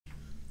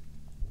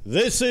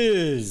This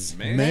is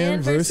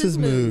Man versus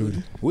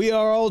Mood. We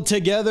are all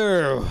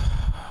together.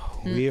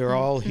 We are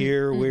all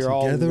here. We are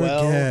all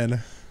well.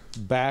 Again.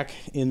 Back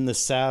in the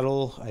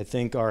saddle. I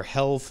think our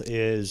health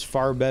is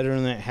far better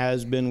than it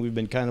has been. We've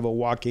been kind of a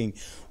walking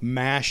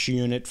MASH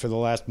unit for the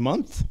last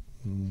month,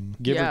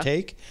 give or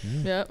take.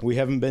 Yep. We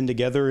haven't been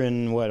together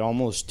in,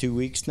 almost 2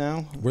 weeks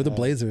now? We're the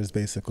Blazers,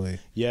 basically.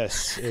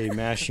 Yes, a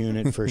MASH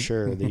unit for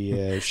sure.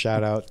 The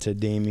shout out to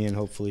Damien.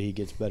 Hopefully he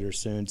gets better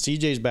soon.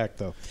 CJ's back,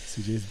 though.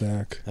 CJ's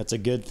back. That's a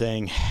good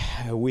thing.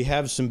 We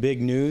have some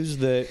big news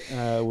that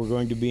we're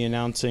going to be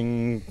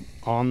announcing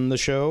on the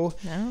show.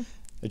 Yeah.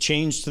 A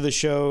change to the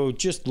show,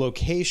 just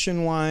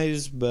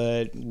location-wise,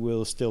 but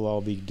we'll still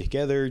all be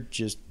together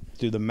just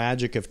through the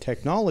magic of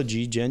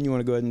technology. Jen, you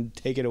want to go ahead and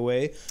take it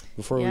away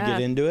before we get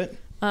into it?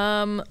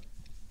 I'm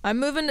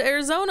moving to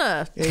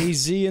Arizona.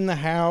 AZ in the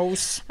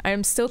house.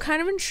 I'm still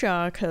kind of in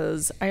shock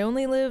because I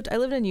lived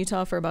in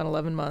Utah for about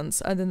 11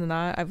 months. Other than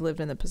that, I've lived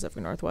in the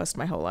Pacific Northwest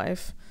my whole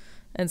life.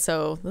 And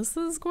so this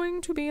is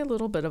going to be a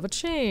little bit of a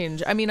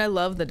change. I mean, I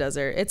love the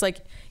desert. It's like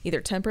either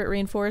temperate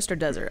rainforest or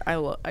desert. I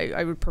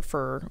would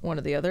prefer one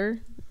or the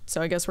other.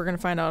 So I guess we're going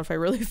to find out if I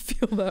really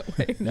feel that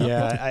way now.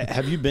 Yeah.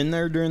 Have you been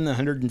there during the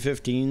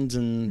 115s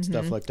and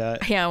stuff like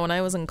that? Yeah. When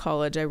I was in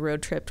college, I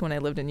road tripped when I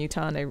lived in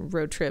Utah, and I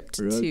road tripped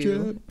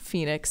to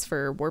Phoenix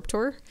for Warp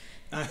Tour.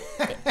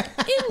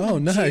 Oh,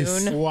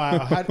 nice. June.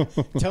 Wow.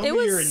 Tell me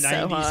you're a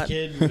 90s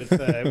kid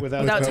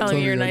without telling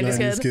me you're a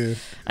 90s kid.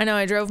 I know.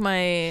 I drove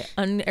my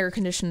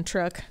unair-conditioned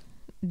truck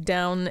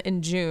down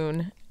in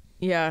June.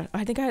 Yeah,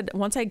 I think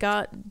once I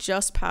got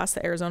just past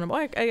the Arizona,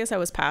 I guess I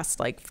was past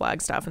like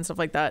Flagstaff and stuff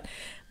like that,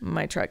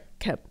 my truck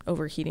kept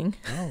overheating.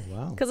 Oh,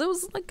 wow. Because it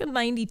was like a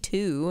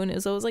 92, and I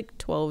was like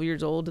 12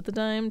 years old at the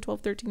time,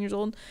 12, 13 years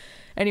old.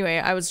 Anyway,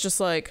 I was just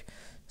like,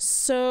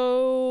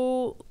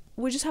 so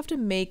we just have to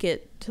make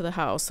it to the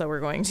house that we're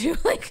going to.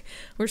 Like,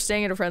 we're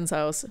staying at a friend's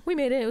house. We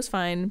made it. It was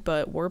fine.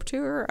 But Warp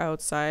Tour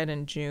outside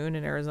in June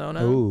in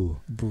Arizona. Ooh,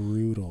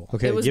 brutal.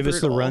 Okay, give us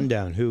the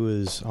rundown. Who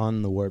was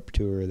on the Warp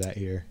Tour that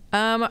year?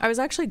 I was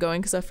actually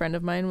going because a friend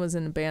of mine was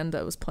in a band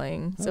that was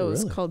playing. So it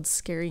was really? called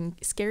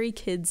Scary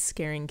Kids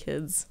Scaring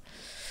Kids.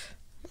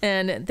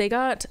 And they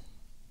got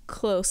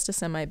close to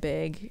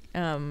semi-big.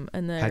 And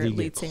their How do you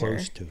lead get singer,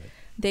 close to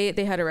it?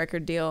 They had a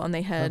record deal, and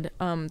they had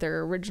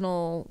their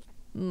original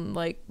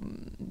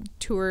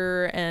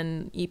tour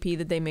and EP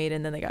that they made,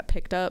 and then they got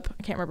picked up.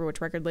 I can't remember which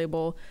record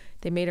label.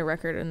 They made a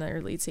record, and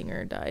their lead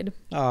singer died.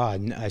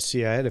 I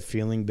see. I had a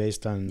feeling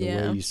based on the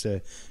way you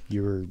said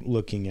you were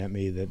looking at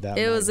me that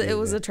it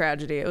was a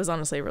tragedy. It was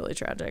honestly really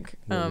tragic.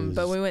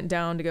 But we went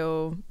down to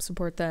go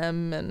support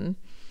them, and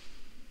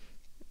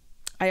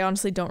I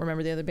honestly don't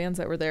remember the other bands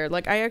that were there.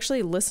 Like, I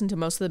actually listened to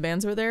most of the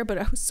bands that were there, but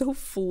I was so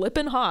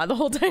flippin' hot the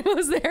whole time I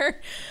was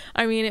there.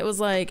 I mean, it was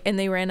like, and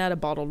they ran out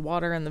of bottled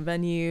water in the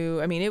venue.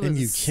 I mean, it was. And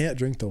you can't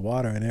drink the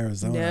water in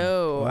Arizona.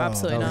 No,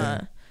 absolutely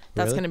not.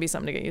 That's Really? going to be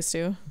something to get used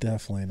to.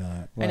 Definitely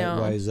not. I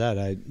know. Why is that?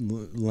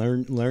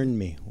 Learn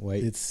me. Why?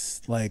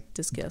 It's like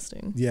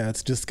disgusting. Yeah,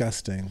 it's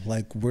disgusting.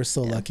 Like, we're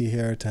so lucky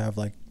here to have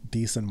like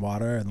decent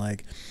water, and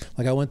like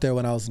I went there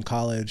when I was in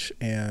college,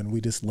 and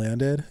we just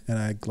landed, and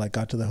I like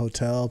got to the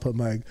hotel, put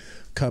my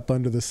cup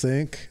under the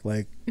sink,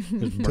 like it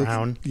was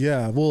brown.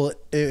 Yeah, well,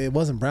 it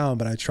wasn't brown,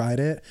 but I tried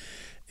it,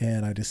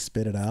 and I just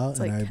spit it out. It's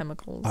and like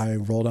chemicals. I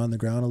rolled on the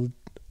ground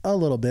a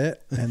little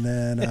bit, and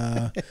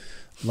then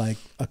like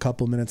a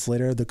couple minutes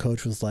later, the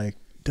coach was like,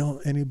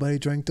 "Don't anybody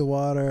drink the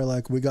water.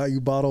 Like, we got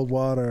you bottled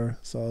water."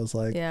 So I was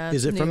like, yeah.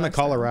 Is it from the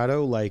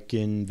Colorado, like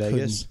in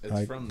Vegas?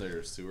 It's from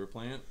their sewer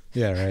plant.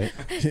 Yeah, right.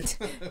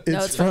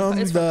 It's from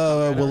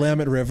the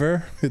Willamette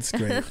River. It's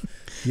great.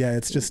 Yeah,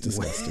 it's just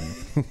disgusting.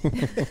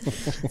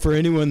 For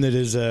anyone that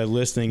is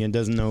listening and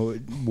doesn't know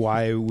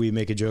why we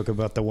make a joke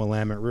about the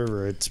Willamette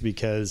River, it's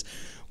because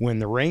when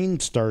the rain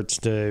starts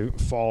to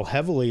fall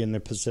heavily in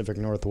the Pacific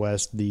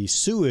Northwest, the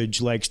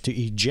sewage likes to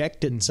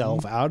eject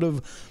itself out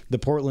of the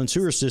Portland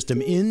sewer system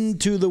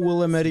into the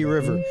Willamette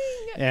River.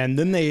 And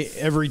then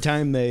every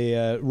time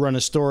they run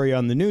a story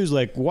on the news,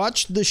 like,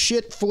 watch the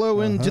shit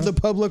flow into the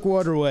public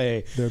waterway.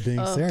 They're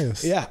being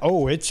serious. Yeah.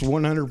 Oh, it's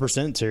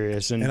 100%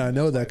 serious. And I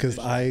know that because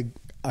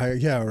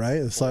yeah, right?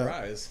 It's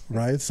like,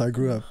 right? So I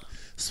grew up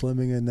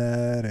swimming in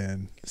that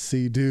and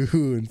sea-doo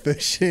and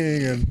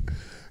fishing and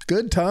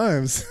good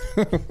times.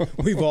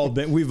 We've all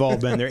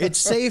been there. It's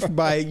safe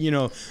by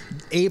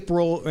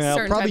April,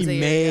 probably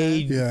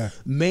May,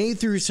 May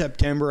through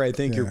September. I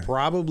think you're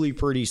probably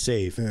pretty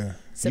safe. Yeah.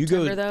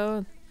 September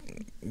though.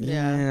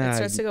 Yeah, it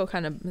starts to go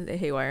kind of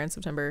haywire in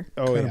September.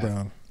 Oh, kind of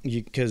brown.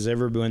 Because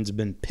everyone's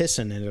been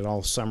pissing in it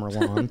all summer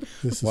long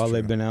while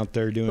they've been out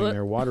there doing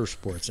their water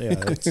sports. Yeah,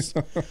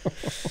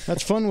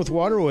 that's fun with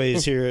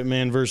waterways here at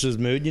Man vs.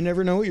 Mood. You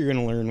never know what you're going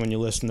to learn when you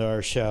listen to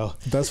our show.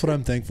 That's what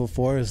I'm thankful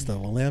for, is the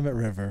Willamette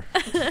River.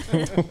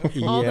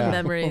 All the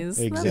memories.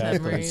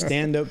 Exactly.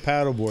 Stand-up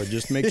paddleboard.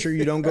 Just make sure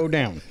you don't go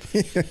down.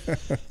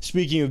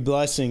 Speaking of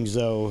blessings,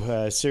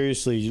 though,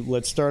 seriously,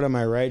 let's start on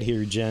my right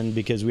here, Jen,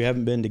 because we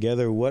haven't been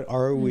together. What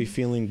are we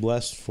feeling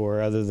blessed for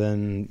other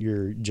than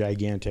your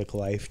gigantic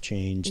life? life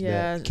change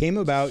Yeah, that came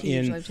about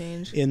huge life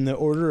change. in the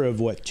order of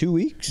what, 2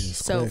 weeks?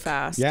 So quick.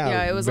 fast.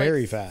 Yeah, it was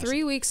very like fast.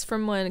 3 weeks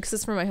from when, because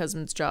it's for my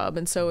husband's job,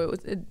 and so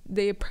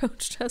they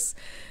approached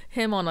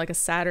him on like a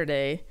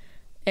Saturday,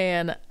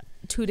 and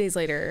 2 days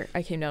later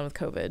I came down with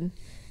COVID.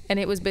 And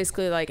it was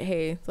basically like,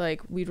 hey,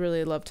 like, we'd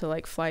really love to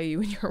like fly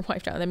you and your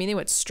wife down. I mean, they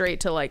went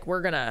straight to like,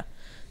 we're gonna.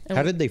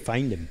 How did they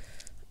find him?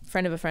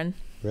 Friend of a friend.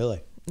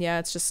 Really? Yeah,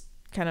 it's just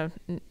kind of,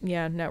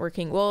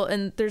 networking. Well,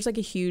 and there's like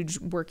a huge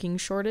working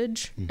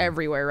shortage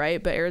everywhere,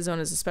 right? But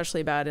Arizona is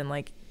especially bad in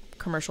like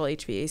commercial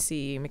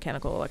HVAC,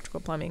 mechanical, electrical,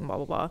 plumbing, blah,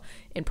 blah, blah,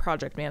 in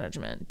project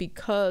management,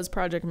 because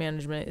project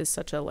management is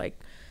such a like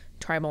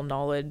tribal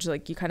knowledge.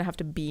 Like, you kind of have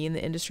to be in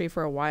the industry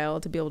for a while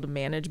to be able to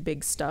manage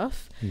big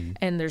stuff.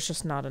 And there's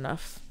just not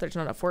enough. There's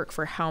not enough work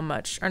for how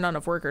much, or not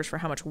enough workers for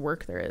how much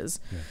work there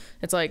is. Yeah.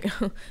 It's like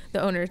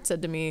the owner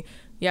said to me,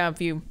 yeah, if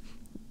you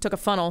took a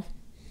funnel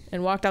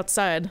and walked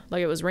outside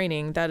like it was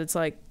raining, that it's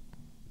like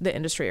the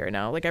industry right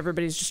now. Like,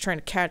 everybody's just trying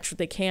to catch what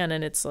they can,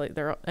 and it's like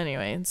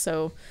anyway. And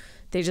so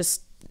they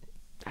just,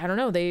 I don't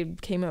know, they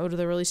came out with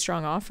a really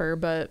strong offer,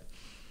 but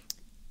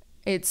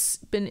it's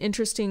been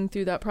interesting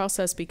through that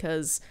process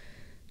because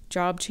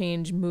job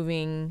change,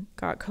 moving,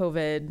 got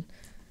COVID,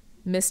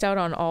 missed out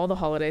on all the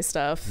holiday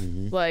stuff,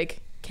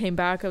 like came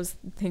back. I was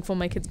thankful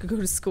my kids could go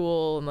to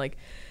school, and like,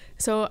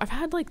 so I've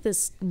had like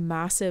this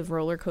massive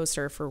roller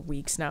coaster for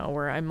weeks now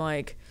where I'm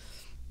like,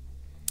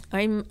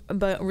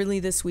 but really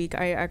this week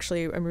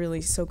I'm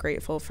really so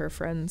grateful for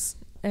friends,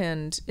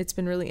 and it's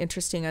been really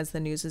interesting as the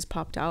news has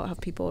popped out how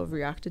people have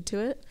reacted to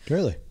it.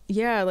 Really?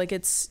 Yeah, like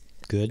it's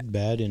Good,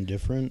 bad,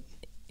 indifferent?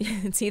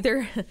 it's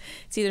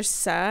either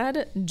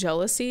sad,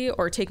 jealousy,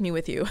 or take me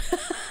with you.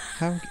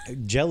 How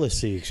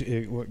jealousy?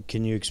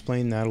 Can you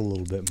explain that a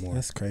little bit more?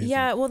 That's crazy.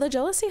 Yeah, well, the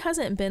jealousy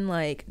hasn't been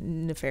like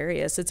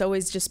nefarious. It's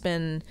always just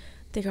been,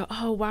 they go,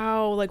 oh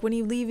wow, like, when are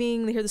you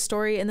leaving? They hear the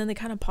story, and then they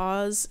kind of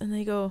pause and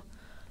they go,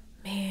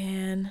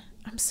 man,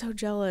 I'm so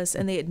jealous,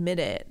 and they admit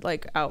it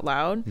like out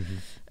loud.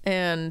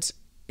 And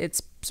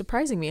it's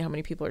surprising me how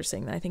many people are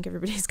saying that. I think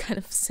everybody's kind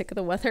of sick of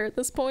the weather at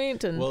this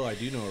point. And well, I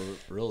do know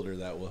a realtor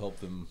that will help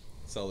them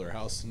sell their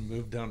house and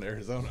move down to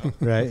Arizona.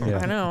 Right. Yeah.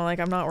 I know, like,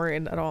 I'm not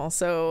worried at all.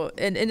 So,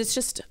 and it's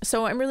just,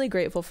 so I'm really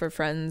grateful for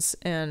friends.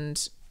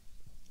 And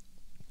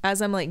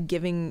as I'm like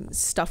giving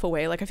stuff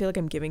away, like, I feel like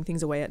I'm giving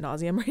things away ad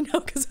nauseum right now,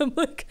 because I'm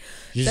like,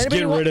 Just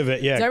get rid of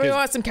it. Yeah. does everybody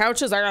want some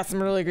couches? I got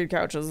some really good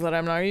couches that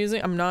I'm not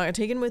using. I'm not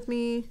taking with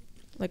me.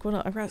 Like,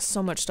 what? I've got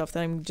so much stuff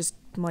that I'm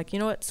like, you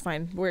know what? It's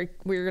fine. We're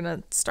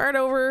gonna start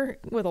over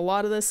with a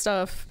lot of this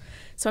stuff.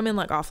 So I'm in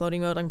like offloading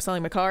mode. I'm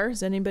selling my car.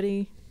 Does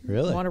anybody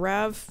Really? want a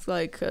RAV?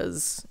 Like,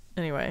 cause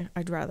anyway,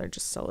 I'd rather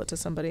just sell it to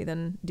somebody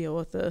than deal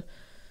with the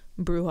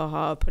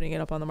brouhaha of putting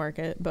it up on the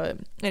market. But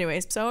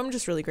anyways, so I'm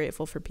just really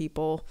grateful for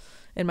people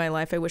in my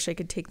life. I wish I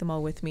could take them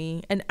all with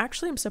me. And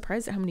actually, I'm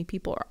surprised at how many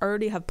people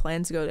already have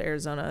plans to go to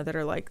Arizona that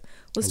are like,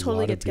 let's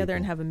totally get together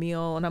and have a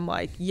meal. And I'm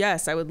like,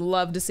 yes, I would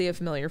love to see a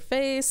familiar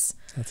face.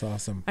 That's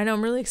awesome. I know,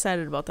 I'm really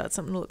excited about that.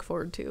 Something to look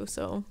forward to.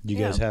 So Do you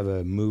guys have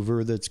a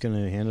mover that's going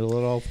to handle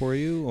it all for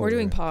you? We're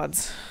doing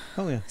pods.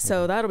 Oh yeah.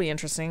 So that'll be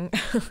interesting.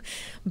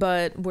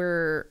 But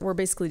we're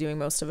basically doing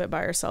most of it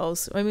by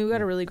ourselves. I mean, we've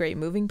got a really great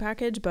moving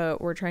package, but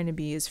we're trying to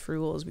be as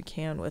frugal as we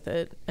can with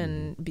it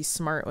and be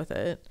smart with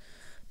it.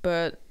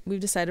 But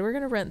we've decided we're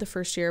going to rent the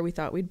first year. We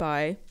thought we'd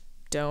buy.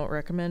 Don't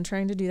recommend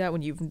trying to do that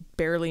when you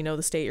barely know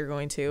the state you're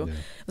going to. Yeah.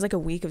 It was like a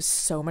week of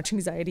so much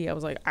anxiety. I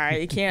was like,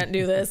 I can't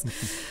do this.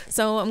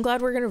 So I'm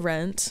glad we're going to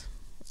rent.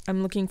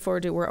 I'm looking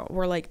forward to,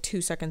 we're like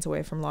 2 seconds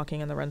away from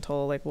locking in the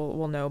rental. Like,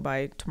 we'll know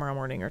by tomorrow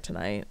morning or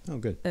tonight. Oh,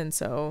 good. And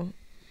so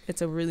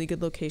it's a really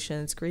good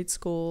location. It's great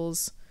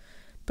schools.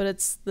 But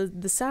it's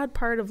the sad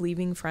part of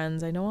leaving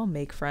friends. I know I'll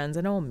make friends.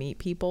 I know I'll meet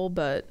people,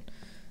 but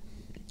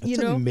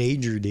It's a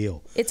major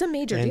deal. It's a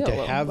major deal. And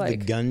to have the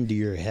gun to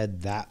your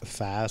head that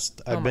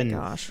fast. I've been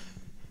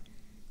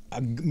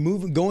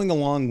going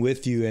along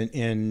with you,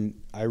 and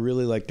I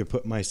really like to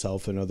put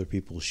myself in other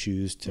people's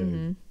shoes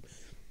to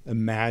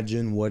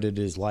imagine what it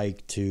is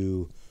like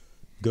to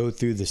go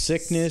through the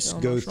sickness,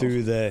 go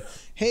through the,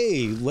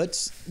 hey,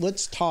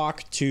 let's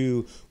talk,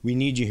 to, we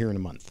need you here in a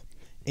month.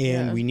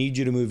 And we need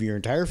you to move your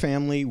entire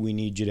family. We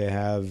need you to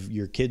have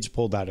your kids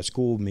pulled out of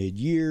school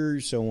mid-year,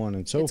 so on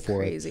and so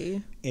forth. It's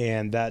crazy.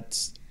 And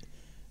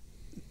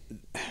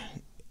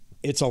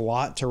it's a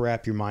lot to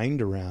wrap your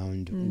mind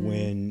around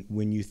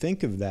when you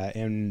think of that.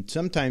 And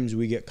sometimes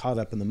we get caught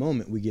up in the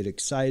moment. We get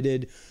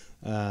excited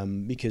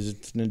because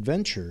it's an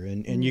adventure.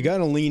 And you got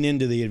to lean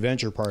into the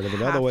adventure part of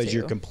it. Otherwise,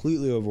 you're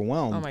completely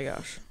overwhelmed. Oh, my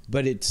gosh.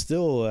 But it's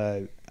still,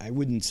 I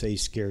wouldn't say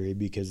scary,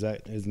 because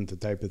that isn't the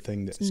type of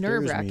thing that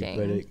scares me.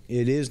 But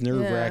it is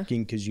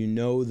nerve-wracking, because you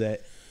know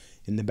that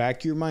in the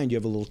back of your mind, you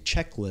have a little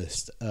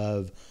checklist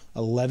of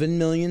 11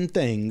 million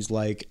things,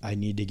 like, I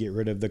need to get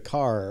rid of the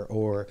car,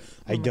 or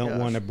I don't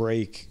want to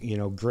break,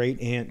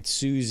 great Aunt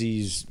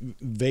Susie's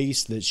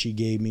vase that she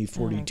gave me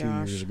 42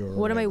 years ago.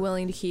 What am I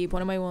willing to keep?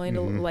 What am I willing to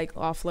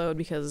offload?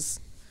 Because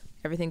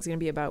everything's going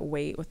to be about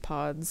weight with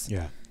pods.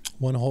 Yeah.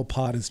 One whole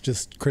pod is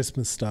just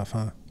Christmas stuff,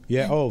 huh?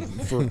 Yeah. Oh,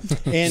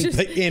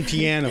 and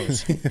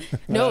pianos.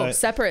 No,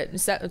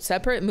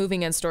 separate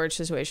moving and storage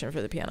situation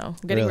for the piano.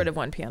 I'm getting Really? rid of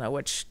one piano,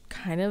 which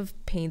kind of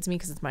pains me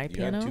because it's my You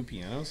piano. have 2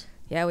 pianos?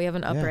 Yeah, we have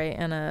an upright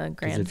and a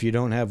Because grand. if you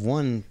don't have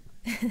one,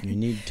 you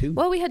need 2.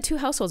 Well, we had 2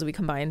 households we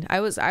combined. I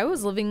was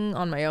living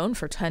on my own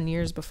for 10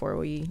 years before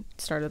we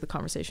started the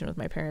conversation with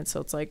my parents.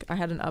 So it's like I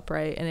had an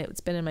upright, and it's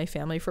been in my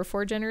family for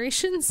 4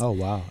 generations. Oh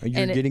wow, you're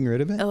And getting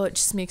rid of it? Oh, it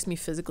just makes me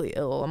physically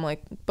ill. I'm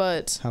like,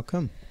 but How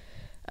come?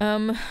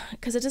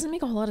 because it doesn't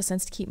make a whole lot of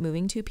sense to keep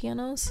moving 2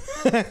 pianos.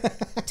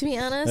 To be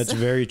honest, That's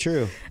very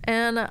true.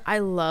 and I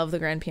love the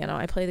grand piano.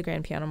 I play the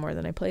grand piano more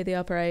than I play the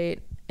upright,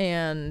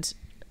 and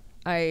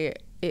I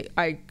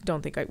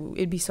don't think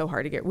it'd be so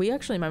hard to get.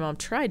 My mom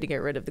tried to get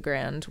rid of the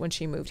grand when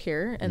she moved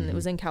here, and it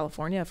was in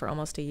California for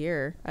almost a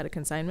year at a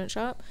consignment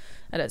shop,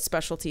 at a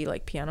specialty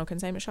like piano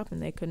consignment shop,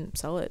 and they couldn't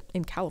sell it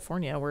in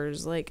California, where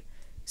it's like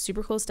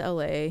super close to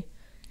LA.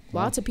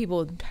 Lots of people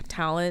with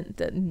talent,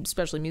 that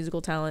especially musical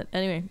talent.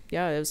 Anyway,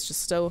 yeah, it was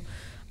just so.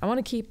 I want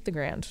to keep the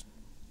grand,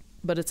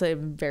 but it's a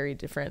very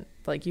different.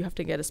 Like you have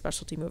to get a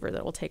specialty mover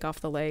that will take off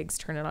the legs,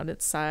 turn it on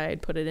its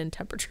side, put it in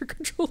temperature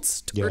controlled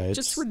storage. Yeah,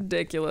 just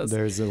ridiculous.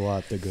 There's a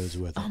lot that goes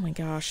with it. Oh my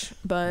gosh!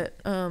 But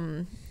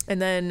and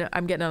then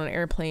I'm getting on an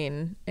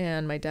airplane,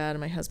 and my dad and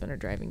my husband are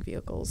driving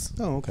vehicles.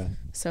 Oh, okay.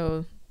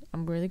 So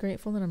I'm really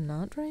grateful that I'm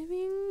not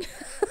driving.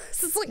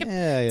 This is like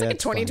Yeah, a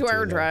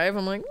 22-hour drive.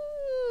 I'm like.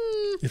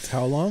 It's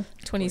how long?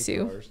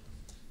 22. hours.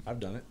 I've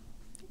done it.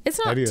 It's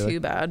not Have you really? too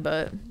bad,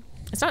 but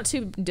it's not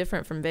too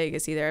different from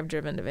Vegas either. I've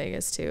driven to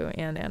Vegas too,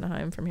 and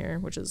Anaheim from here,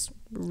 which is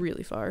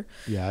really far.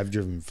 Yeah, I've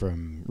driven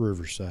from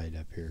Riverside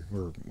up here,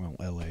 or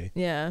LA.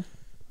 Yeah.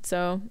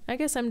 So I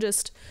guess I'm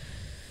just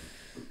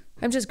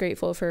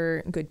grateful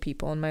for good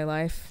people in my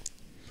life.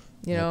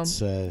 You know,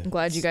 I'm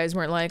glad you guys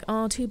weren't like,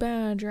 oh, too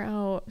bad, you're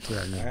out.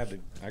 Yeah, no.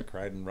 I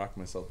cried and rocked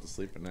myself to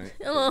sleep at night.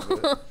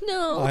 Oh,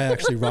 no. I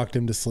actually rocked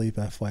him to sleep,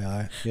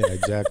 FYI. Yeah,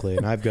 exactly.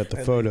 And I've got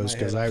the photos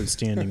because I was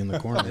standing in the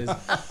corner.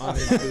 On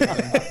his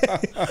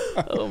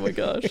bosom. Oh my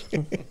gosh.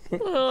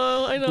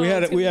 Oh, I know. We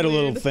had it's a gonna be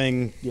little weird.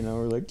 thing,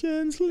 we're like,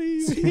 Jen's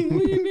leaving.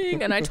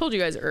 Leaving. And I told you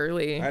guys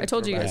early. I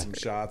told you guys. some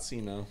shots,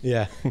 you know.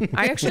 Yeah.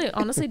 I actually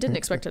honestly didn't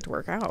expect it to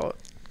work out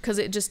because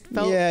it just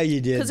felt. Yeah, you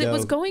did. Because it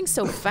was though. going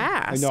so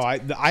fast. No,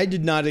 I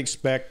did not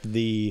expect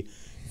the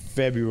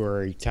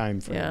February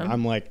time frame. Yeah.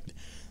 I'm like,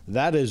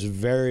 that is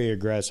very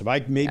aggressive.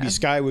 Maybe Yeah.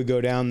 Sky would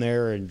go down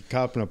there and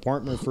cop an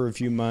apartment for a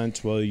few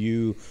months while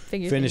you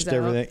finished things out.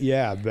 everything.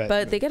 Yeah,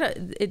 But they get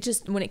it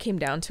just when it came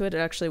down to it, it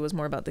actually was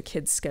more about the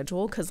kids'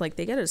 schedule because like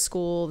they get out of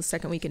school the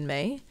second week in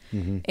May,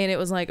 and it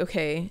was like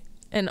okay,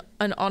 and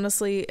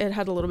honestly, it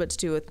had a little bit to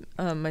do with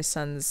my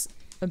son's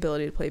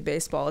ability to play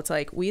baseball. It's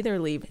like we either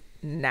leave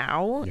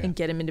now and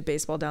get him into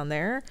baseball down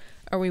there,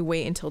 or we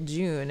wait until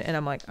June. And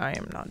I'm like, I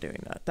am not doing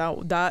that.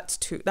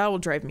 That will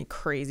drive me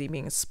crazy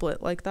being a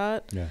split like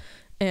that. Yeah.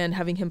 And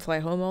having him fly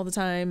home all the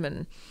time,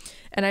 and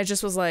I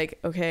just was like,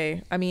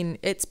 okay, I mean,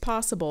 it's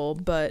possible,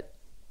 but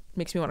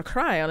makes me want to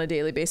cry on a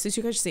daily basis.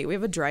 You guys should see, we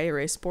have a dry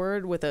erase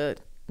board with a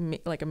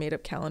made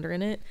up calendar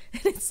in it,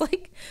 and it's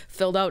like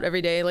filled out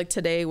every day. Like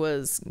today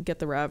was get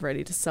the RAV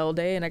ready to sell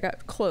day, and I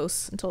got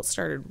close until it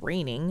started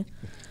raining.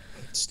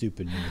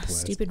 Stupid Northwest.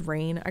 Stupid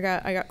rain. I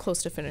got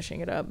close to finishing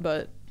it up,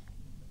 but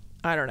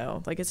I don't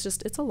know. Like it's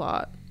a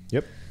lot.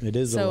 Yep, it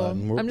is a lot.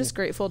 So I'm just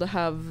grateful to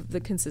have the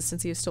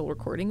consistency of still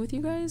recording with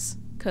you guys,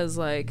 because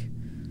like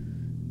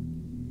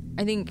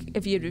I think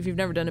if you've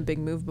never done a big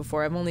move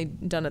before, I've only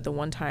done it the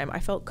one time. I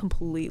felt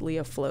completely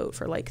afloat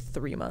for like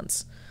 3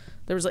 months.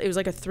 It was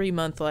like a 3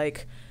 month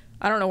like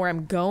I don't know where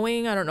I'm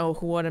going. I don't know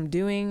what I'm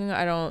doing.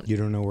 You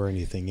don't know where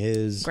anything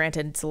is.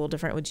 Granted, it's a little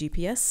different with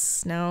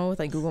GPS now with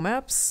like Google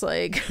Maps.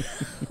 Like,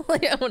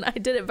 like when I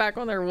did it back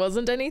when there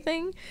wasn't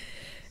anything.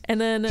 And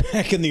then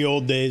Back in the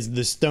old days,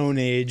 the Stone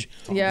Age,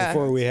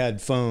 before we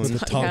had phones.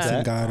 The Thompson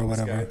Yeah. guide or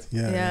Thompson whatever. guide.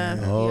 Yeah.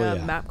 Oh, yeah,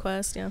 yeah.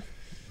 MapQuest, yeah.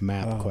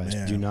 MapQuest.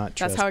 man. Do not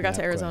trust That's how I got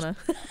to MapQuest. Arizona.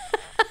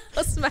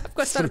 Let's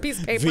MapQuest on a piece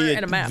of paper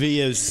and a map.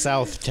 Via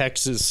South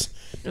Texas.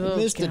 Oh,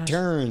 Missed a gosh.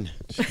 turn.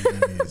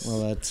 Jeez. Well,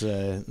 that's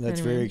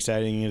Anyway. very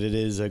exciting, and it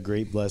is a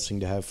great blessing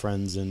to have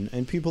friends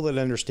and people that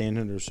understand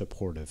and are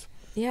supportive.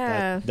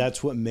 Yeah.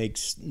 That's what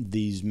makes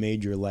these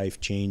major life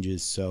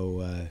changes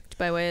so.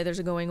 By the way, there's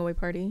a going away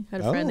party. I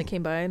had a friend Oh. that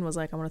came by and was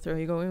like, I want to throw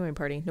you a going away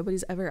party.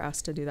 Nobody's ever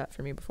asked to do that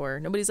for me before.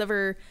 Nobody's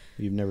ever.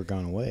 You've never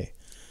gone away.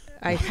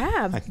 I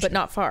have, but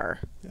not far.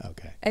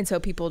 Okay. And so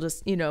people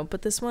just,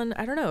 but this one,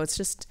 I don't know. It's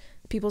just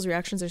people's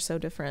reactions are so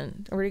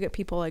different. Or to get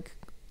people like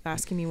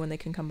asking me when they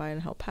can come by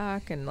and help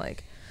pack, and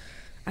like,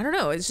 I don't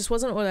know. It just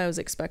wasn't what I was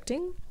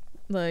expecting.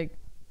 Like,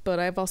 but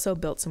I've also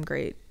built some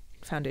great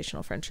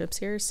foundational friendships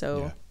here. So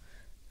Yeah.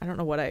 I don't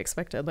know what I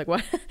expected. Like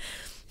what?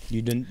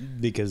 You didn't,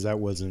 because that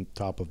wasn't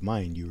top of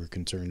mind. You were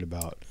concerned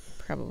about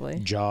Probably.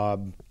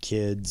 job,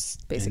 kids,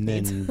 Basic and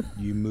then needs.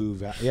 you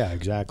move out. Yeah,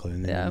 exactly.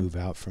 And then Yeah. you move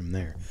out from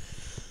there.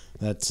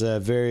 That's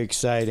very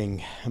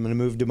exciting. I'm going to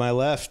move to my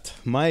left.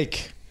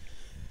 Mike,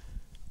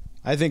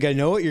 I think I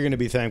know what you're going to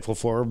be thankful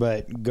for,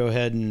 but go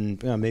ahead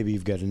and maybe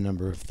you've got a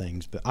number of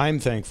things. But I'm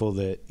thankful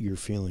that you're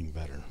feeling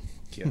better.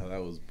 Yeah,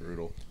 that was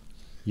brutal.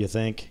 You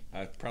think?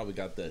 I probably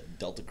got the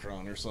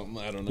Deltacron or something.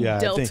 I don't know. Yeah, I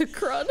think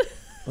Deltacron.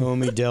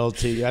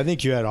 Delta. I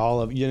think you had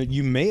all of.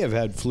 You may have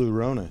had flu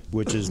Rona,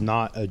 which is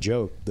not a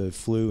joke. The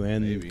flu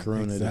and Maybe.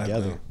 Corona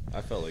together.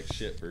 I felt like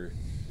shit for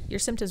Your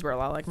symptoms were a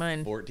lot like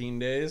mine. 14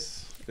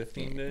 days,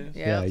 15 days.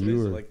 Yeah, you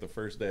were like the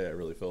first day. I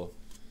really feel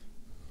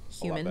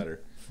human. a lot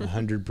better.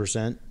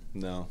 100%.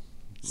 No,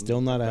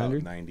 Still not about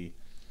 100. 90.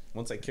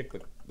 Once I kick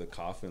the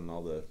cough and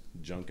all the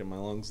junk in my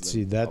lungs, then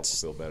See,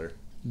 that's I'll feel better.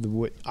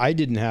 I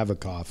didn't have a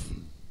cough.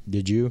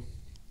 Did you?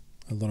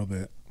 A little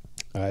bit.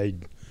 I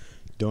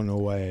don't know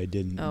why I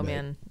didn't. Oh but-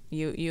 man,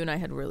 you and I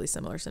had really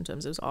similar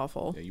symptoms. It was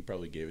awful. Yeah, you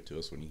probably gave it to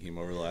us when you came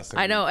over the last time.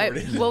 I know.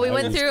 We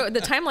went through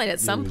the timeline at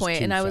some was point,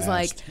 too and I was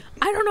like, fast.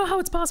 I don't know how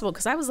it's possible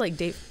because I was like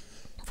day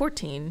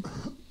 14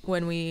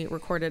 when we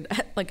recorded.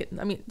 Like,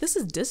 I mean, this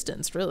is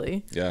distance,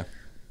 really. Yeah.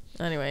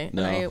 Anyway,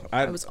 No, and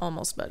I I- was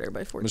almost better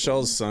by 14.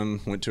 Michelle's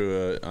son went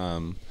to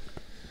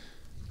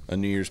a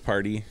New Year's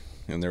party,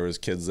 and there was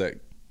kids that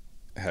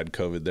had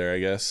COVID there, I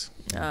guess.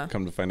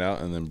 Come to find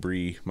out, and then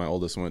Bree, my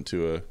oldest, went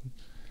to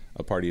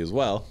a party as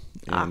well,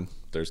 and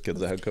there's kids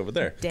that had COVID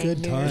there. Dang, Good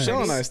New time. Year's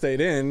Michelle and I parties.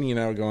 stayed in,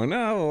 going,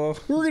 oh, well,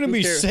 We're gonna who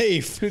be cares?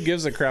 safe. Who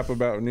gives a crap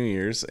about New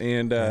Year's?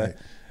 And Right.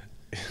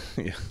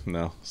 yeah,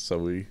 no.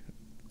 So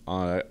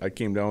I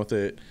came down with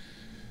it.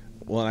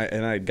 Well,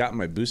 I got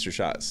my booster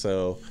shot,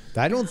 so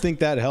I don't think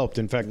that helped.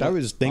 In fact, I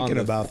was thinking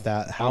about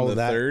that. How on the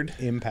that 3rd,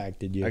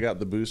 impacted you. I got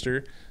the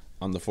booster.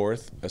 On the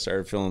 4th, I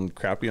started feeling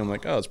crappy. I'm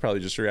like, oh, it's probably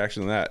just a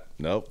reaction to that.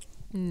 Nope.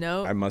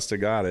 Nope. I must have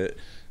got it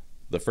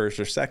the 1st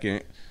or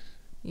 2nd,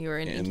 You were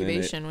in and then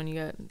incubation when you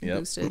got Yep.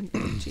 boosted.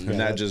 Jeez. and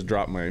that just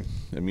dropped my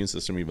immune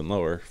system even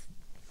lower.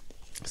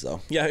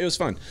 So yeah, it was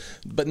fun,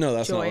 but no,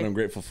 that's not Joy. what I'm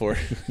grateful for.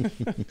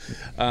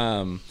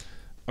 I'm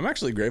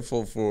actually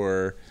grateful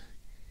for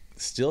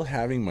still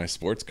having my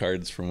sports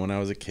cards from when I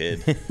was a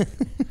kid.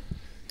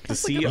 To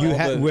see You all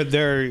had the, with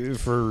their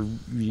for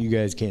you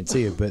guys can't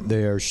see it, but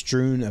they are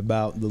strewn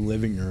about the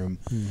living room.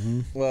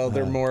 well,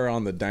 they're more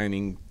on the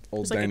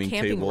old It's like a dining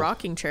camping table.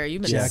 rocking chair.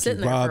 You've been Jackie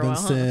sitting there for a while,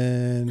 huh?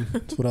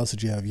 Robinson. What else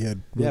did you have? You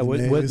had Yeah,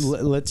 Willie what, Mays.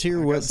 let's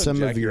hear I what got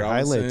some of Jackie your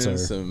highlights Robinson, are.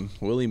 Some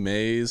Willie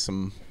Mays,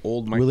 some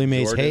old Michael Willie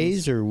Mays Jordans.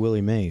 Hayes or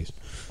Willie Mays?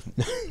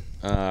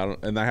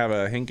 And I have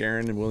a Hank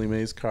Aaron and Willie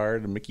Mays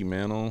card, a Mickey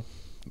Mantle.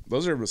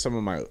 Those are some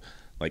of my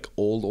like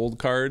old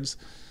cards.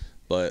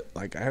 But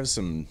like I have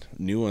some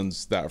new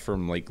ones that are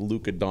from like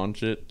Luka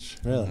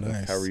Doncic, Really?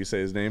 Nice. however you say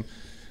his name.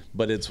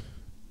 But it's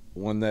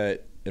one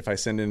that if I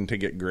send in to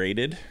get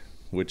graded,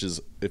 which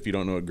is if you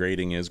don't know what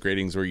grading is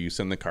where you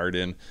send the card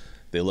in,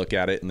 they look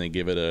at it and they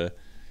give it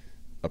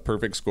a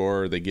perfect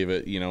score. They give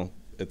it,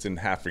 it's in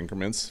half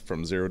increments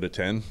from 0 to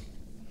 10,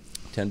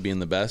 10 being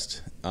the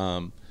best.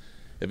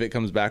 If it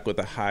comes back with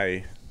a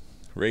high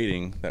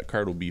rating, that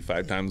card will be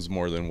 5 times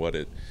more than what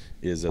it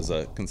is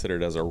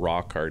considered as a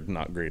raw card,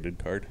 not graded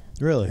card.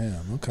 Really?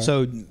 Damn, okay.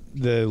 So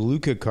the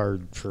Luca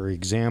card, for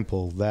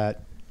example,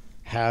 that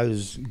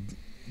has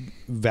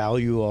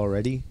value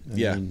already. I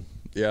mean,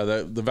 Yeah,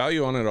 the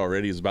value on it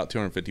already is about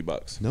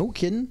 $250. no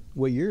kidding.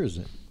 What year is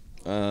it?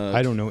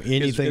 I don't know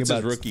anything it's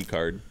about his rookie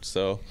card.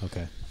 So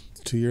Okay.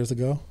 2 years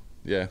ago.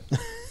 yeah,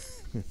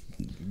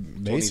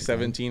 Basically.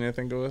 2017 I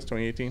think it was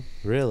 2018.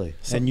 Really?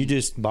 And you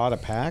just bought a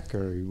pack,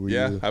 or were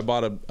Yeah, you? I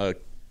bought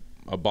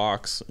a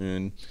box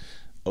and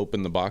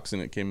opened the box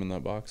and it came in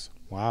that box.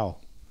 Wow.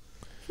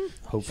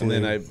 Hopefully.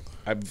 And then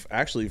I've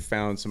actually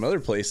found some other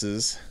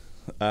places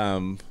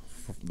that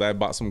I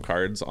bought some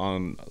cards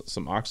on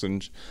some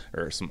auctions,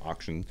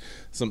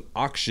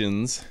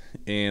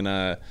 and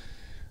a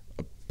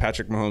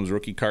Patrick Mahomes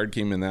rookie card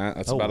came in that.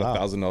 That's Oh, about wow.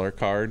 $1,000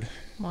 card.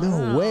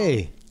 No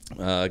way.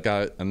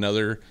 Got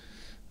another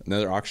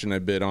auction I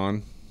bid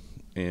on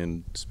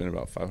and spent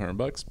about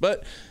 $500.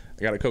 But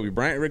I got a Kobe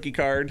Bryant rookie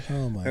card.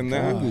 Oh my and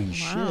God. Holy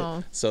shit.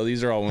 Wow. So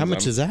these are all ones. How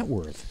much is that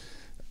worth?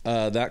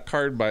 That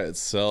card by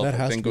itself? That I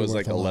has think to it be was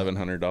like worth a lot.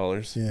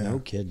 $1,100. Yeah. No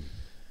kidding.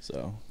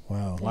 So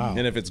Wow. Wow.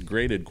 and if it's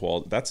graded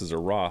quality, that's as a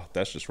raw.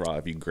 That's just raw.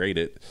 If you grade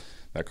it,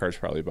 that card's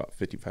probably about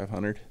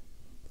 $5,500.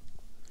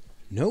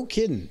 No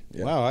kidding.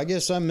 Yeah. Wow, I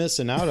guess I'm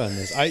missing out on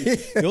this.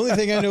 The only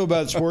thing I know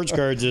about sports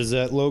cards is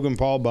that Logan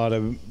Paul bought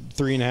a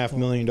 $3.5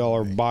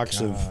 million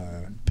box of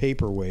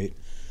paperweight.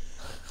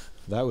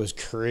 That was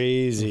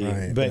crazy.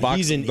 Right. But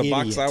he's an the idiot.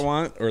 box I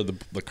want, or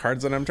the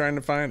cards that I'm trying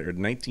to find, are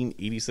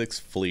 1986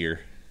 Fleer.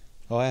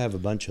 Oh, I have a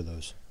bunch of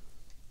those.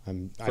 I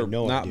For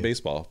know not I do.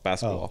 baseball,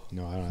 basketball. Oh,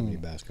 no, I don't have any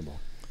basketball.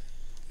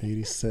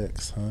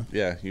 86, huh?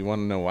 Yeah, you want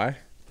to know why?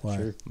 Why?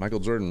 Sure. Michael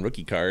Jordan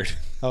rookie card.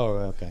 Oh,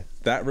 okay.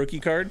 That rookie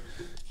card,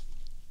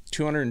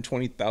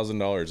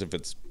 $220,000 if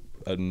it's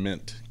a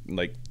mint,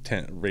 like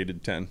 10,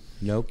 rated 10.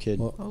 No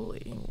kidding. Well, Holy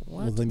what?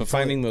 Well, then But you probably-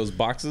 finding those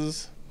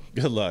boxes,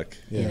 good luck.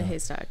 In a Yeah.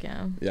 haystack,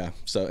 yeah. Yeah.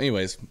 So,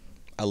 anyways,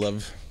 I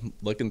love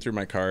looking through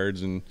my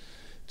cards and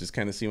just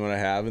kind of seeing what I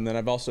have. And then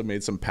I've also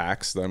made some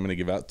packs that I'm going to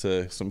give out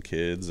to some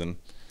kids, and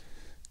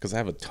because I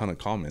have a ton of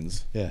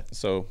commons. Yeah.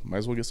 So might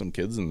as well get some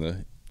kids in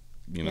the,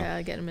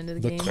 Yeah, get them into the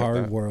the game.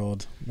 card that.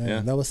 world, man,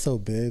 Yeah. that was so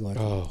big. Like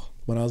Oh,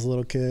 when I was a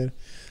little kid,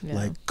 Yeah.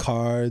 like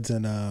cards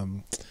and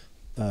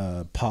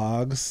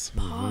Pogs.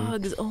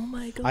 Pogs. Oh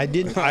my god.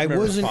 I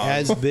wasn't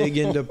as big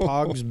into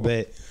Pogs,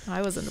 but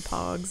I was into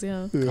Pogs.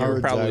 Yeah. You were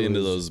cards, probably I into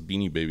was- those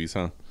Beanie Babies,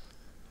 huh?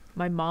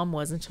 My mom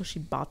was until she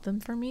bought them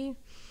for me,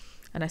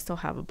 and I still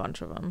have a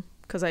bunch of them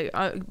because I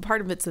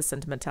part of it's the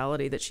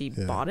sentimentality that she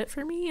bought it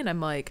for me, and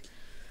I'm like,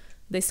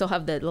 they still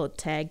have the little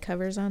tag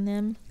covers on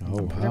them.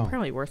 Oh, They're wow.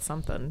 probably worth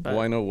something. But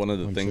Well, I know one of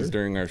the I'm things sure.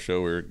 during our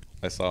show where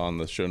I saw on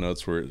the show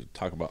notes where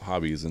talk about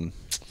hobbies, and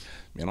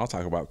man, I'll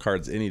talk about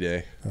cards any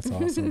day. That's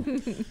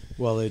awesome.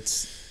 Well,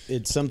 it's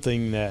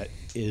something that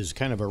is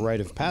kind of a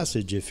rite of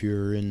passage if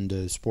you're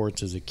into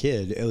sports as a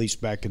kid, at least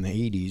back in the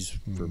 80s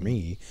for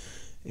me.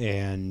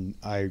 And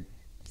I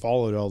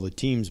followed all the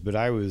teams, but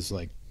I was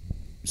like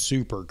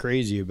super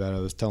crazy about it. I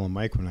was telling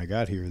Mike when I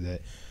got here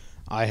that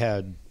I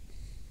had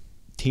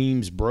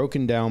teams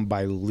broken down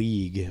by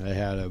league. I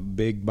had a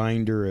big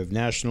binder of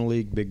National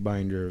League, big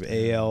binder of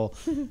AL,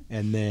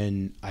 and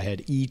then I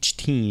had each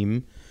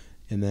team.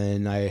 And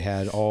then I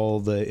had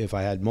if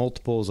I had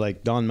multiples,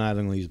 like Don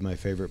Mattingly is my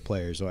favorite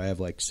player, so I have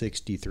like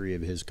 63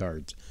 of his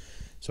cards.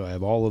 So I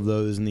have all of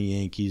those in the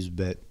Yankees,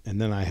 and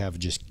then I have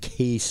just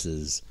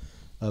cases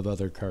of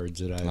other cards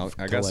that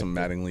I got some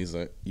Mattingly's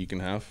that you can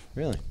have.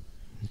 Really?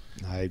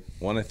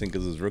 One I think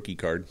is his rookie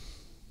card.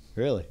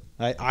 Really?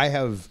 I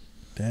have,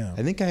 Damn.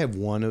 I think I have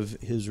one of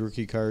his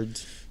rookie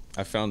cards.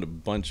 I found a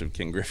bunch of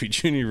King Griffey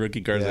Jr.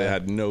 rookie cards I Yeah.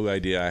 had no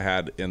idea I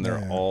had, and they're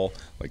Yeah. all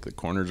like the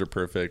corners are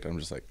perfect. I'm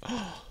just like,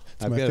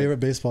 It's my favorite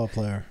baseball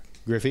player.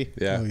 Griffey?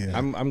 yeah. Oh, yeah.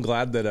 I'm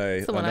glad that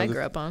it's the one I another-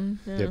 grew up on.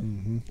 Yeah. Yep.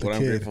 The What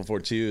I'm kid. grateful for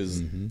too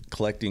is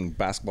collecting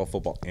basketball,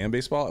 football, and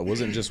baseball. It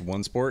wasn't just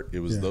one sport; it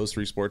was Yeah. those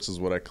three sports is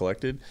what I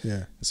collected.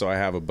 Yeah. So I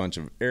have a bunch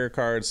of air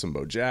cards, some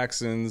Bo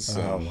Jacksons.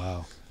 Oh,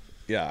 wow.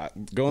 Yeah,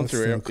 going That's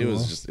through so it, cool.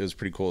 it was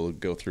pretty cool to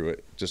go through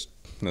it. Just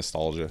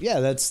nostalgia. Yeah,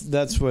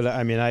 that's what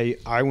I mean.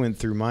 I went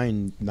through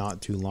mine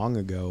not too long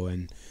ago,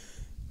 and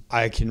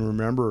I can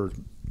remember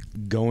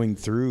going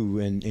through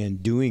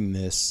and doing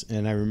this,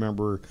 and I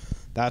remember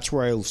that's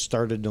where I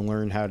started to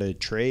learn how to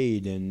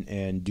trade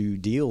and do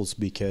deals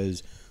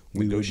because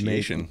we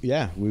Negotiation.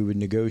 we would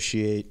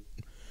negotiate.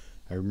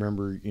 I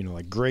remember,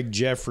 like Greg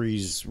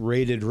Jeffries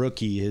rated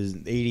rookie, his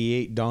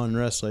 88 Don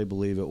Russ, I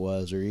believe it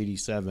was, or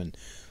 87,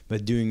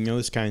 but doing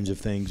those kinds of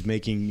things,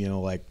 making,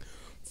 like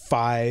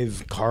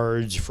 5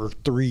 cards for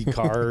 3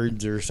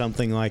 cards or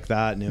something like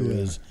that. And it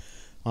was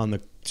on the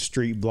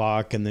street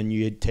block, and then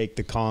you'd take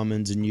the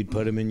commons and you'd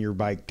put them in your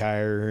bike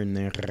tire and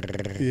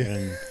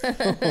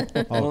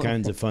all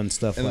kinds of fun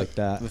stuff And like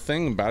that. The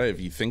thing about it,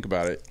 if you think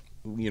about it,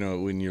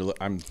 when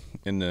I'm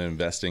into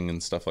investing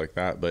and stuff like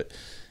that, but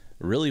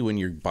really when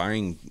you're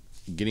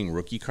getting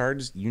rookie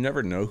cards, you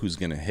never know who's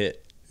going to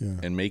hit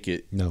and make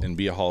it and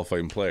be a Hall of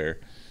Fame player.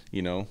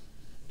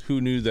 Who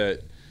knew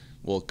that?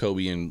 Well,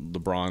 Kobe and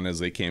LeBron, as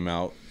they came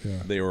out,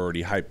 they were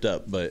already hyped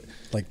up. But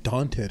Like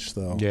Doncic,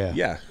 though.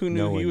 who knew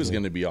No he one was did.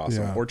 going to be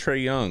awesome? Yeah. Or Trey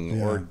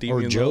Young, or Yeah.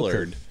 Damian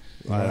Joker. Lillard.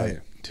 Right.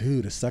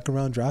 Dude, a second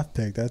round draft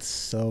pick. That's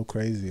so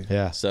crazy.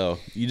 Yeah. So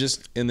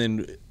and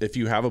then if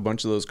you have a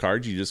bunch of those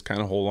cards, you just kind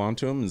of hold on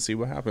to them and see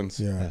what happens.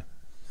 Yeah.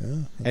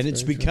 And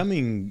it's very true.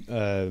 becoming,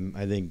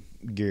 I think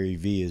Gary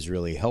Vee has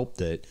really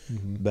helped it,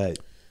 but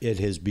it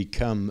has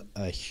become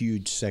a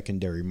huge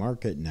secondary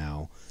market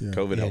now. Yeah.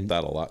 COVID helped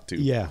that a lot too.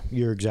 Yeah,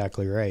 you're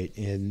exactly right.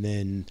 And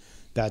then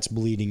that's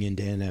bleeding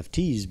into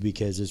NFTs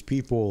because as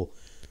people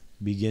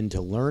begin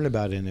to learn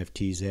about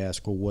NFTs, they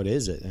ask, well, what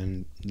is it?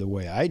 And the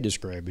way I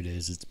describe it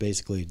is it's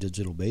basically a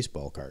digital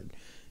baseball card.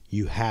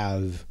 You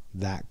have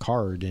that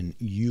card and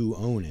you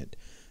own it.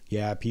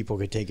 Yeah, people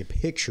could take a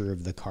picture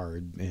of the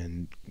card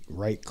and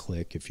right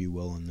click, if you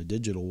will, in the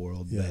digital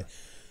world, but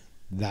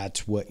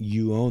that's what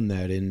you own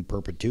that in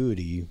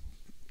perpetuity.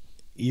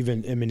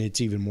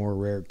 It's even more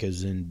rare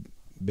because in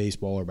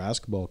baseball or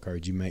basketball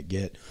cards, you might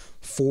get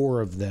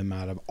 4 of them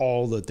out of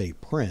all that they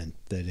print.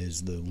 That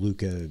is the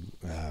Luka,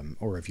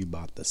 or if you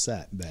bought the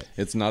set. But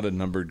It's not a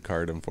numbered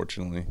card,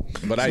 unfortunately.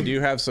 But I do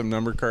have some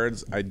numbered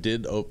cards.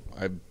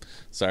 I'm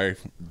sorry,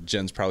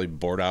 Jen's probably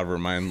bored out of her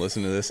mind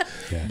listening to this.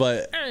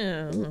 But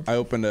I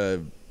opened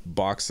a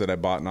box that I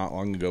bought not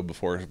long ago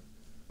before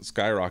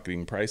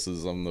skyrocketing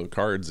prices on the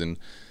cards, and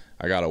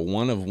I got a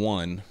 1 of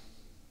 1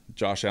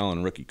 Josh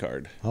Allen rookie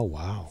card. oh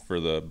wow, For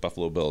the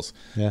Buffalo Bills.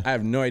 Yeah. I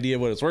have no idea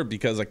what it's worth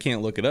because I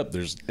can't look it up.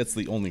 It's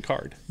the only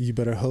card. You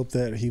better hope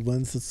that he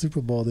wins the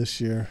Super Bowl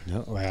this year.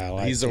 no, well,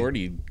 It's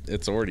already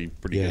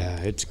pretty yeah,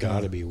 good. it's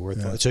got to be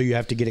worth it. So you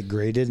have to get it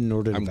graded in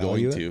order to I'm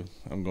value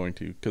going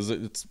to because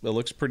it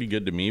looks pretty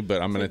good to me,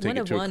 but I'm going to take One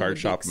it of to a one card would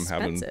be shop and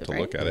have them expensive, to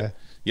look right? at it.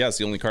 Yeah, it's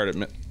the only card.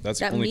 That's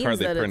the That only means card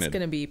they that it's printed.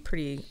 going to be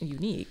pretty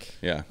unique.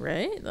 Yeah.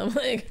 Right? I'm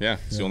like, Yeah,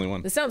 it's the only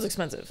one. this sounds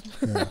expensive.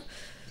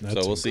 That's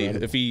So we'll see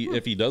incredible.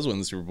 if he does win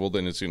the Super Bowl,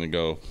 then it's going to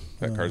go.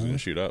 That card's going to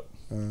shoot up.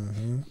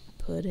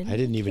 Put it in I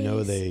didn't the even know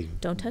case. they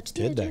Don't touch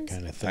the did that edges.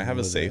 kind of thing. I have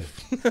a with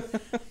safe.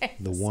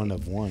 the 1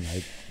 of 1.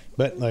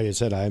 But like I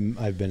said,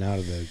 I've been out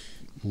of the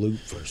loop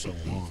for so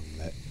long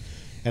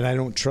and I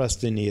don't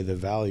trust any of the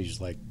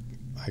values. Like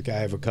I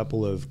have a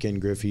couple of Ken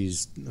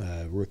Griffey's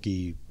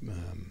rookie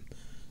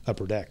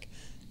Upper Deck.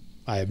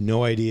 I have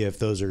no idea if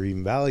those are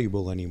even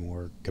valuable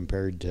anymore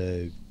compared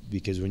to,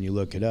 because when you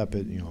look it up,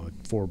 at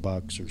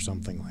 $4 or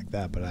something like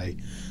that. But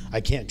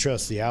I can't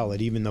trust the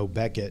outlet, even though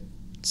Beckett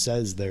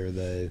says they're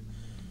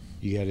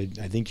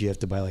I think you have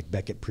to buy like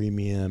Beckett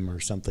Premium or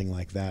something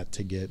like that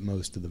to get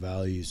most of the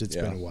values. It's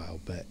been a while,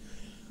 but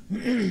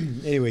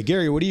anyway,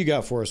 Gary, what do you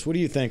got for us? What are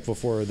you thankful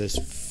for this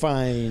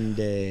fine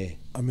day?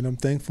 I mean, I'm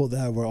thankful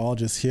that we're all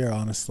just here,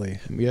 honestly.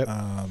 Yep.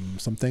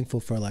 So I'm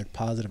thankful for like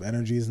positive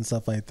energies and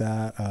stuff like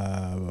that.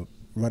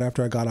 Right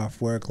after I got off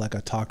work, like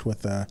I talked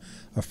with a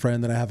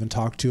friend that I haven't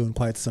talked to in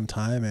quite some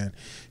time, and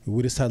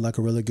we just had like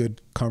a really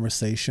good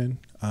conversation.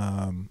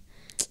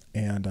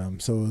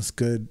 So it was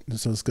good.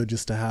 So it's good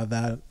just to have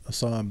that.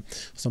 So I'm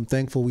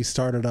thankful we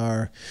started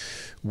our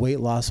weight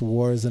loss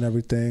wars and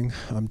everything.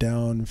 I'm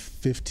down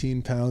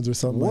 15 pounds or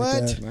something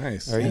like that.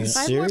 Nice. Are you 5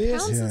 serious? more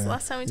pounds since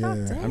last time we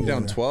talked. Dang. I'm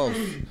down 12.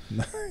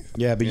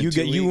 Yeah, but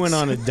you went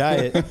on a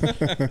diet.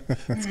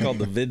 It's called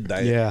the vid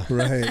diet. Yeah,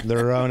 Right. the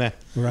Rona.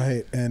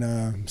 Right.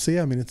 And so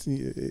yeah, I mean, it's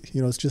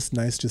it's just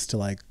nice just to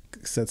like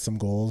set some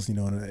goals,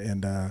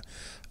 and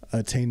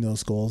attain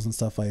those goals and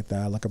stuff like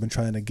that. Like I've been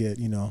trying to get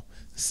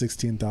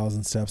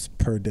 16,000 steps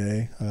per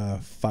day,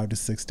 5 to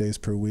 6 days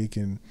per week,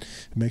 and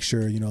make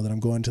sure that I'm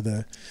going to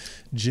the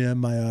gym.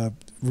 My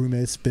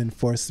roommate's been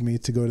forcing me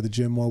to go to the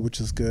gym more,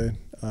 which is good.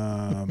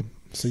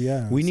 So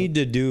yeah, we need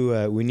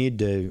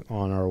to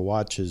on our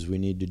watches. We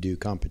need to do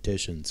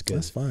competitions.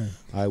 That's fine.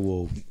 I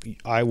will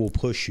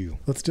push you.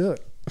 Let's do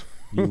it.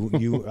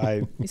 You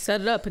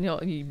set it up and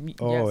set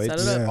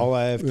it up. All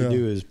I have to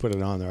do is put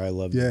it on there. I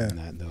love doing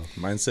that though.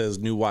 Mine says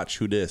new watch.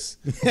 Who dis?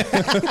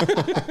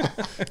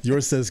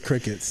 Yours says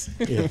crickets.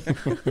 Yeah.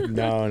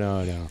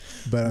 No.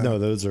 But no,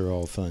 those are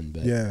all fun.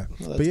 But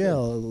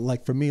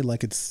like for me,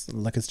 like it's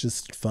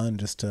just fun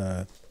just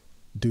to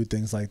do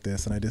things like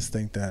this. And I just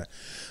think that,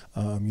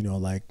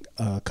 like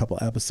a couple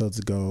episodes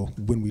ago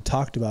when we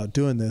talked about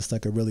doing this,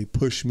 like it really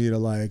pushed me to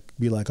like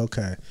be like,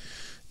 okay,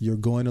 you're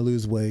going to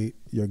lose weight.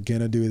 You're going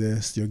to do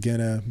this. You're going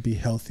to be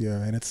healthier.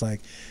 And it's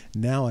like,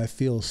 now I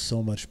feel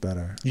so much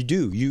better. You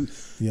do.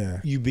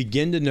 You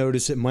begin to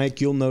notice it.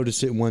 Mike, you'll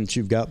notice it once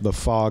you've got the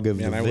fog of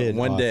the vid. I went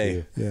one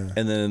day, and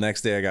then the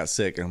next day I got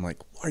sick. And I'm like,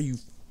 are you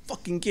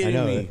fucking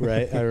kidding me?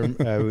 Right? In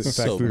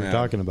fact, we were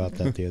talking about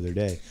that the other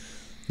day.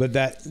 But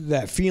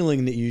that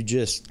feeling that you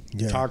just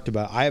talked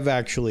about, I've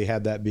actually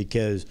had that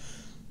because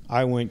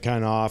I went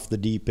kind of off the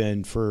deep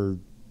end for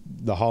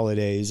the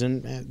holidays,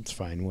 and it's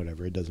fine,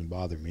 whatever, it doesn't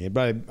bother me.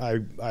 But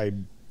I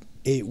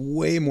ate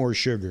way more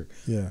sugar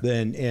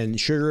and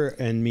sugar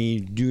and me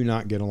do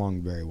not get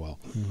along very well.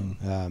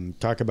 Mm-hmm.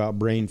 Talk about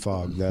brain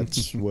fog.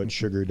 That's what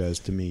sugar does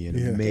to me in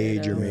a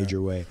major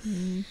way.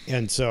 Mm-hmm.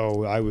 And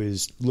so I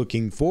was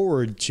looking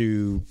forward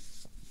to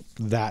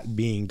that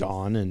being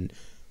gone, and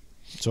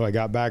so I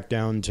got back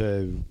down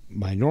to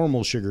my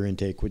normal sugar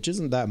intake, which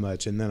isn't that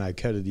much, and then I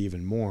cut it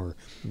even more.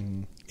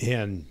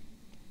 And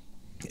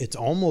it's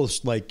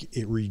almost like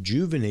it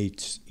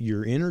rejuvenates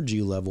your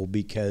energy level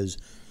because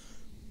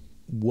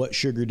what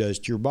sugar does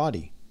to your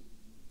body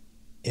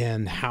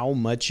and how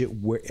much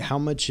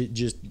it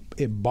just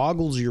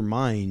boggles your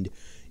mind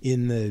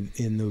in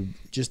the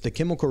just the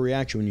chemical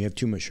reaction when you have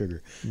too much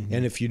sugar,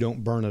 and if you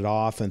don't burn it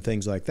off and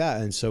things like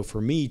that. And so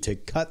for me to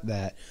cut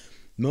that,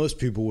 most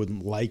people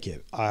wouldn't like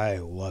it. I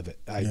love it.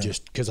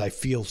 Just because I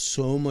feel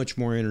so much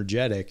more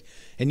energetic.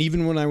 And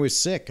even when I was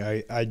sick,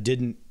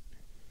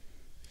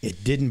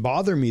 it didn't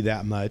bother me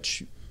that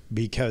much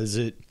because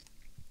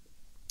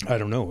I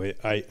don't know.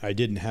 I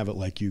didn't have it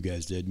like you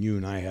guys did. You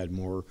and I had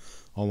more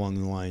along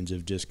the lines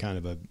of just kind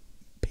of a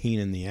pain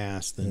in the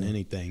ass than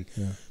anything.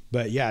 Yeah.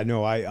 But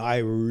I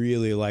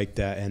really like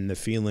that, and the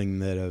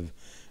feeling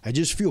I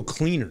just feel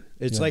cleaner.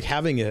 It's like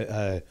having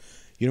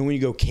when you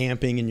go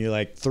camping and you're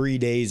like 3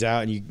 days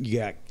out and you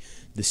got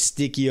the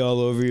sticky all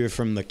over you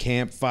from the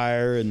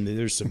campfire, and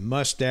there's some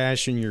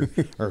mustache in your,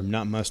 or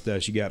not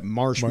mustache, you got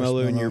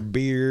marshmallow in your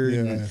beard.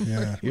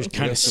 You're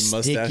kind of some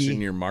mustache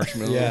in your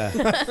marshmallow. Yeah.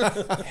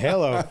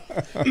 Hello.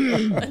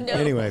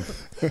 Anyway,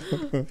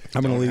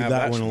 I'm going to leave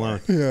that one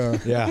alone.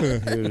 Yeah.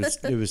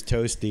 It was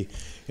toasty.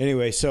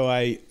 Anyway, so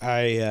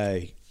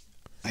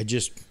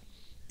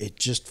it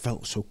just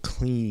felt so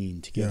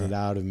clean to get it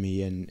out of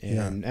me.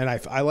 And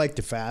I like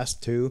to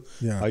fast too.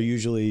 I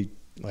usually,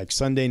 like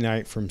Sunday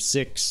night from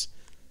 6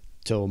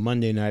 till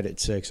Monday night at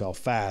 6, I'll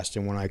fast.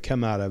 And when I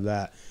come out of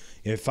that,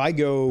 if I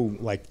go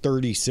like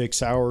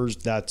 36 hours,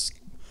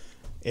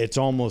 it's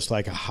almost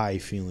like a high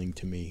feeling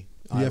to me.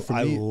 I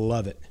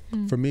love it.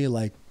 For me,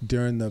 like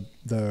during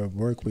the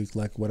work week,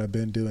 like what I've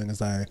been doing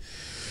is I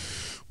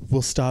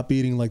will stop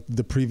eating like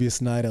the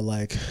previous night at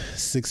like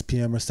 6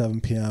 p.m. or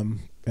 7 p.m.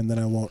 and then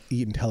I won't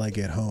eat until I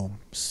get home.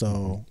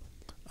 So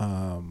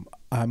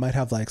I might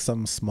have like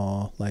something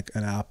small, like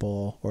an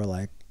apple or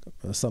like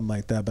something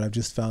like that, but I've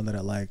just found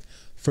that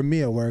for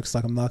me it works.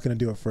 Like I'm not going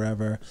to do it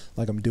forever.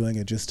 Like I'm doing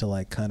it just to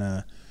like kind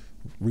of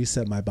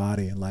reset my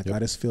body, and like I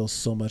just feel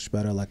so much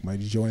better. Like my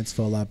joints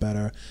feel a lot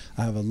better.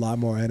 I have a lot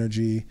more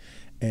energy,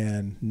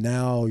 and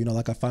now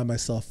like I find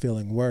myself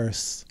feeling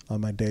worse on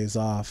my days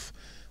off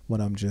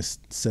when I'm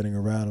just sitting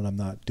around and I'm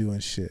not doing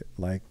shit.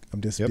 Like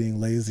I'm just Yep.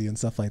 being lazy and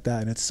stuff like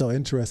that. And it's so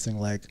interesting.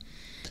 Like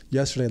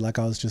yesterday, like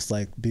I was just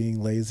like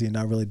being lazy and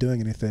not really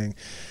doing anything.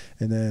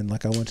 And then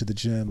like I went to the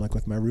gym like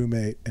with my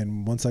roommate,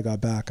 and once I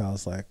got back, I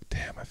was like,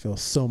 damn, I feel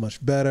so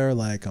much better.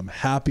 Like I'm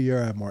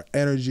happier, I have more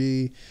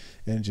energy,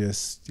 and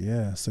just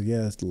so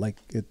it's like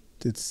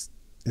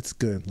it's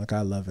good. Like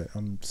I love it.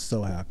 I'm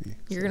so happy.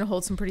 You're gonna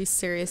hold some pretty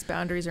serious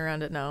boundaries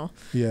around it now.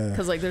 Yeah.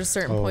 Because like there's a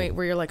certain point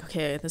where you're like,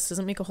 okay, this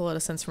doesn't make a whole lot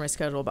of sense for my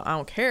schedule, but I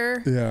don't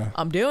care. Yeah.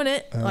 I'm doing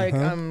it. Like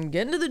I'm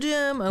getting to the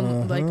gym.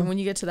 I'm like, when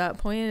you get to that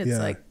point, it's Yeah.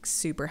 like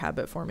super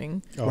habit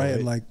forming. Right.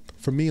 And like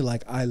for me,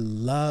 like I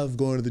love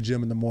going to the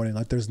gym in the morning.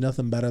 Like there's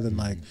nothing better than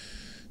like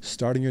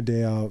starting your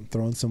day out,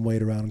 throwing some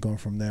weight around and going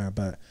from there.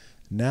 But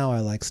now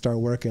I like start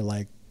work at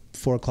like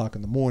 4 o'clock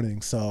in the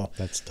morning. So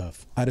That's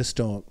tough. I just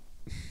don't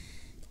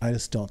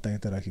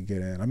think that I could get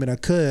in. I mean, I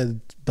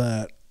could,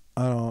 but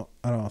I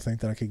don't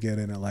think that I could get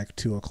in at like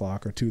 2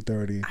 o'clock or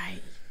 2:30. I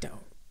don't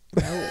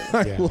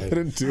Yeah, know.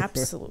 Wouldn't do it.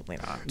 Absolutely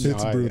not.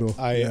 It's brutal.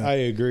 I Yeah.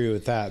 agree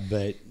with that,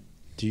 but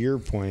to your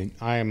point,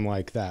 I am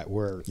like that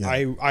where Yeah.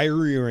 I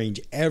rearrange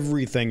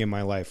everything in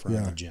my life around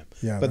Yeah. the gym.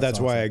 Yeah, but that's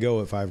why awesome. I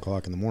go at 5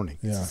 o'clock in the morning.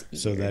 Yeah.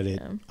 So that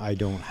Yeah. I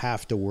don't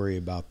have to worry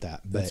about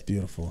that. But That's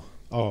beautiful.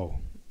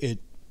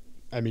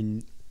 I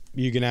mean,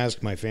 you can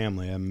ask my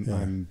family.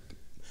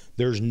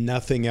 There's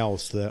nothing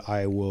else that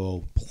I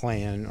will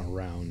plan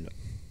around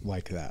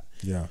like that.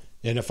 Yeah.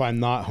 And if I'm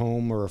not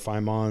home, or if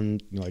I'm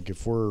on, like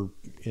if we're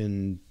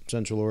in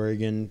Central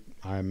Oregon,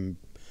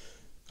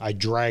 I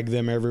drag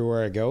them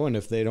everywhere I go. And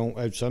if they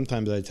don't,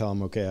 sometimes I tell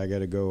them, okay, I got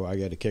to go, I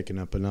got to kick it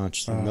up a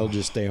notch. And they'll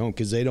just stay home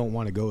because they don't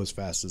want to go as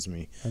fast as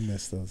me. I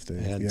miss those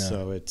days. And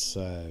so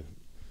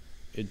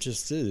it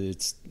just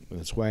is.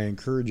 That's why I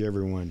encourage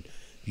everyone.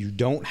 You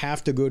don't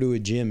have to go to a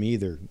gym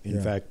either.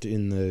 In fact,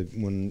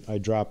 when I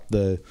dropped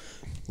the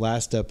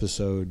last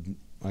episode,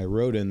 I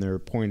wrote in there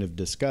point of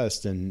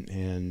disgust,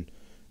 and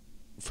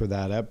for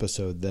that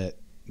episode, that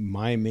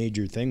my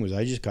major thing was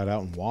I just got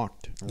out and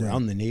walked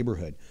around the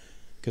neighborhood,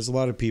 because a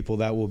lot of people,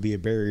 that will be a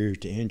barrier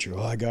to entry.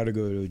 Oh, I got to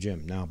go to a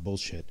gym. Now,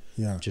 bullshit.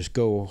 Yeah. Just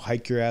go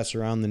hike your ass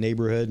around the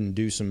neighborhood and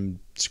do some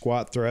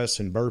squat thrusts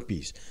and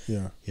burpees.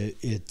 Yeah.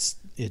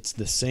 It's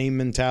the same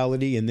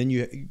mentality. And then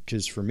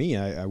because for me,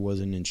 I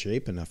wasn't in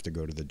shape enough to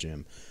go to the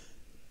gym.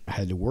 I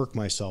had to work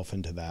myself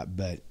into that.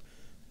 But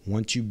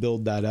once you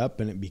build that up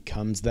and it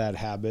becomes that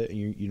habit,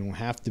 you don't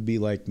have to be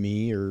like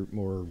me or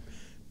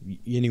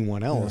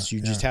anyone else.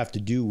 You just have to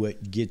do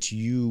what gets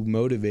you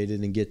motivated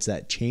and gets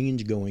that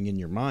change going in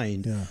your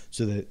mind,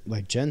 so that,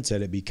 like Jen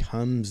said, it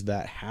becomes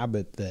that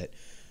habit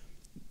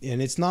and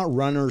it's not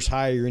runner's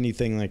high or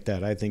anything like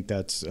that. I think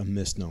that's a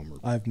misnomer.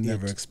 I've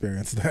never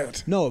experienced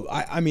that. No,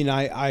 I mean,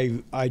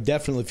 I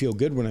definitely feel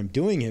good when I'm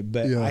doing it,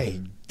 but I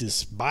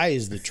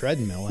despise the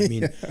treadmill. I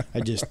mean,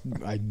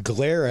 I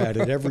glare at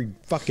it every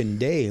fucking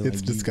day.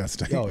 It's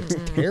disgusting. Oh, it's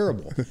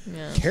terrible.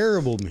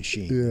 Terrible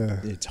machine.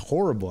 Yeah. It's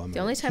horrible. The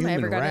only time I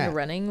ever got into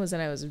running was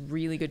when I was in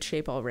really good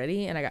shape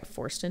already, and I got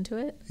forced into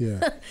it.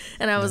 Yeah.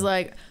 And I was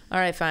like, all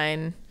right,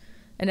 fine.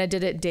 And I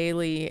did it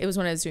daily. It was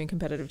when I was doing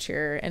competitive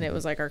cheer, and it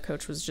was like our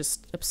coach was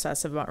just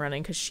obsessive about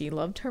running because she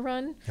loved to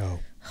run. Oh.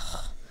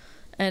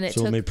 And it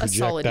So let me took a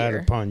solid project that year.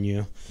 upon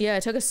you. Yeah,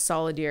 it took a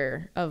solid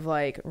year of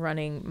like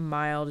running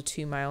mile to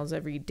 2 miles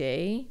every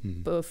day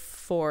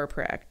before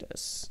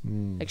practice.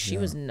 Like she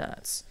was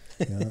nuts.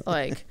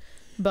 Like,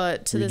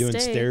 but to Were you this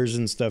doing day, stairs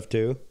and stuff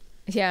too?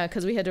 yeah,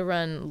 because we had to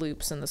run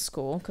loops in the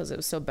school because it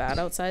was so bad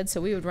outside. So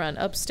we would run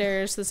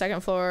upstairs to the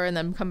second floor and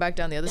then come back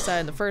down the other side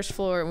on the first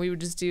floor, and we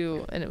would just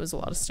do, and it was a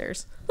lot of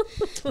stairs.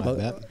 I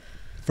bet.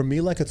 For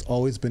me, like it's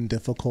always been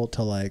difficult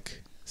to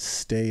like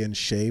stay in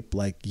shape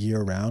like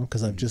year round,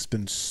 because I've just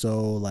been so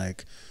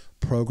like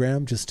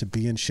programmed just to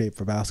be in shape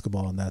for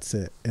basketball, and that's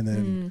it.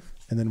 And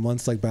then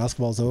once like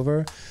basketball's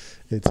over,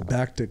 it's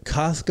back to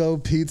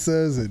Costco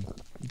pizzas and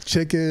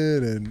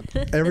chicken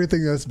and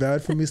everything that's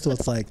bad for me. So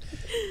it's like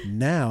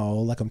now,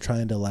 like I'm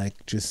trying to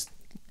like just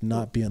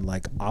not be in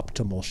like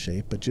optimal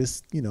shape, but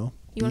just, you know,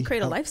 You want to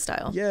create a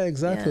lifestyle. Yeah,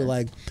 exactly.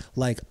 Yeah.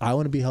 Like I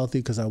want to be healthy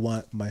because I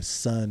want my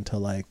son to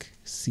like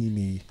see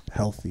me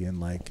healthy, and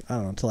like, I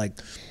don't know, to like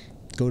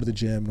go to the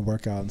gym and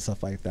work out and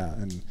stuff like that.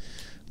 And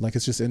like,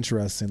 it's just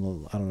interesting.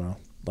 I don't know,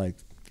 like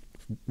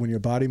when your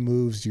body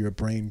moves, your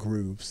brain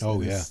grooves.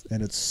 Oh,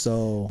 and it's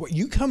so. Well,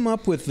 you come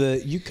up with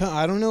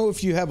I don't know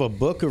if you have a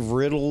book of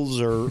riddles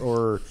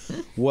or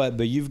what,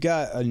 but you've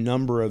got a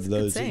number of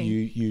those that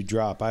you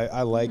drop.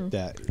 I like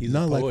that. He's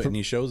No, a like poet for- and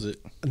he shows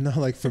it. No,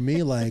 like for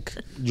me, like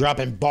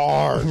Dropping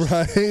bars.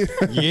 right.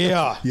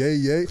 Yeah.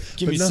 Yay.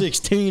 Give But me no,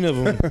 16 of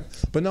them.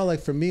 But no, like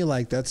for me,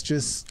 like that's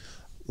just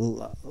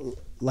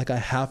like I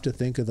have to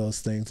think of those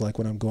things like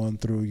when I'm going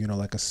through, you know,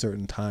 like a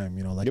certain time,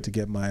 you know, like to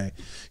get my,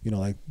 you know,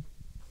 like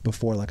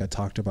before, like I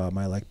talked about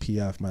my like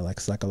PF, my like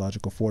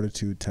psychological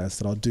fortitude test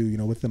that I'll do, you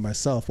know, within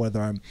myself,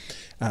 whether I'm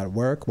at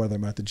work, whether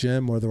I'm at the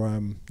gym, whether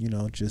I'm, you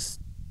know,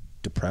 just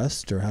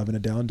depressed or having a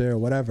down day or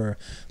whatever.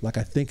 Like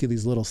I think of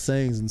these little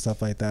sayings and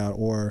stuff like that,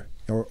 or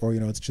you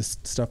know, it's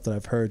just stuff that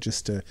I've heard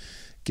just to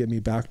get me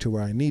back to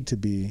where I need to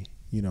be,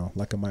 you know,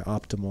 like in my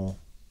optimal,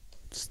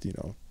 you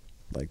know,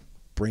 like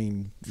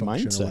brain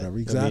function mindset. or whatever.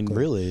 Exactly. I mean,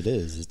 really, it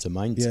is. It's a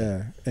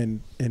mindset. Yeah,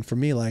 and for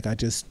me, like I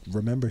just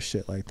remember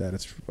shit like that.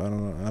 It's I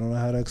don't know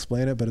how to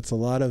explain it, but it's a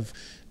lot of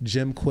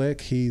Jim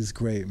Quick. He's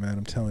great, man.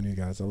 I'm telling you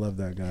guys, I love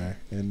that guy,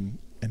 and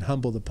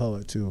Humble the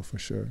Poet too, for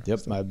sure. Yep,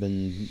 So, I've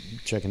been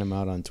checking him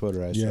out on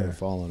Twitter. I started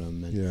following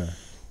him. And, yeah.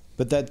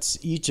 But that's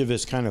each of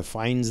us kind of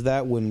finds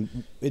that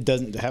when it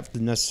doesn't have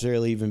to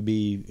necessarily even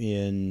be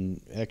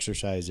in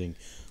exercising,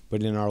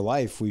 but in our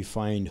life we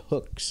find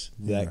hooks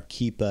that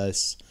keep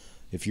us.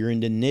 If you're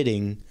into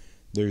knitting,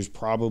 there's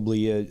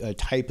probably a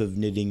type of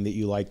knitting that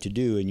you like to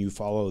do, and you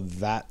follow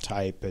that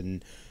type.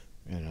 And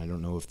I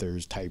don't know if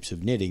there's types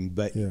of knitting,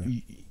 but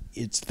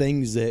it's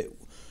things that,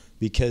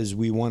 because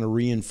we want to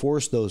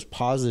reinforce those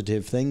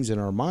positive things in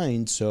our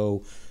mind.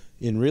 So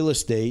in real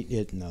estate,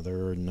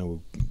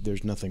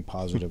 there's nothing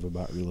positive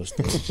about real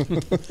estate.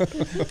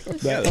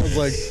 I was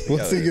like,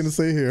 what's he gonna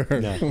say here?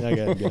 No,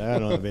 I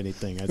don't have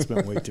anything. I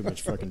spent way too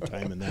much fucking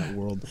time in that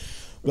world.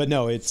 But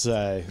no, it's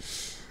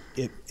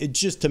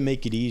just to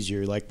make it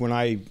easier. Like when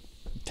I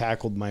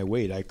tackled my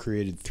weight, I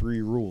created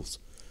 3 rules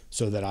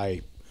so that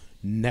I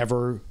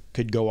never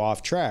could go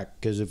off track.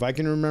 Because if I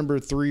can remember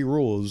 3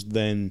 rules,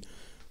 then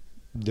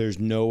there's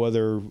no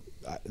other.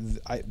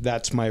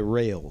 That's my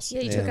rails.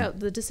 Yeah, you took out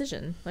the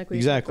decision, like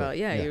we talked about.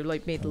 Yeah, you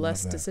like made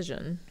less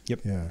decision.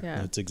 Yep. Yeah.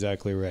 That's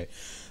exactly right.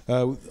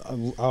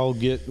 We'll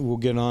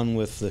get on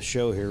with the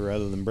show here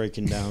rather than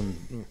breaking down.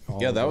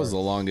 That was the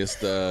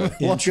longest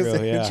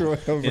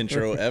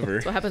intro ever.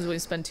 That's what happens when you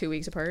spend 2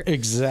 weeks apart.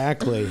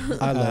 Exactly.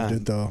 I loved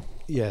it though.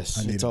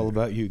 Yes, it's all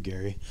about you,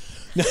 Gary.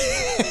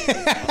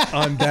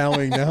 I'm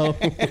bowing now.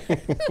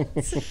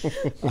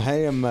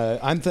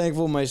 I'm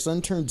thankful my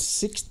son turned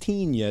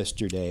 16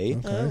 yesterday.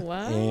 Okay. Oh,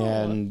 wow.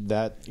 And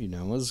that,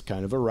 was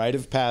kind of a rite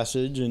of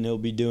passage, and he'll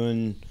be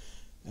doing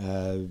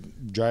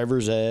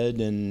driver's ed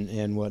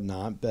and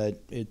whatnot.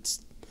 But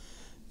it's,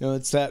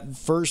 it's that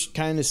first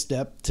kind of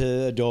step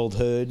to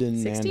adulthood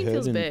and 16 manhood.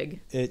 Feels and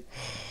big.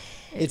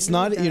 It's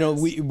really not,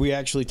 does. we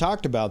actually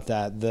talked about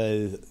that,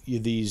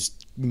 these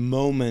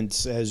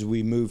moments as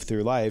we move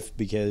through life,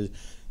 because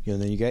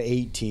then you got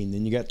 18,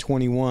 then you got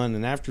 21,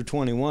 and after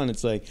 21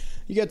 it's like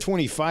you got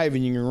 25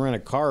 and you can rent a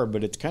car,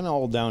 but it's kind of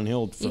all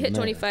downhill from you hit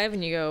there. 25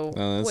 and you go,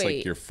 that's wait,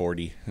 like you're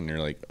 40 and you're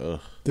like, ugh,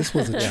 This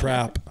was a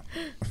trap.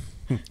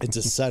 It's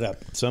a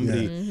setup.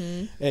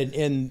 Somebody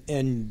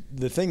and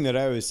the thing that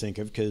I always think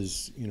of,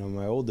 because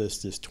my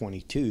oldest is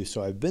 22,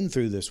 so I've been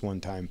through this one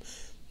time,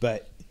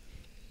 but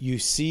you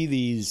see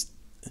these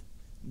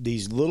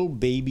little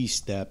baby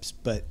steps,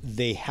 but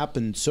they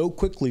happen so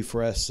quickly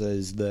for us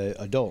as the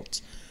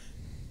adults,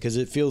 because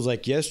it feels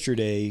like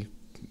yesterday,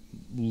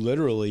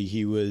 literally,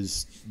 he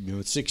was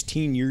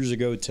 16 years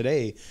ago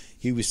today,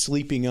 he was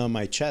sleeping on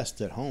my chest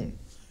at home,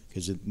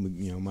 because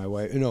my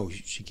wife,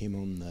 she came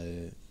home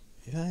that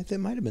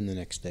might have been the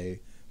next day,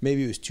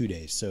 maybe it was 2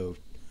 days, so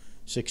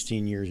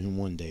 16 years and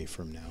 1 day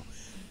from now,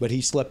 but he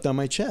slept on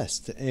my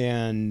chest,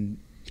 and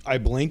I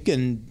blink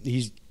and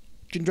he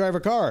can drive a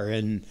car,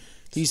 and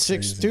he's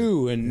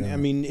 6'2", and I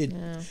mean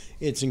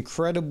it's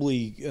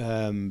incredibly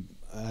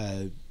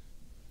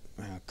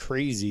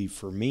crazy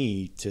for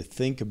me to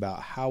think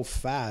about how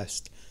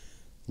fast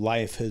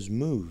life has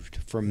moved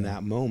from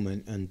that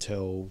moment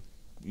until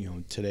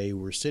today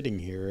we're sitting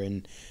here,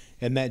 and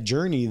that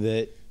journey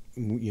that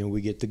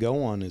we get to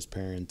go on as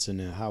parents,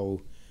 and how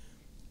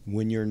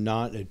when you're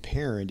not a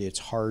parent, it's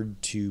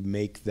hard to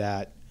make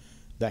that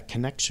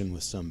connection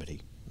with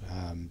somebody,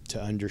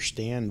 to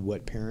understand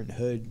what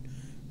parenthood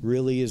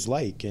really is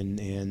like,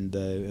 and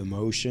the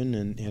emotion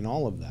and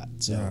all of that.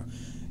 So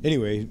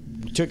anyway,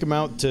 took him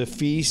out to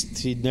feast.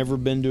 He'd never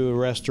been to a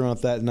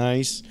restaurant that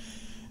nice.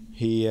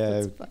 He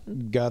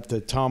got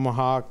the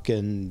tomahawk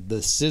and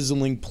the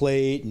sizzling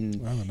plate, and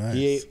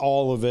he ate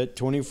all of it.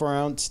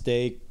 24-ounce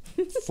steak,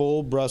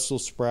 full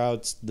Brussels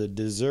sprouts, the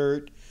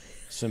dessert,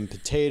 some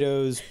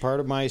potatoes, part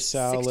of my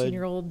salad.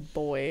 16-year-old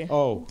boy.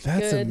 Oh,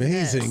 that's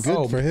amazing.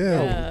 Good for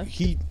him. Yeah.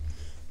 He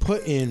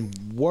put in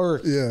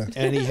work. Yeah.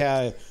 And he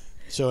had,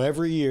 so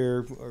every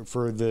year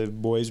for the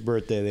boy's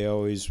birthday, they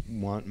always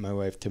want my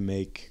wife to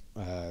make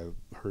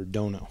her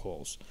donut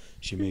holes.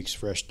 She makes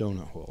fresh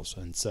donut holes.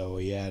 And so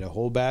he had a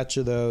whole batch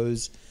of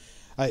those.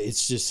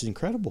 It's just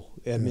incredible.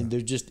 I mean,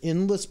 they're just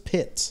endless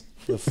pits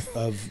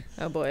of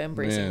Oh boy, I'm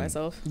bracing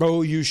myself.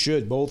 Oh, you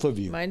should, both of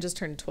you. Mine just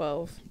turned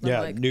 12.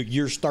 Yeah,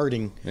 you're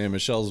starting. Man,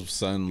 Michelle's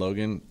son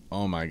Logan,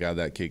 oh my god,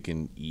 that kid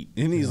can eat.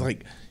 And he's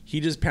like, he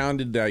just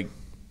pounded like,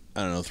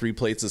 I don't know, 3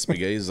 plates of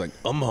spaghetti. He's like,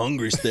 I'm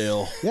hungry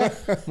still. Yeah.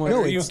 Like,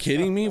 are you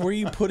kidding me? Where are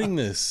you putting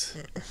this?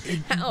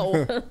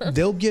 How?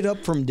 They'll get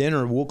up from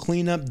dinner. We'll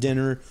clean up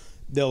dinner.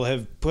 they'll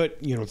have put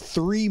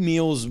 3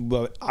 meals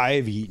what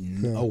I've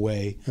eaten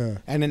away,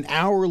 and an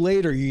hour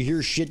later you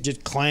hear shit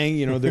just clang.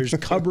 There's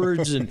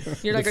cupboards and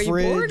you're like, the are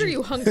fridge. you bored or are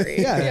you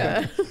hungry?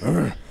 Yeah.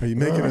 Are you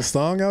making a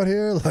song out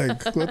here?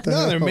 Like, what the No,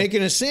 hell? they're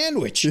making a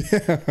sandwich.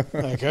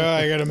 Like,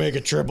 I got to make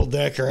a triple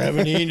decker. I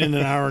haven't eaten in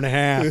an hour and a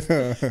half.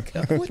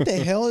 What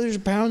the hell? There's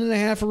 1.5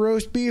 pounds of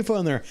roast beef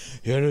on there.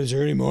 Yeah, is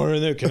there any more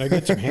in there? Can I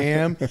get some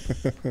ham?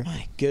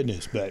 My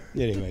goodness. But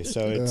anyway,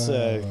 so it's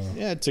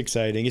it's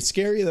exciting. It's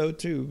scary though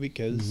too,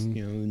 because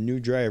the new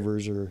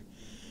drivers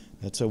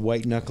that's a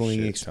white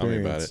knuckling experience. Tell me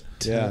about it.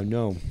 Yeah,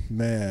 no,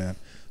 man.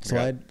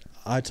 So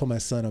I told my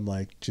son, I'm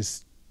like,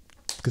 just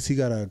because he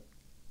got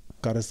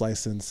his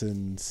license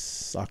in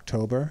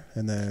October,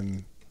 and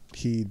then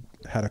he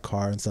had a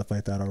car and stuff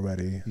like that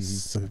already.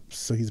 So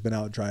he's been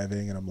out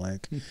driving, and I'm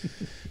like,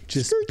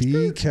 just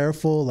be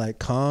careful, like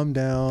calm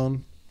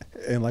down,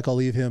 and like I'll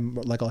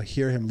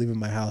hear him leaving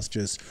my house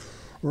just.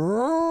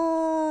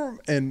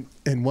 And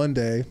one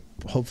day,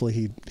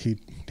 hopefully he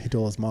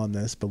told his mom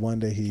this, but one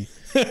day he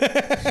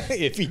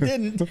if he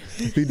didn't,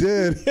 he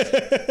did.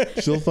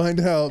 She'll find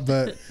out.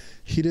 But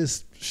he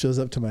just shows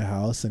up to my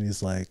house and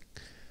he's like,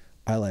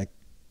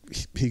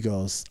 he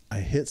goes, I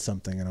hit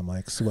something, and I'm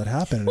like, so what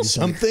happened? And he's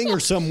something like, or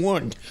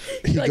someone?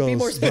 He like, be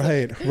more goes,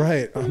 specific.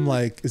 right. I'm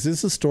like, is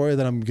this a story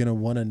that I'm gonna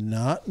want to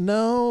not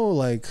know?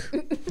 Like,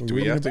 Do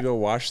we have to go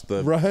wash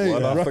the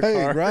blood off the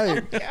car?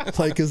 Right. Yeah.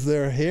 Like, is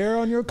there hair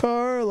on your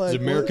car? Like,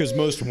 Is America's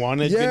Most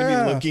Wanted going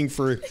to be looking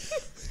for?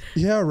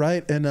 Yeah,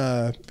 right.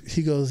 And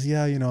he goes,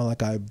 yeah,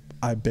 like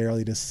I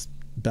barely just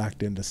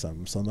backed into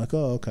something. So I'm like,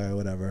 oh, okay,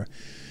 whatever.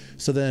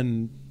 So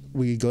then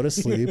we go to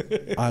sleep.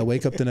 I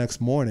wake up the next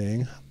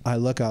morning. I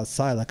look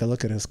outside, like I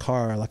look at his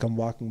car, like I'm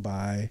walking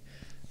by,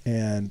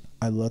 and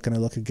I look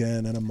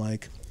again, and I'm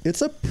like,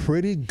 it's a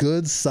pretty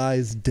good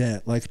sized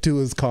dent, like to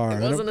his car.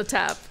 It wasn't a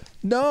tap.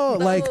 No,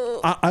 like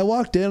I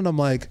walked in and I'm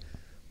like,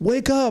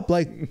 wake up.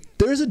 Like,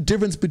 there's a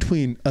difference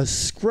between a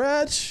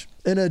scratch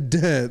and a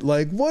dent.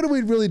 Like, what are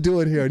we really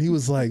doing here? And he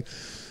was like,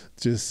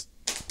 just,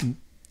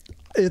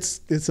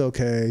 it's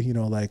okay,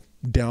 like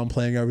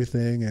downplaying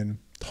everything. And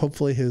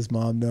hopefully his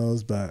mom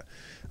knows, but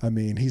I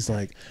mean, he's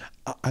like,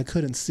 I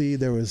couldn't see.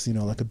 There was,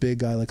 like a big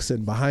guy like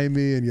sitting behind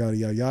me and yada,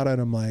 yada, yada.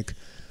 And I'm like,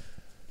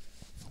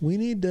 we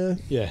need to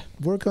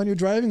work on your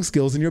driving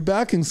skills and your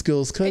backing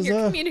skills. And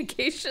your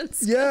communication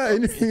skills. Yeah,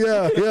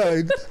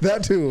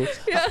 that too.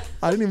 Yeah.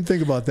 I didn't even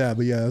think about that,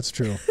 but yeah, that's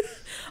true.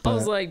 I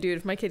was like, dude,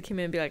 if my kid came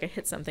in and be like, I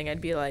hit something,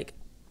 I'd be like,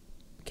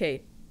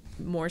 okay,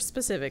 more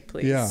specific,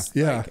 please.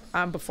 Yeah.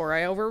 Like, before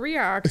I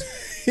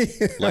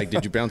overreact. Like,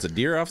 did you bounce a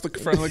deer off the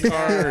front of the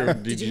car? Or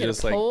Did you hit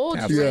just a pole?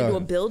 like Did you run into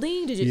a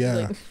building? Did you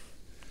like?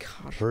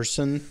 God.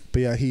 Person. But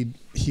yeah,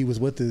 he was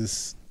with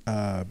his.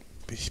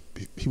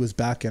 He was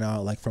backing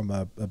out like from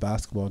a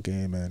basketball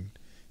game, and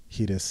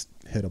he just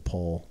hit a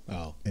pole.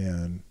 Oh.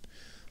 And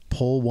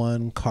pole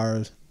 1,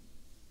 car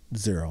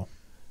 0.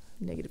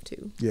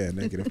 -2. Yeah,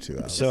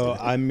 -2. So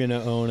I'm going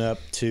to own up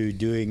to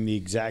doing the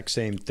exact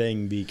same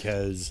thing,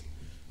 because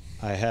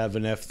I have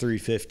an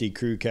F-350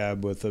 crew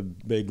cab with a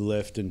big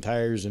lift and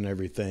tires and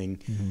everything.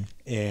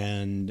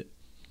 And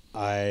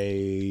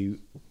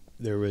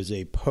there was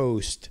a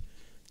post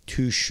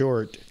too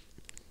short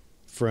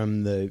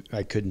from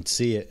I couldn't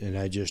see it, and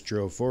I just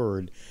drove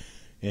forward,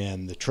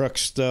 and the truck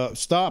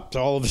stopped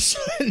all of a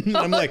sudden.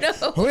 I'm like,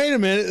 wait a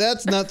minute,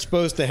 that's not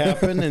supposed to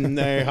happen. And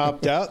I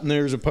hopped out, and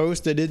there was a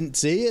post I didn't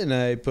see, and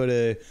I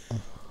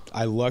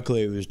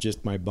luckily it was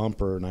just my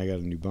bumper, and I got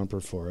a new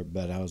bumper for it.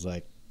 But I was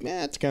like,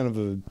 that's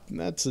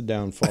a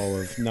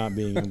downfall of not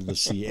being able to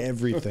see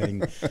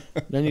everything.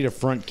 I need a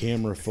front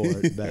camera for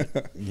it.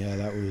 But yeah,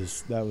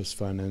 that was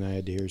fun, and I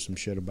had to hear some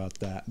shit about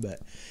that. But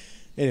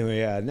anyway,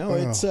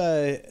 it's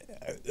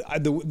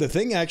the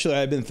thing actually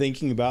I've been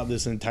thinking about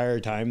this entire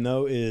time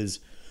though is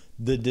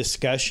the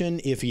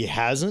discussion, if he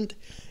hasn't,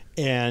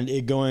 and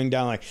it going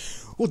down like,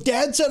 well,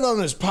 Dad said on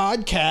his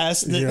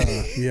podcast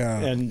that, yeah.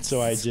 And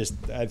so I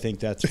think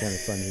that's kind of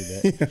funny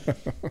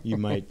that you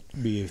might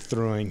be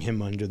throwing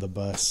him under the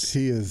bus.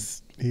 He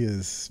is.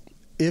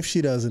 If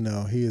she doesn't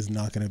know, he is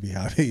not going to be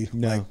happy.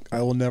 No. Like,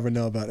 I will never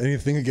know about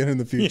anything again in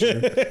the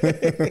future.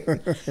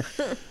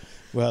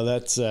 Well,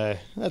 that's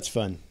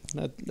fun.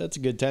 That's a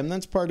good time.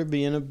 That's part of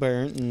being a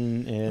parent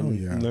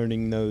and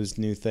learning those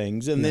new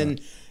things. And then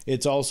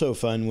it's also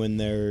fun when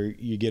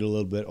you get a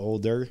little bit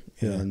older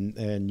and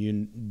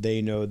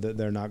they know that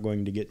they're not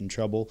going to get in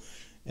trouble,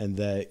 and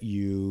that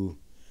you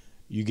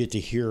get to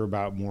hear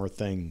about more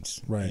things.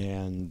 Right.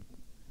 And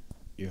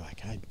you're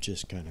like, I'm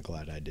just kind of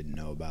glad I didn't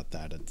know about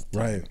that at the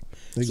time. Right.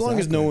 As long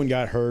as no one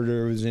got hurt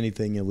or was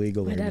anything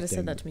illegal. My dad has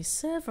said that to me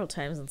several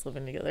times since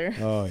living together.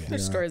 Oh yeah.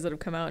 There's stories that have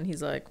come out, and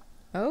he's like,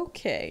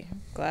 okay,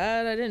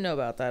 glad I didn't know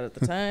about that at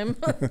the time.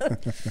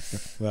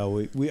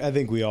 Well, I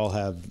think we all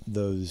have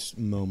those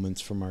moments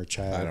from our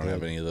childhood. I don't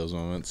have any of those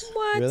moments.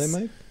 What? Really,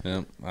 Mike?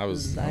 Yeah, I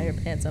was Dye your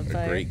pants on a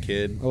fire. great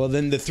kid. Well,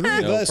 then the three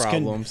of No us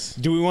problems.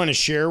 do we want to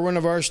share one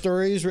of our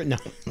stories right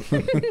now?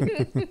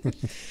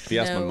 If you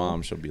ask my No.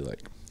 mom, she'll be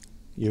like,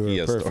 You were he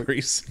a has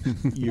perfect, stories.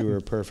 you were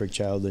a perfect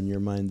child in your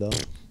mind, though.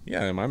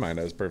 Yeah, in my mind,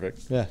 I was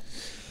perfect. Yeah.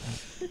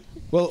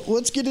 Well,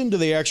 let's get into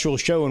the actual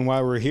show and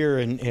why we're here.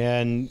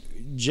 And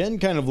Jen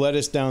kind of led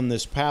us down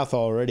this path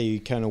already,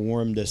 kind of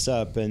warmed us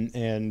up,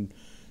 and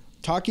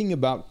talking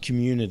about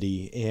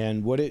community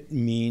and what it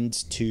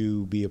means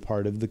to be a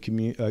part of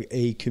the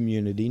a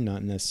community,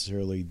 not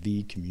necessarily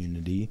the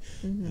community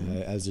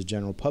as a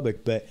general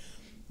public, but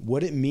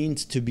what it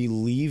means to be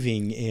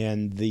leaving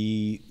and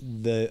the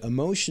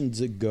emotions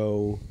that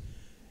go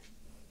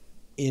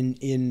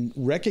in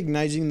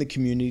recognizing the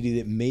community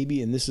that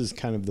maybe, and this is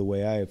kind of the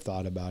way I have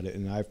thought about it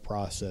and I've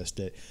processed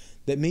it,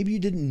 that maybe you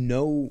didn't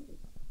know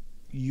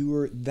you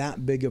were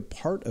that big a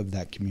part of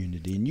that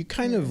community. And you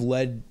kind of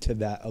led to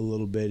that a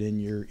little bit in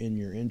your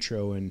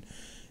intro and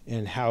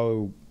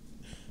how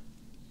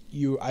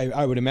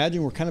I would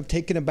imagine we're kind of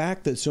taken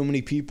aback that so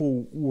many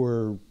people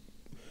were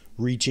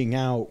reaching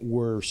out,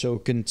 were so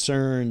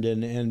concerned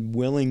and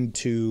willing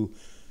to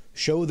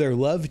show their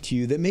love to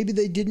you that maybe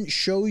they didn't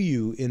show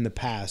you in the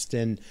past.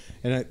 And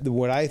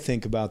what I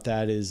think about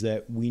that is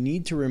that we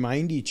need to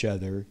remind each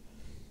other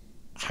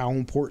how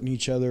important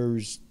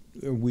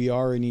we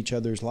are in each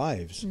other's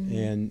lives.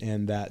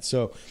 And that.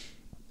 So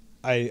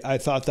I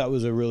thought that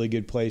was a really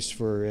good place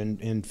for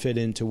and fit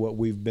into what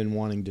we've been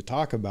wanting to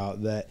talk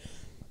about, that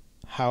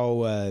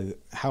how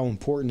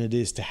important it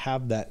is to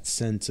have that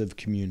sense of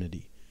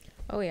community.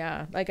 Oh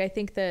yeah. Like I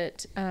think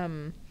that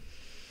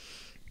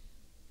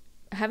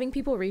having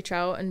people reach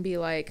out and be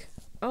like,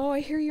 oh, I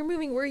hear you're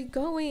moving. Where are you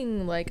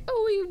going? Like,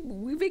 oh,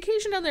 we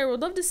vacation down there.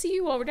 We'd love to see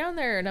you while we're down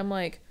there. And I'm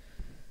like,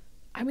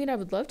 I mean, I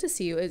would love to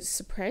see you. It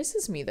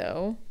surprises me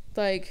though.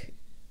 Like,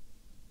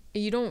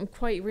 you don't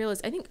quite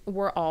realize. I think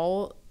we're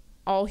all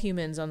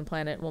humans on the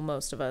planet. Well,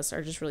 most of us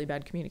are just really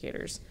bad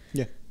communicators.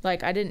 Yeah.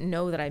 Like, I didn't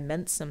know that I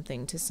meant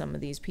something to some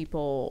of these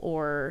people,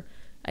 or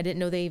I didn't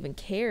know they even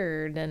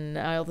cared. And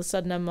all of a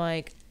sudden I'm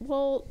like,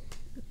 well,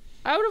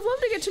 I would have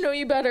loved to get to know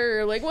you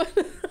better. Like, what?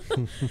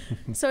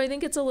 So I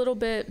think it's a little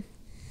bit,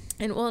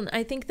 and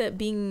I think that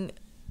being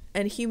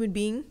a human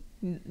being,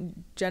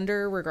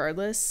 gender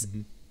regardless,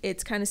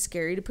 it's kind of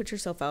scary to put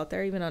yourself out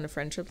there, even on a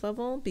friendship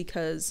level,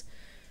 because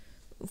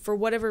for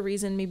whatever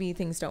reason, maybe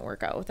things don't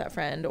work out with that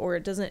friend, or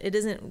it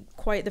isn't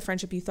quite the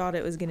friendship you thought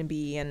it was going to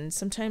be. And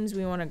sometimes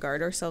we want to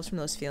guard ourselves from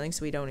those feelings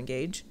so we don't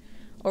engage,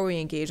 or we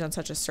engage on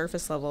such a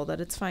surface level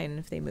that it's fine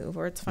if they move,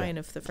 or it's fine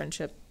if the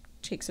friendship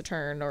takes a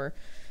turn. Or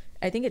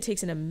I think it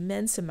takes an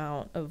immense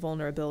amount of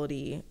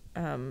vulnerability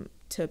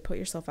to put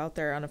yourself out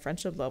there on a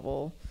friendship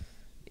level.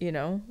 You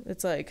know,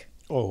 it's like,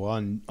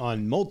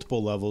 on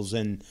multiple levels,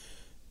 and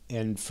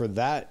for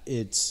that,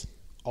 it's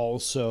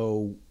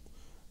also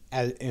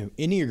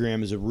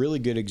Enneagram is a really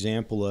good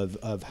example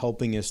of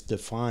helping us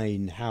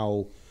define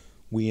how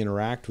we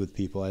interact with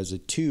people. As a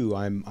 2,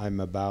 I'm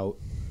about,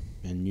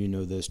 and you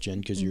know this,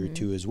 Jen, because you're a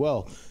 2 as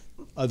well,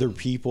 other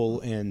people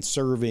and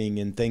serving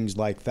and things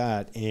like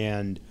that.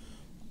 And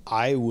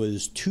I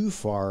was too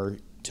far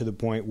to the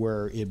point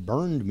where it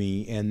burned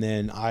me, and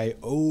then I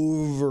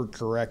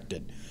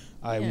overcorrected.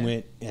 I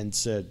went and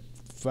said,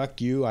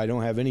 fuck you, I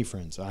don't have any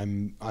friends.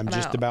 I'm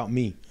just out. About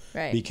me.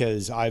 Right.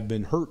 Because I've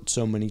been hurt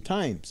so many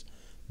times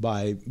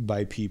by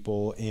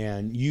people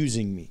and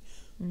using me.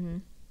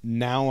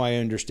 Now I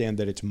understand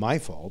that it's my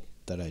fault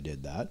that I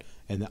did that,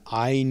 and that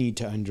I need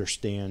to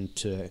understand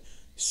to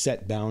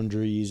set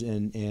boundaries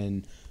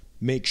and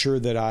make sure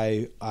that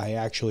I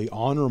actually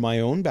honor my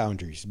own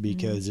boundaries,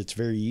 because it's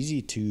very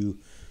easy to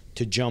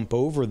jump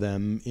over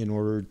them in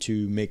order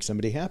to make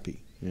somebody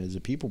happy as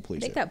a people pleaser.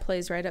 I think that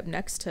plays right up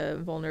next to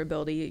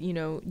vulnerability. You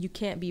know, you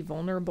can't be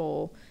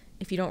vulnerable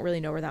if you don't really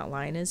know where that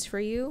line is for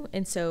you.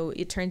 And so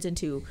it turns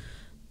into,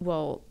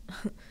 well,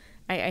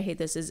 I hate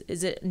this.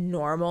 Is it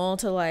normal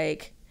to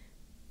like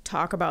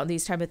talk about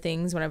these type of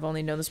things when I've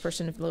only known this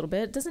person a little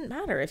bit? It doesn't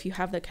matter. If you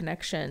have the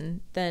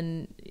connection,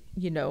 then,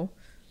 you know,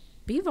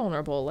 be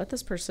vulnerable. Let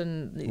this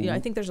person, you know, I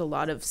think there's a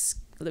lot of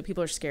that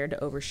people are scared to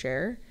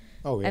overshare.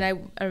 Oh, yeah.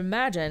 And I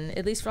imagine,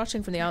 at least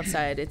watching from the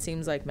outside, it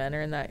seems like men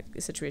are in that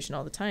situation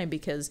all the time,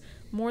 because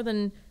more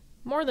than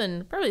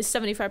probably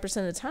 75%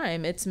 of the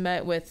time, it's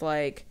met with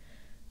like,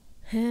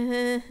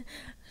 you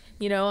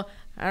know,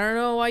 I don't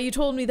know why you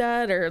told me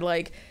that, or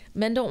like,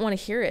 men don't want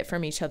to hear it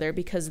from each other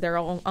because they're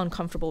all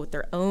uncomfortable with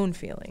their own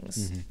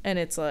feelings. And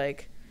it's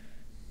like,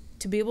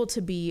 to be able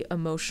to be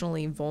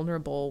emotionally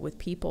vulnerable with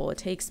people, it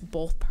takes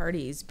both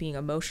parties being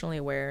emotionally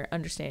aware,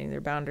 understanding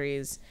their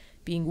boundaries,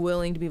 being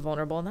willing to be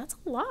vulnerable. And that's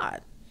a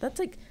lot. That's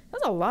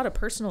a lot of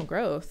personal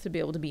growth to be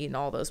able to be in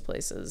all those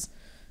places.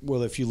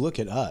 Well, if you look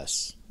at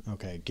us,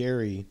 okay,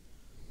 Gary,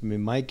 I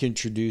mean, Mike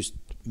introduced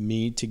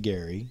me to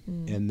Gary,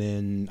 and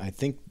then I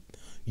think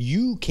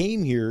you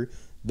came here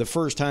the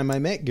first time I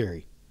met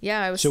Gary. Yeah,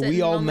 I was. So sitting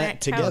we all on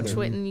met that couch together,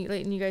 waiting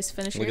you guys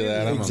finish. Look at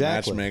that! I'm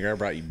exactly. a matchmaker. I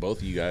brought you both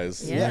of you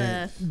guys.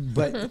 Yeah.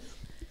 But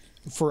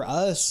for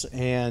us,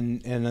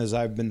 and as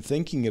I've been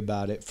thinking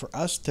about it, for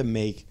us to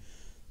make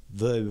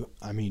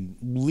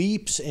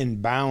leaps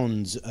and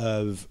bounds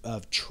of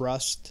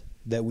trust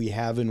that we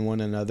have in one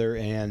another,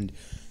 and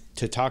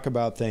to talk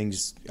about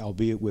things,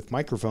 albeit with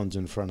microphones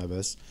in front of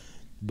us,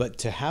 but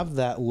to have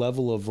that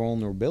level of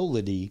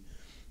vulnerability,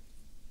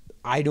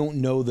 I don't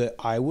know that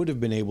I would have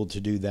been able to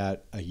do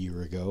that a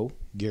year ago.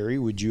 Gary,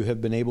 would you have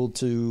been able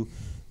to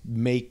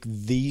make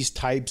these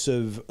types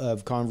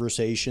of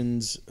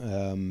conversations,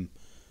 and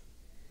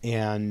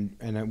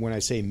when I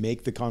say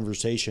make the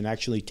conversation,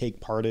 actually take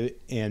part of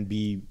it and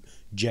be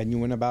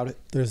genuine about it?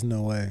 There's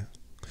no way.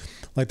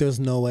 Like, there's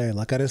no way.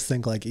 Like, I just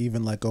think, like,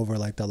 even, like, over,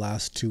 like, the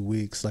last 2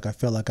 weeks, like, I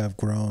feel like I've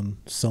grown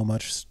so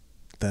much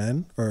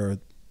then, or,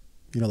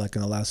 you know, like,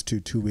 in the last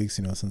two weeks,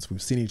 you know, since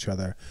we've seen each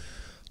other.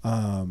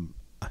 I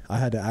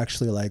had to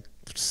actually, like,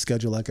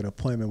 schedule, like, an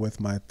appointment with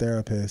my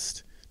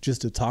therapist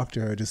just to talk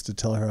to her, just to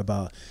tell her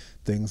about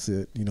things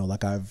that, you know,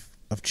 like, I've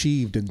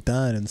achieved and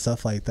done and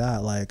stuff like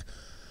that. Like,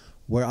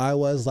 where I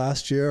was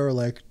last year or,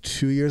 like,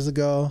 2 years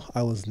ago,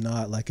 I was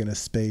not, like, in a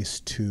space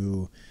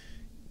to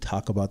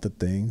talk about the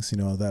things, you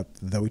know,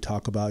 that we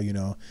talk about, you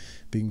know,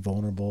 being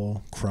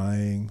vulnerable,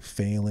 crying,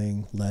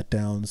 failing,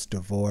 letdowns,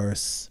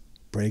 divorce,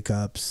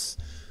 breakups,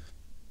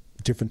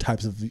 different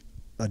types of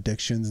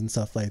addictions and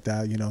stuff like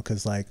that, you know,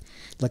 because like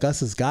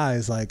us as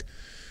guys, like,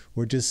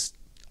 we're just,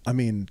 I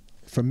mean,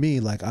 for me,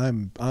 like,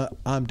 I'm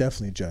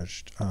definitely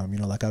judged. You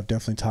know, like, I've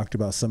definitely talked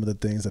about some of the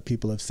things that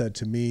people have said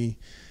to me,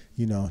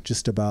 you know,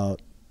 just about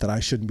that I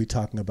shouldn't be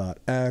talking about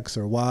X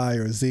or Y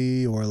or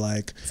Z, or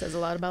like, says a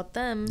lot about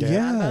them.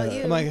 Yeah. Not about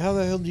you. I'm like, how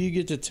the hell do you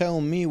get to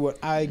tell me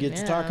what I get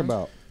to talk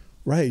about?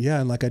 Right. Yeah.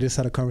 And like, I just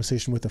had a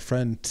conversation with a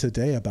friend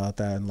today about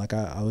that. And like,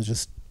 I was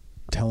just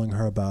telling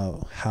her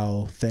about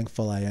how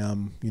thankful I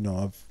am, you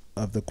know,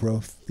 of the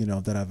growth, you know,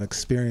 that I've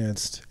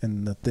experienced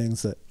and the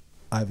things that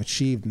I've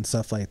achieved and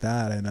stuff like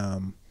that. And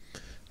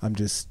I'm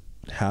just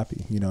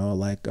happy, you know,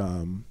 like,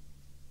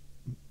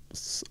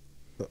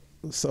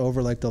 so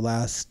over like the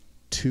last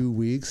 2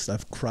 weeks,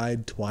 I've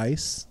cried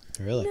twice.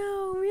 Really?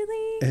 No,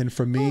 really? And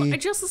for me, I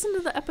just listened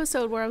to the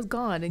episode where I was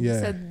gone, and you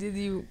said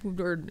you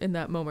were in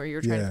that moment you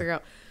were trying to figure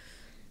out.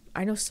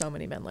 I know so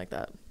many men like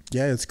that.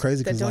 Yeah, it's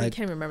crazy because I like,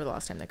 can't remember the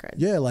last time they cried.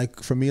 yeah,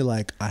 like for me,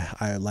 like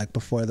I like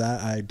before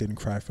that, I didn't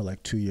cry for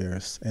like 2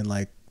 years, and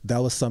like that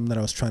was something that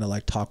I was trying to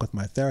like talk with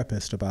my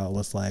therapist about.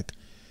 Was like,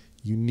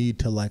 you need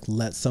to like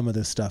let some of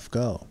this stuff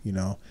go, you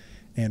know.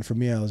 And for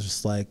me, I was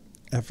just like,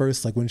 at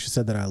first, like when she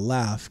said that, I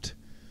laughed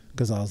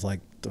because I was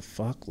like, the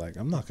fuck, like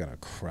I'm not gonna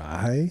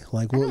cry,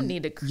 like I don't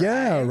need to cry.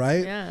 Yeah,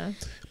 right. Yeah,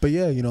 but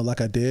yeah, you know, like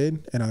I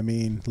did, and I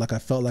mean, like I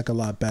felt like a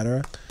lot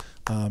better,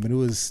 and it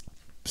was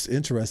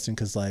interesting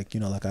because like, you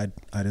know, like I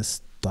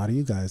just thought of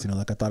you guys, you know,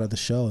 like I thought of the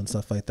show and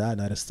stuff like that,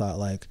 and I just thought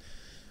like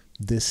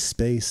this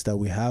space that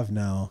we have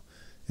now,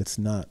 it's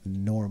not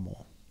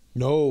normal.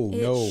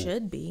 It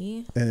should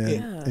be.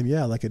 And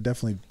yeah, like it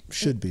definitely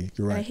should be.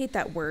 You're right. I hate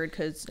that word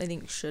because I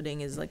think shoulding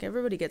is like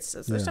everybody gets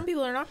this. There's some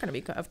people that are not going to be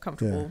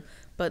comfortable,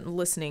 but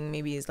listening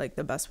maybe is like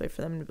the best way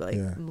for them to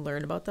like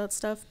learn about that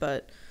stuff.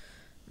 But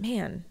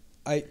man,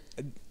 I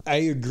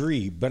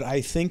agree, but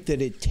I think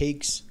that it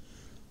takes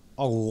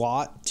a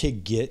lot to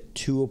get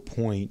to a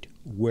point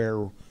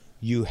where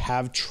you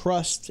have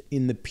trust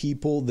in the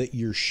people that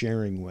you're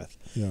sharing with.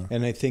 Yeah.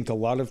 And I think a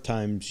lot of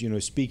times, you know,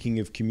 speaking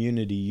of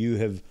community, you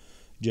have,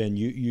 Jen,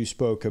 you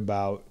spoke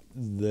about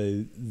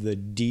the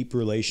deep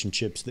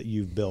relationships that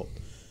you've built.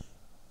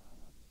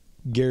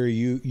 Gary,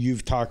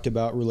 you've talked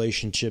about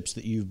relationships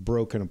that you've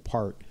broken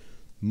apart.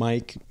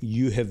 Mike,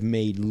 you have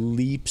made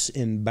leaps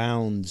and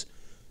bounds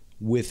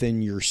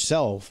within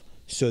yourself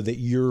so that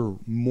you're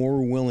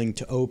more willing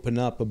to open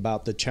up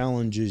about the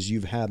challenges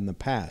you've had in the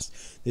past.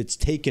 It's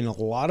taken a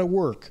lot of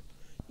work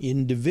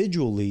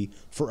individually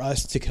for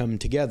us to come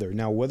together.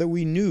 Now, whether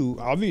we knew,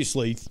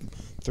 obviously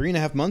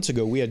 3.5 months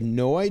ago, we had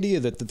no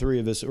idea that the three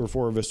of us or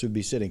four of us would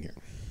be sitting here.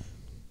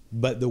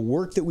 But the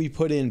work that we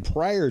put in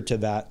prior to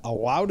that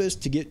allowed us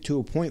to get to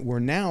a point where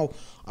now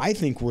I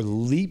think we're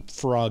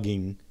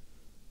leapfrogging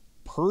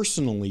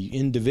personally,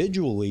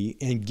 individually,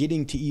 and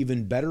getting to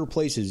even better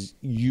places.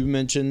 You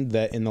mentioned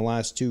that in the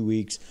last 2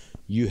 weeks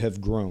you have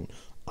grown.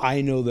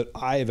 I know that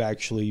I've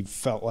actually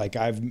felt like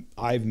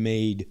I've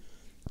made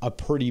a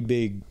pretty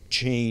big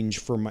change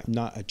for my,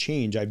 not a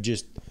change,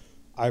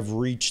 I've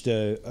reached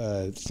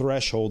a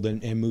threshold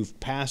and moved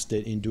past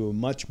it into a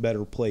much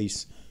better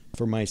place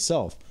for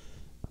myself.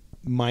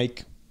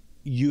 Mike,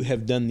 you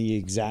have done the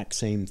exact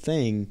same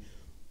thing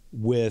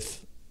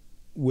with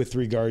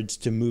regards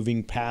to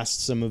moving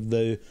past some of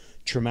the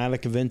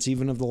traumatic events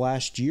even of the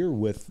last year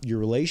with your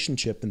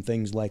relationship and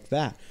things like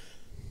that.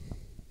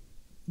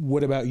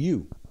 What about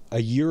you?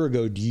 A year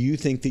ago, do you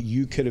think that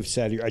you could have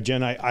sat here?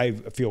 Jen, I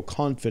feel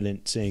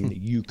confident saying that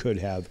you could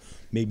have,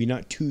 maybe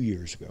not 2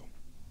 years ago.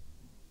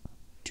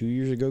 2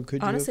 years ago,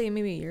 could you honestly,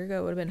 maybe a year ago,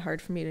 it would have been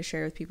hard for me to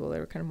share with people that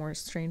were kind of more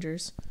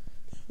strangers.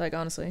 Like,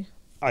 honestly.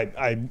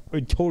 I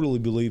totally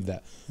believe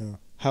that. Yeah.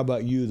 How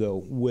about you,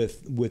 though,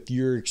 with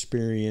your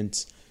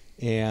experience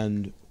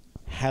and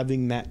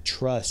having that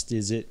trust?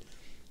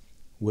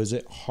 Was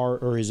it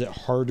hard, or is it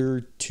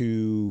harder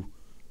to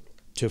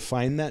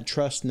find that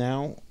trust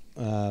now?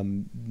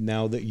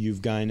 Now that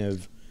you've kind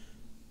of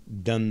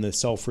done the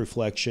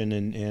self-reflection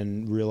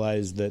and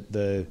realized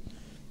that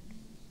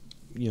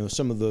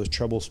some of those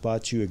trouble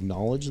spots, you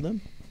acknowledge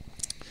them?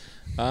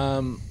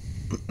 I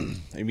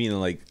mean,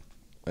 like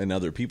in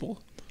other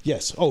people?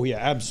 Yes. Oh, yeah,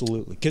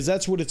 absolutely. Because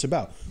that's what it's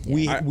about.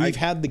 Yeah. We've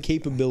had the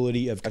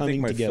capability of coming I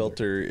think my together.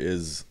 filter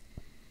is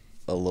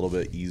a little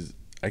bit easy.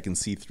 I can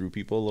see through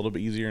people a little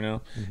bit easier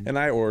now, and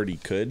I already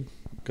could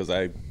because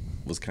I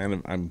was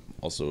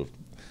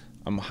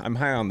I'm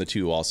high on the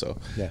two also.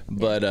 Yeah.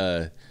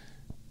 But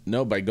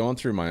no, by going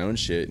through my own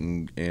shit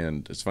and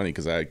it's funny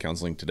because I had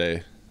counseling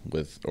today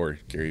or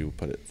Gary would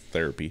put it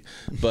therapy,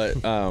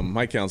 but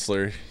my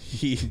counselor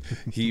he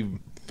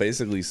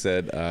basically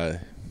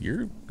said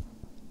you're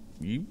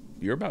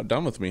about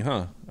done with me,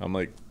 huh? I'm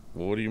like,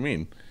 well, what do you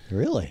mean?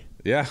 Really?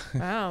 Yeah.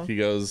 Wow. He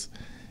goes,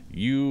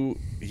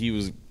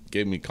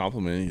 gave me a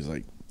compliment. He's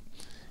like,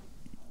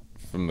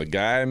 from the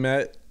guy I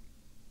met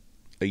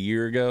a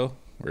year ago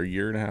or a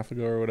year and a half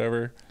ago or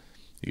whatever,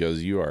 he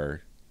goes, you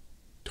are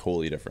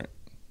totally different.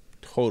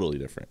 Totally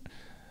different.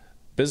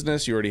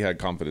 Business, you already had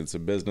confidence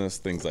in business,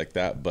 things like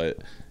that.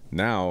 But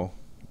now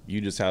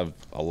you just have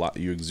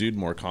you exude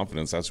more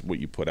confidence. That's what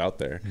you put out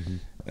there. Mm-hmm.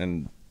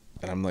 And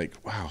I'm like,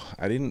 wow,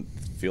 I didn't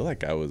feel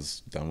like I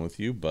was done with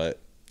you,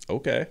 but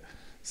okay.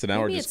 So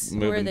now Maybe we're just it's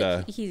moving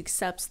more to. he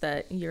accepts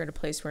that you're at a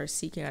place where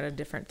seeking out a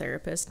different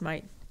therapist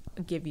might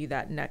give you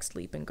that next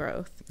leap in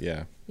growth.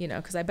 Yeah.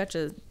 Because I bet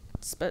you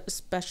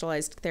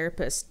specialized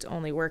therapists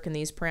only work in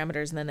these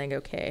parameters, and then they go,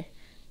 okay,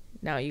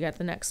 now you got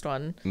the next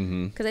one.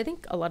 Because I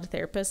think a lot of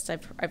therapists,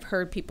 I've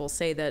heard people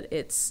say that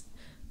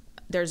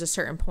there's a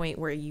certain point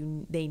where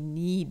they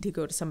need to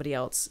go to somebody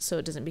else so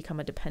it doesn't become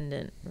a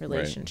dependent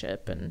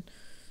relationship, right. And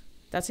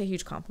that's a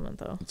huge compliment,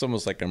 though. It's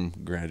almost like I'm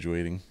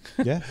graduating.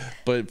 Yeah.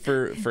 But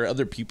for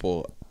other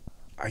people,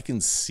 I can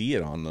see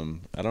it on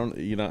them. I don't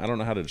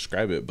know how to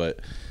describe it, but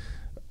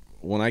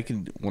when I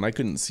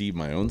couldn't see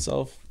my own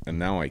self, and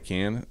now I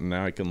can. And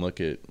now I can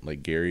look at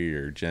like Gary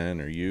or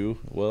Jen or you,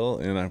 Will,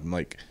 and I'm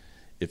like,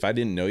 if I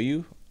didn't know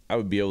you, I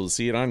would be able to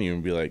see it on you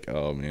and be like,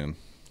 oh man,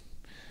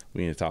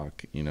 we need to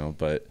talk,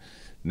 But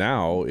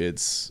now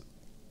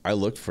I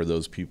look for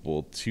those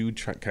people to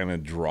kind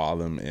of draw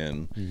them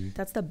in. Mm-hmm.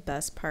 That's the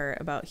best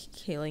part about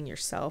healing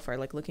yourself, or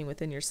like looking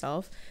within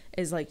yourself,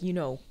 is like,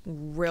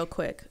 real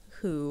quick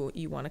who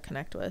you want to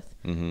connect with,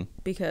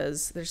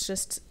 because there's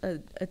just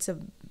it's a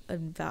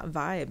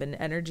vibe and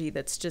energy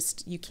that's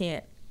just, you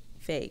can't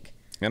fake.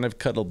 And I've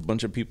cut a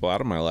bunch of people out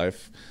of my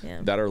life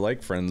that are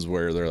like friends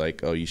where they're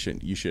like, oh, you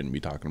shouldn't be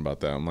talking about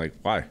that. I'm like,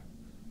 why?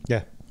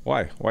 Yeah.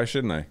 Why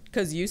shouldn't I?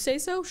 Because you say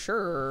so?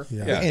 Sure.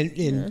 Yeah.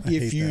 And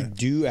if you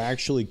do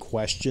actually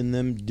question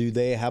them, do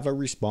they have a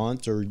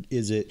response, or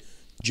is it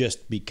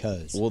just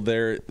because? Well,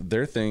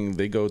 their thing,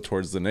 they go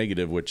towards the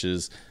negative, which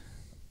is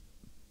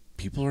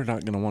people are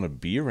not going to want to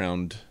be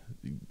around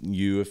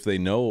you if they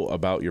know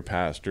about your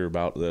past or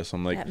about this.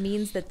 I'm like, that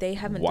means that they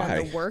haven't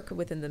done the work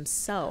within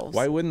themselves.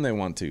 Why wouldn't they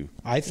want to?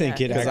 I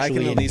think it because actually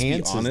I can at least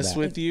be honest that.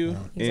 with you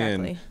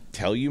and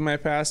tell you my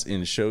past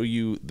and show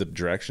you the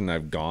direction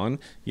I've gone.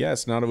 Yeah,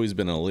 it's not always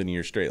been a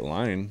linear straight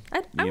line.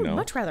 I would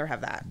much rather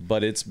have that.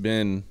 But it's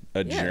been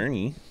a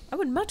journey. I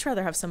would much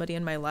rather have somebody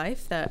in my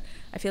life that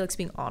I feel like is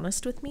being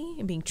honest with me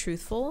and being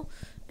truthful.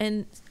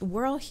 And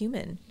we're all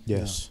human.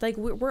 Yes. Like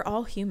we're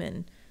all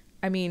human.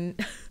 I mean,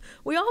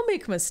 we all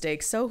make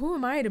mistakes. So who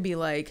am I to be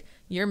like,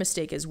 your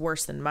mistake is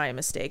worse than my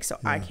mistake, so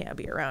I can't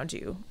be around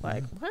you?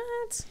 Like,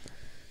 what?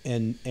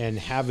 And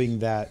having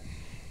that,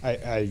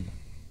 I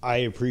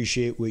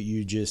appreciate what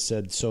you just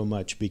said so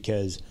much,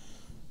 because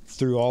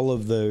through all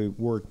of the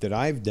work that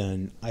I've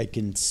done, I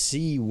can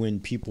see when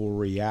people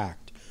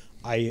react.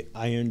 I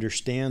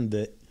understand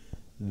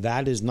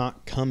that is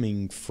not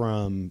coming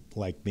from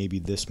like maybe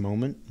this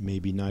moment,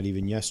 maybe not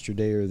even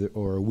yesterday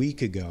or a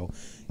week ago.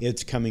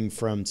 It's coming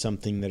from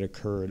something that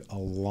occurred a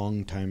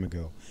long time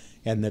ago,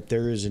 and that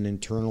there is an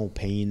internal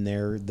pain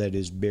there that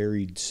is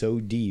buried so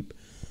deep.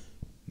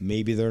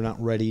 Maybe they're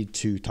not ready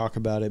to talk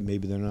about it.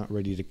 Maybe they're not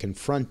ready to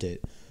confront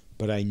it,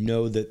 but I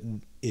know that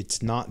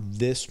it's not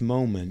this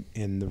moment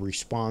and the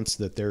response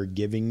that they're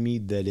giving me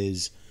that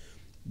is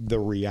the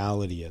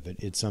reality of it.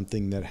 It's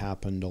something that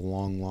happened a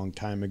long, long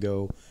time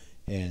ago,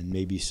 and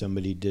maybe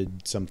somebody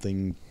did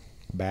something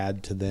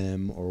bad to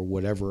them or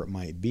whatever it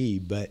might be,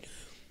 but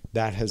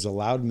that has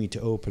allowed me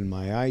to open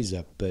my eyes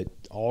up. But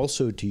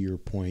also, to your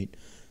point,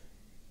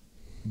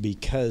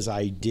 because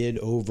I did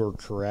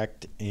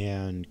overcorrect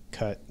and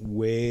cut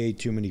way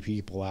too many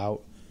people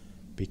out,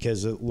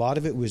 because a lot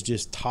of it was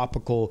just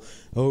topical.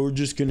 Oh, we're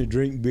just going to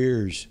drink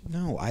beers.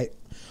 No,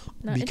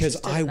 because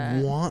I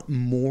want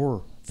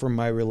more from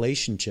my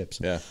relationships.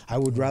 Yeah. I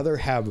would rather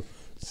have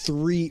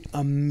 3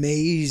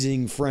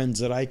 amazing friends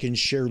that I can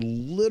share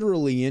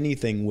literally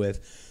anything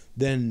with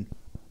than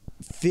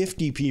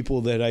 50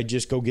 people that I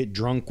just go get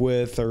drunk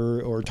with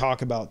or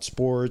talk about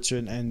sports,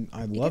 and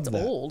I love that. It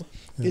gets old.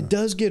 It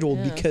does get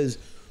old because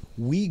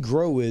we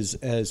grow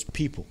as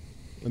people.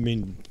 I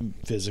mean,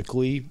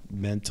 physically,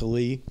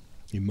 mentally,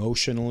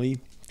 emotionally.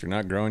 If you're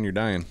not growing, you're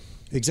dying.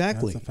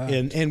 Exactly.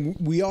 And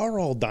we are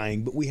all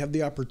dying, but we have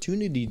the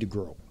opportunity to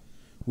grow.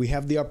 we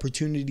have the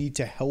opportunity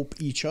to help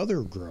each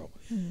other grow.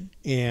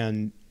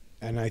 And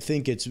I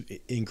think it's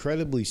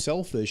incredibly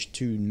selfish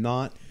to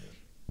not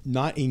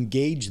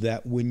engage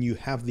that when you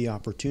have the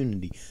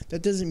opportunity.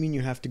 That doesn't mean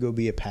you have to go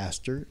be a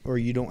pastor, or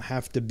you don't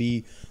have to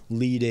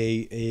lead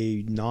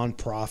a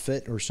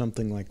nonprofit or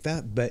something like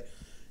that. But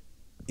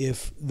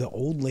if the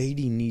old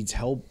lady needs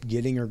help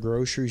getting her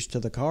groceries to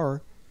the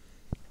car,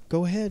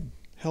 go ahead,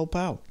 help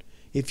out.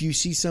 If you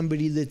see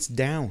somebody that's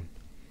down,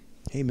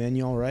 hey man,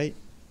 you all right?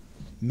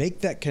 Make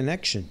that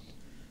connection.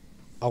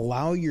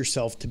 Allow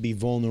yourself to be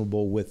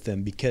vulnerable with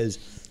them, because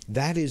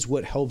that is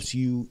what helps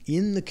you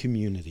in the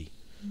community.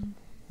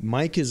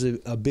 Mike is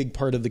a big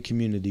part of the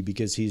community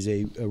because he's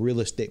a real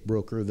estate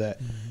broker that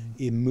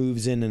it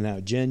moves in and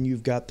out. Jen,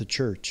 you've got the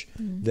church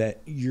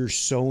that you're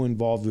so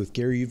involved with.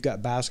 Gary, you've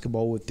got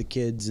basketball with the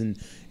kids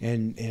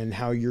and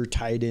how you're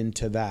tied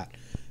into that.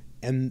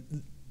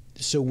 And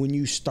so when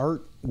you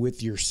start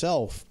with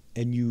yourself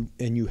and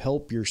you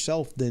help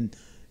yourself, then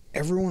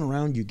everyone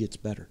around you gets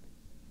better.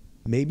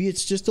 Maybe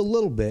it's just a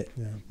little bit.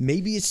 Yeah.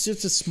 Maybe it's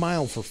just a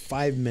smile for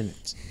 5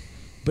 minutes,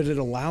 but it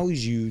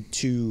allows you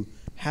to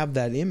have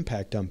that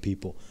impact on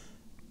people.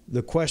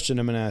 The question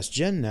I'm going to ask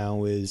Jen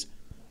now is,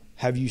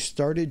 have you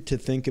started to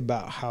think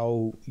about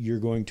how you're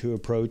going to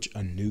approach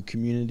a new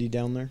community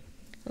down there?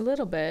 A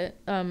little bit.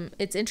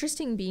 It's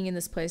interesting being in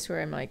this place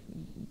where I'm like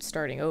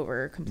starting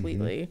over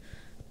completely,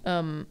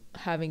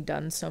 having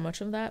done so much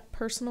of that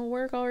personal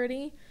work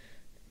already.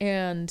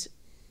 And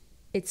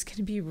it's going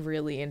to be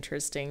really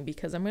interesting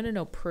because I'm going to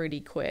know pretty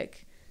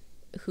quick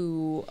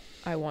who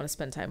I want to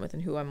spend time with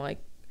and who I'm like,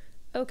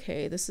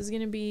 okay, this is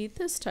going to be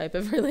this type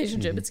of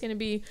relationship. It's going to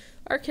be,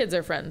 our kids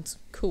are friends.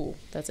 Cool.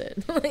 That's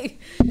it.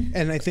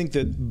 And I think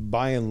that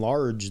by and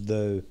large,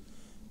 a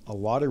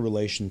lot of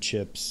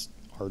relationships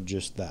are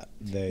just that.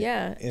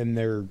 And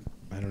they're,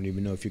 I don't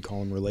even know if you call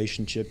them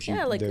relationships.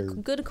 They're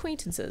good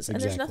acquaintances. Exactly.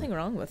 And there's nothing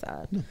wrong with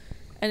that. No.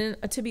 And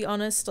to be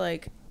honest,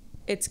 like,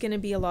 it's going to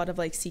be a lot of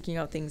like seeking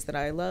out things that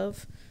I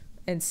love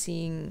and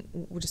seeing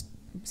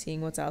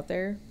what's out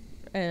there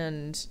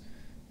and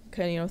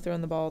kind of,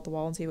 throwing the ball at the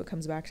wall and see what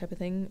comes back type of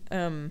thing.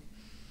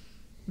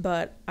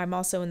 But I'm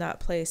also in that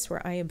place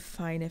where I am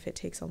fine if it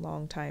takes a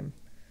long time.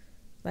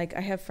 Like,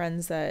 I have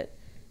friends that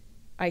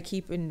I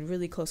keep in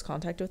really close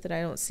contact with that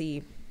I don't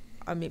see,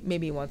 I mean,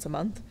 maybe once a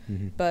month,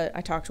 but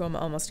I talk to them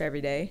almost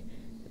every day.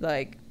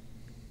 Like,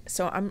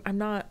 so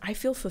I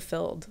feel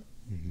fulfilled.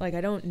 Like,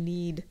 I don't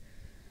need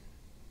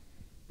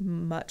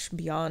much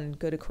beyond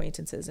good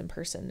acquaintances in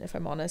person, if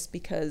I'm honest,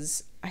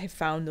 because I have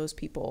found those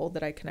people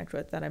that I connect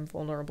with, that I'm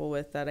vulnerable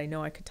with, that I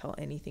know I could tell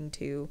anything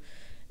to,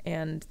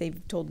 and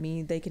they've told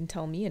me they can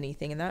tell me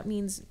anything, and that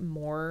means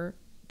more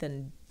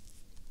than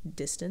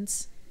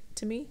distance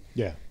to me.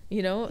 Yeah.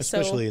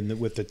 Especially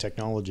with the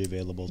technology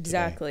available today.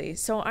 Exactly.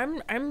 So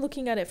I'm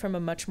looking at it from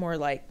a much more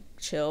like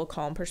chill,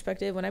 calm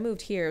perspective. When I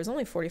moved here, it was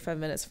only 45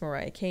 minutes from where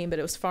I came, but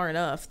it was far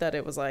enough that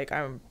it was like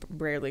I'm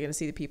rarely going to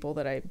see the people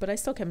but I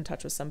still kept in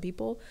touch with some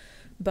people.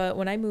 But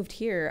when I moved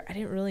here, I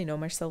didn't really know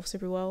myself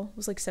super well. It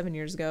was like 7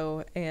 years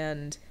ago,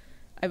 and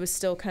I was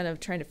still kind of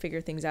trying to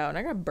figure things out, and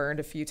I got burned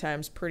a few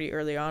times pretty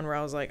early on where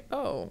I was like,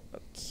 oh,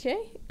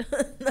 okay,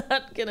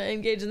 not going to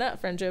engage in that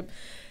friendship.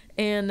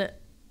 And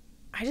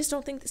I just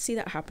don't see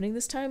that happening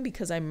this time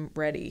because I'm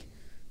ready.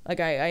 Like,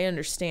 I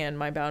understand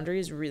my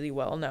boundaries really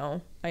well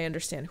now. I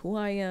understand who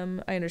I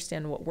am. I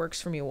understand what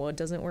works for me, what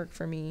doesn't work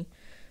for me,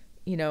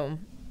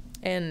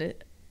 and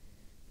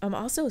I'm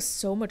also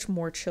so much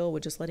more chill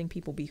with just letting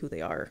people be who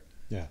they are.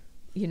 Yeah.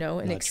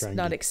 And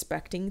not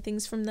expecting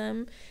things from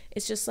them.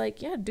 It's just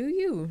like, yeah, do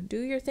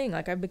your thing.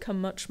 Like, I've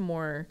become much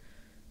more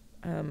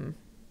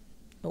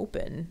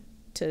open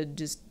to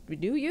just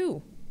do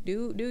you.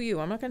 Do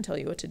you. I'm not going to tell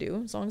you what to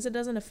do. As long as it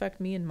doesn't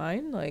affect me and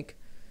mine, like,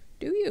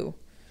 do you.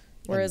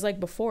 Whereas, like,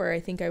 before, I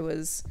think I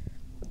was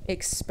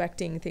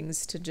expecting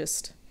things to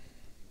just,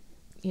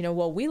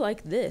 well, we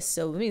like this,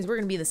 so it means we're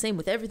going to be the same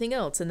with everything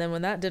else. And then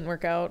when that didn't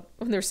work out,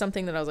 when there's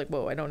something that I was like,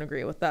 whoa, I don't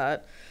agree with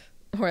that,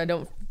 or I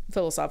don't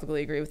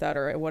philosophically agree with that,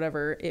 or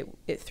whatever,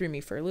 it threw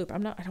me for a loop. I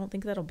don't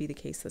think that'll be the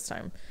case this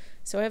time.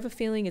 So I have a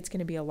feeling it's going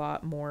to be a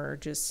lot more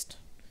just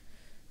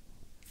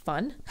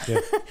fun. Yeah.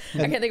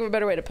 I can't think of a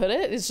better way to put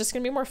it. It's just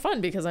going to be more fun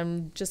because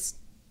I'm just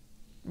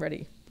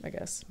ready, I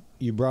guess.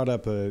 You brought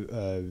up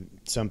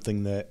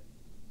something that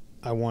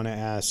I want to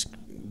ask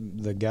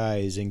the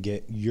guys and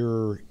get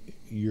your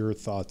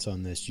thoughts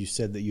on this. You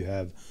said that you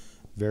have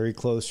very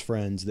close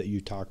friends that you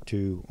talk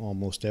to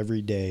almost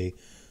every day,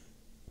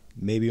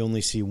 maybe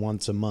only see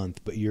once a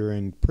month, but you're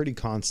in pretty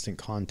constant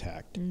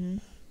contact.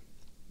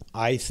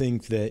 I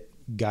think that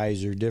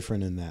guys are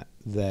different in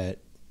that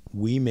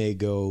we may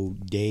go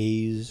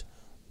days,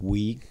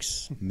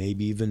 weeks,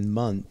 maybe even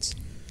months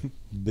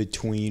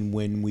between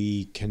when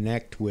we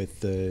connect with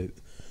the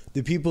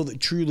people that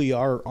truly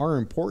are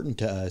important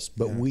to us,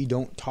 but we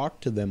don't talk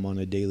to them on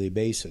a daily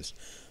basis.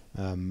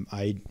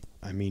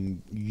 I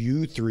mean,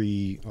 you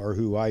three are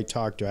who I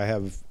talk to. I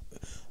have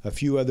a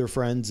few other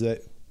friends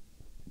that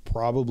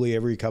probably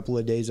every couple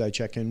of days I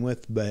check in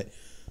with, but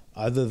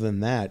other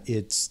than that,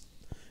 it's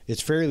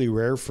it's fairly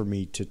rare for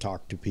me to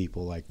talk to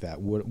people like that.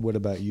 What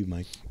about you,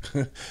 Mike?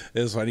 It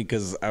was funny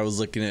because I was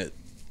looking at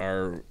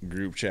our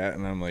group chat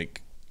and I'm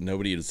like,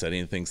 nobody had said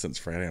anything since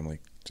Friday. I'm like,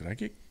 did I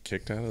get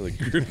kicked out of the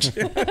group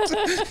chat?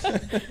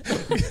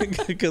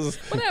 Because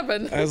What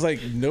happened? I was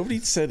like, nobody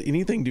said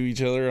anything to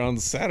each other on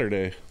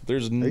Saturday.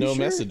 There's no sure?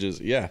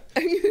 messages. Yeah.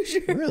 Are you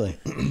sure? Really?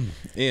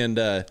 And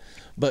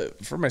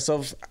but for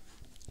myself,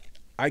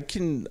 I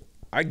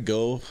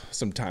go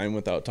some time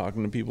without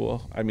talking to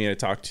people. I mean, I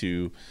talk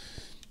to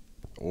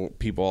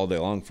people all day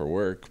long for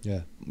work.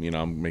 Yeah. You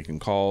know, I'm making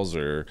calls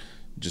or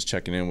just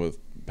checking in with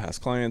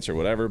past clients or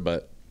whatever.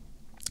 But,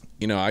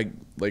 you know, I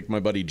like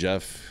my buddy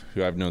Jeff,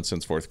 who I've known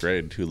since 4th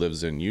grade, who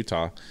lives in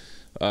Utah.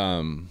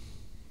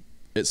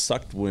 It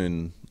sucked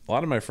when a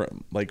lot of my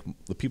friends, like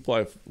the people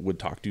I would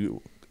talk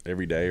to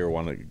every day or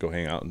want to go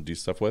hang out and do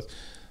stuff with,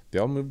 they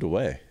all moved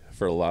away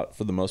for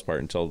the most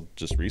part until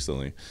just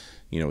recently,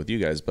 you know, with you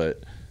guys.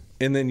 But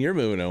and then you're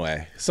moving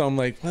away, so I'm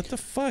like, what the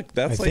fuck?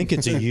 That's I think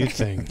it's a you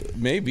thing.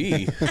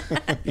 Maybe,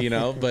 you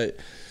know. But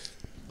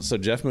so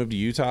Jeff moved to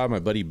Utah. My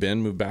buddy Ben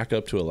moved back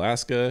up to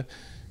Alaska,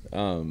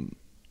 and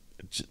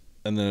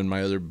then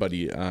my other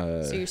buddy.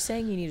 So you're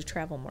saying you need to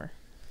travel more.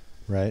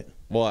 Right.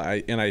 Well,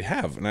 I've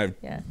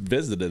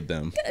visited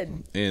them.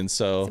 Good. And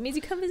so It means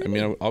you come visit I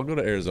mean, me. I'll go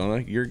to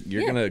Arizona. You're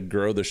gonna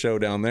grow the show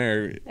down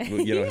there,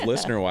 you know,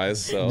 listener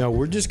wise. So No,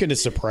 we're just gonna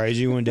surprise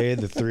you one day.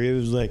 The three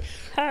of us like,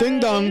 ding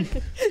dong,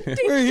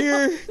 we're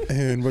here.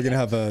 And we're gonna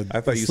have a I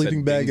thought you said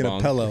sleeping bag ding and a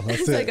bong. pillow. That's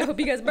It's like, I it. hope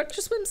you guys brought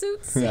your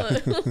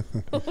swimsuits.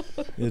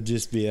 It'll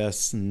just be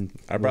us and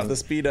I brought the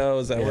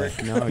Speedos at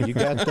work. No, you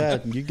got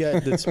that. You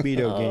got the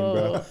Speedo game,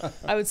 bro.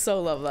 I would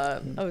so love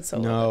that. I would so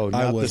No, love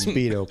not the wouldn't.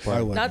 Speedo I part.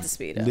 wouldn't. it. Not the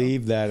Speedo.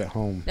 Leave that at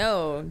home.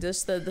 No,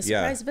 just the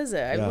Yeah. surprise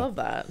visit. I Yeah. love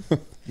that.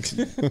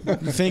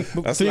 Think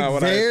That's think not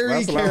what very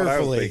that's not what I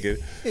was carefully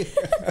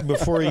thinking.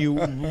 before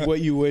what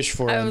you wish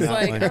for. I on was that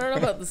like, one. I don't know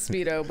about the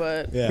Speedo,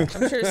 but Yeah.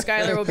 I'm sure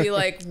Skylar will be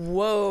like,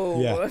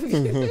 whoa.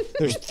 Yeah.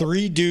 There's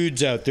 3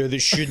 dudes out there that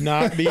should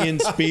not be in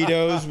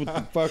Speedos. What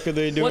the fuck are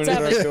they doing What's at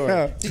our happening?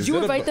 door? Did you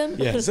invite them?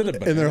 Yeah. Is it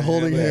a And they're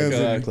holding hands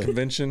like, and-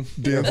 convention?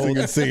 Dancing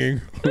and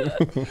singing.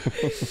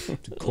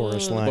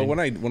 Chorus line.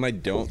 But when I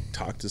don't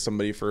talk to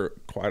somebody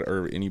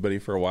or anybody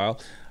for a while,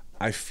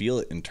 I feel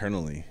it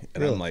internally,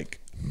 and Really? I'm like,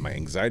 my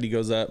anxiety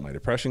goes up, my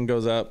depression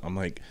goes up. I'm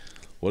like,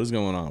 what is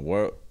going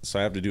on? So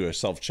I have to do a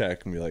self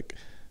check and be like,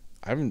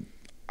 I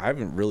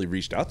haven't really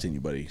reached out to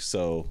anybody,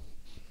 so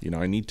you know,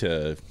 I need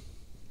to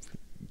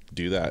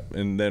do that.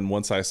 And then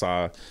once I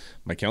saw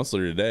my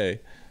counselor today,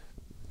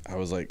 I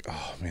was like,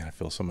 oh man, I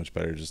feel so much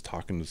better just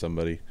talking to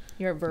somebody.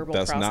 You're a verbal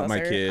That's processor. not my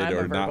kid I'm a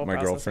or not verbal my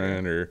processor.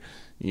 girlfriend or,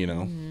 you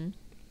know,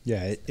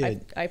 yeah,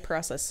 I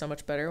process so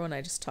much better when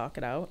I just talk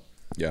it out.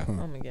 yeah.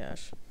 Oh my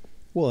gosh.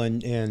 well,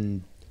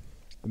 and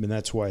I mean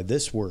that's why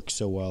this works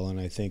so well, and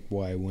I think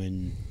why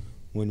when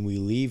we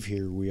leave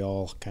here, we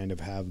all kind of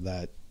have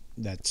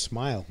that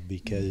smile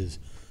because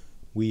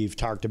we've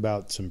talked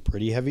about some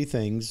pretty heavy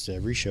things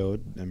every show.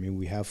 I mean,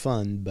 we have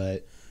fun,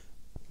 but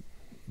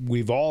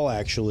we've all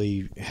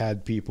actually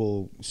had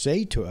people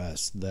say to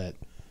us that,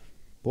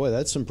 boy,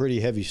 that's some pretty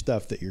heavy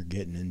stuff that you're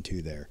getting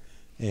into there.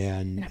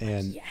 And I'm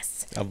like,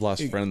 yes. I've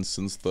lost friends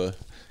since the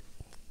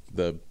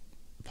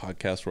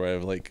podcast where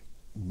I've like,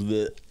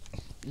 bleh.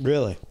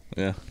 really,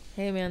 Yeah.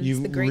 Hey man, you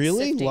it's the great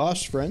really sifting.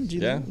 lost friends?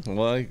 You Yeah. think?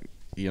 Well,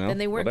 you know,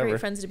 And they weren't whatever. great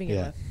friends to begin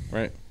Yeah. with,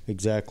 Right.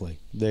 Exactly.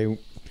 They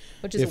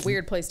which is If- a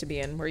weird place to be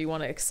in, where you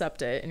want to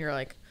accept it, and you're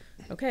like,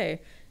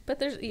 okay,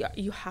 but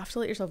you have to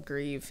let yourself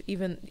grieve,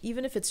 even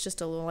if it's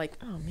just a little like,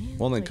 oh man.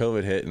 Well, then like,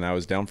 COVID hit and I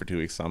was down for 2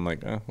 weeks. So I'm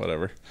like,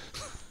 whatever.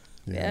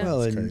 Yeah. well,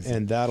 That's and, crazy.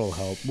 and that'll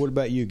help. What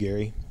about you,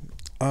 Gary?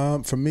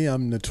 For me,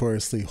 I'm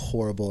notoriously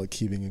horrible at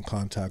keeping in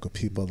contact with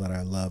people that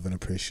I love and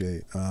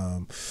appreciate.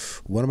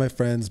 One of my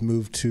friends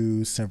moved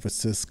to San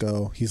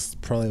Francisco. He's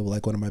probably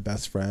like one of my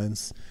best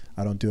friends.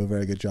 I don't do a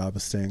very good job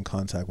of staying in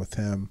contact with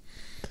him.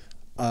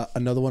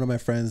 Another one of my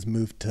friends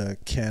moved to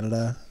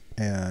Canada,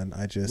 and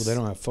I just... Well, they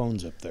don't have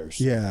phones up there.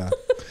 So. Yeah.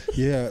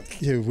 Yeah.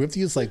 We have to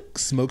use like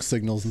smoke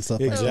signals and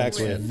stuff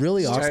Exactly. like that. It's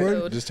really Just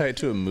awkward. tie- Just tie it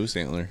to a moose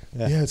antler.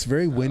 Yeah. Yeah, it's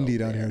very windy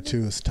down here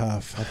too. It's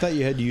tough. I thought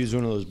you had to use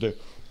one of those big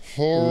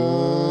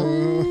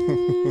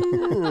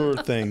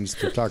things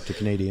to talk to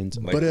Canadians.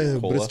 Like but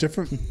cola. it's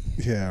different.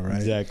 Yeah, right.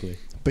 Exactly.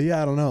 But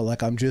yeah, I don't know.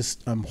 Like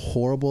I'm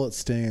horrible at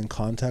staying in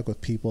contact with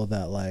people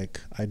that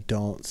like I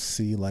don't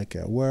see like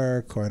at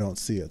work or I don't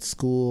see at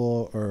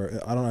school or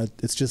I don't know.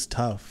 It's just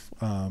tough.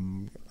 I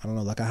don't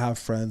know. Like I have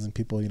friends and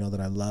people, you know,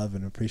 that I love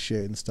and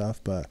appreciate and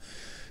stuff, but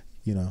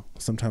you know,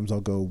 sometimes I'll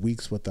go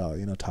weeks without,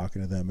 you know,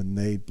 talking to them and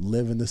they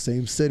live in the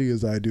same city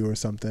as I do or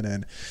something.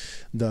 And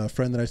the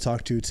friend that I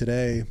talked to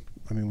today,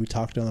 I mean, we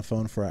talked on the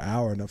phone for an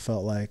hour and it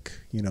felt like,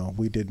 you know,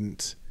 we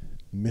didn't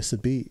miss a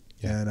beat.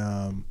 Yeah.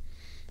 And,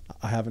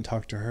 I haven't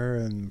talked to her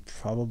in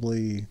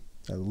probably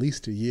at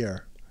least a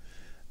year.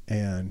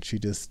 And she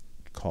just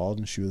called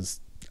and she was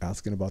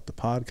asking about the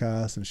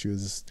podcast and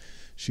she's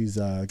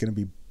going to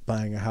be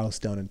buying a house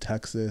down in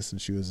Texas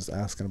and she was just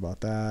asking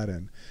about that.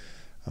 And,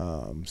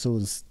 so it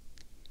was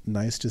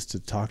nice just to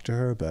talk to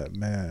her, but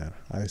man,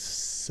 I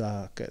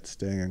suck at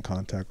staying in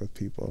contact with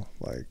people.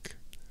 Like,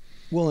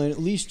 well, and at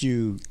least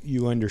you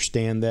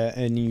understand that,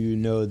 and you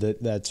know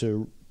that that's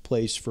a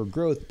place for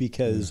growth,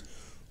 because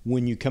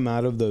when you come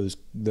out of those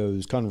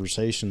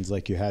conversations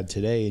like you had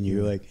today, and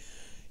you're like,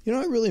 you know,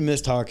 I really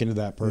miss talking to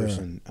that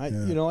person.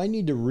 You know, I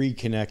need to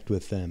reconnect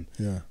with them.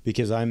 Yeah.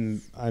 Because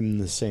I'm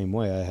the same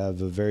way. I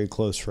have a very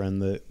close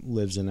friend that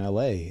lives in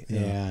LA,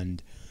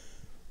 and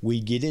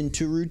we get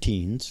into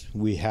routines.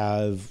 We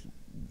have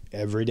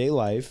everyday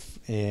life,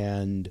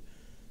 and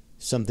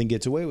something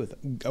gets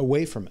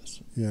away from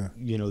us. Yeah.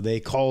 You know, they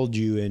called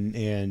you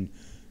and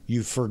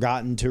you've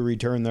forgotten to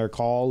return their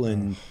call,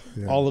 and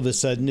all of a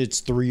sudden it's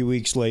 3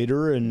 weeks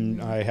later,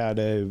 and I had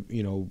a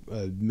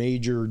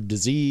major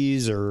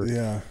disease,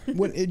 or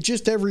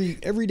just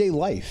everyday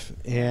life.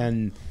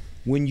 And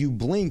when you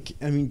blink,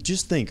 I mean,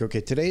 just think,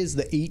 okay, today is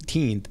the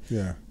 18th.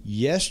 Yeah.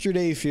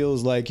 Yesterday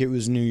feels like it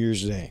was New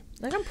Year's Day.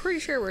 Like, I'm pretty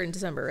sure we're in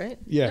December, right?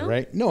 Yeah, no?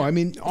 Right. No, I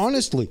mean,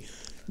 honestly,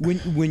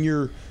 when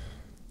you're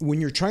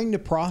trying to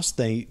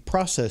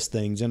process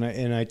things, and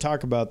I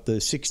talk about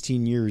the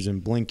 16 years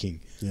in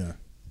blinking. Yeah.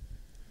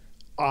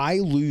 I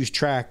lose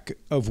track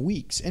of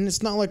weeks, and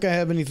it's not like I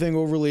have anything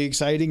overly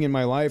exciting in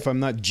my life. I'm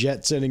not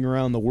jet setting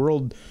around the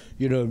world,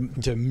 you know,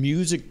 to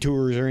music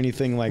tours or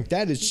anything like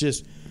that. It's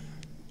just,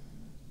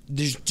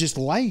 there's just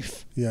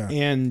life,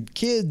 and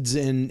kids,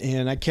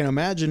 and I can't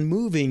imagine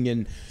moving,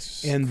 and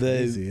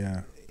crazy,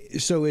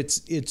 so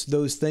it's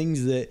those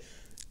things that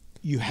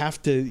you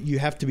have to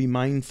be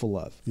mindful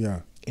of. Yeah.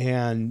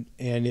 And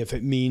if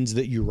it means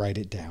that you write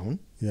it down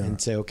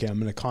and say, okay, I'm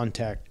going to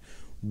contact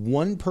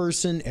one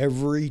person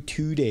every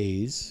 2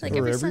 days, like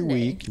or every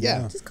week.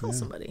 Yeah. Just call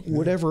somebody.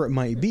 Whatever it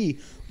might be.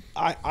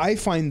 I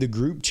find the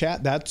group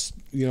chat, that's,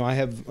 you know, I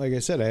have, like I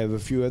said, I have a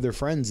few other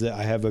friends that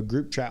I have a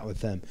group chat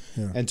with them.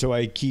 Yeah. And so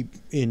I keep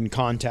in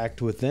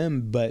contact with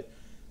them. But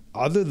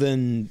other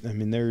than, I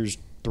mean, there's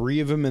 3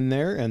 of them in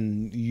there,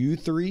 and you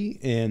 3,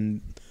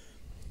 and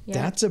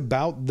that's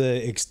about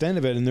the extent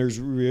of it. And there's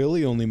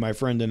really only my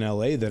friend in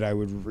LA that I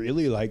would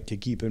really like to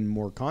keep in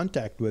more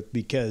contact with,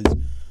 because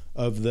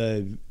of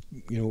the,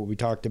 you know, what we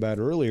talked about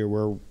earlier,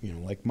 where, you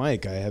know, like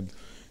Mike, I have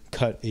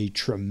cut a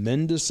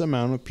tremendous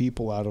amount of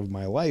people out of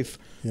my life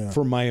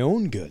for my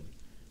own good,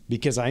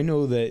 because I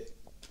know that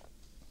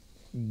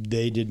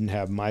they didn't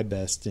have my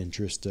best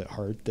interest at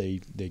heart. They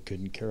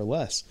couldn't care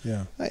less.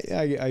 Yeah.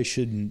 I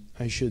shouldn't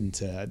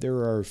say that. There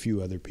are a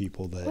few other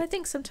people that. Well, I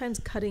think sometimes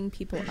cutting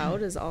people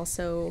out is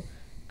also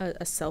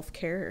a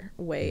self-care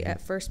way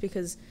at first,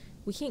 because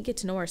we can't get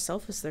to know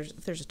ourselves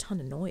if there's a ton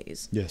of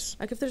noise. Yes.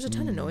 Like, if there's a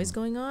ton of noise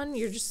going on,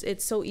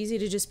 it's so easy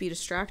to just be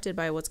distracted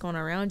by what's going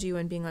on around you,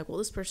 and being like, well,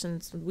 this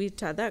person's, we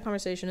had that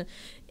conversation.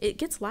 It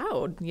gets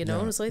loud, you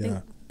know? So I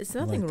think it's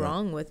nothing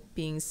wrong with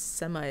being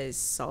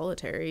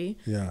semi-solitary.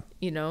 Yeah.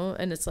 You know?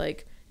 And it's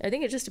like, I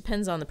think it just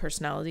depends on the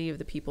personality of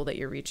the people that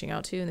you're reaching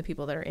out to, and the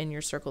people that are in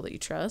your circle that you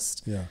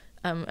trust. Yeah.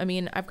 I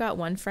mean, I've got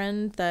one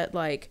friend that,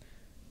 like,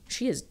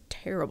 she is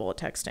terrible at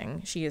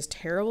texting. She is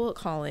terrible at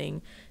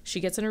calling. She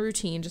gets in a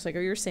routine, just like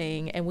you were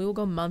saying, and we will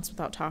go months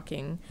without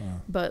talking.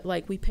 But,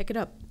 like, we pick it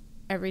up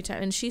every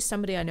time. And she's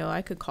somebody I know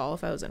I could call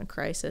if I was in a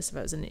crisis, if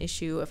I was in an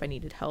issue, if I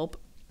needed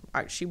help.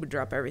 She would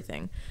drop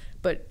everything.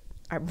 But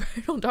I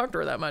don't talk to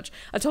her that much.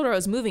 I told her I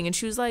was moving, and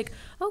she was like,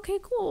 okay,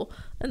 cool.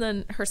 And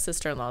then her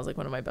sister-in-law is, like,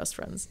 one of my best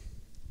friends.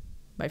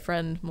 My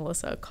friend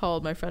Melissa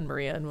called my friend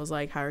Maria and was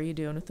like, how are you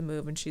doing with the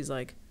move? And she's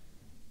like,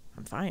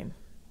 I'm fine.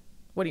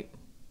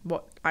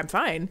 Well, I'm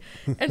fine.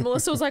 And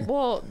Melissa was like,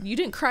 well, you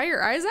didn't cry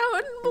your eyes out?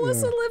 And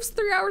Melissa lives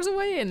 3 hours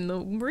away, and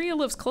Maria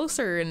lives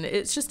closer. And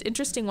it's just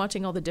interesting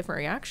watching all the different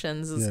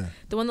reactions.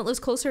 The one that lives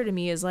closer to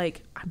me is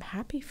like, I'm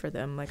happy for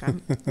them. Like,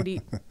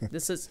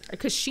 this is,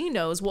 because she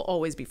knows we'll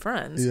always be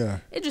friends. Yeah.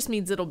 It just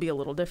means it'll be a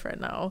little different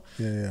now.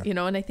 Yeah. You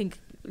know, and I think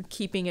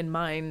keeping in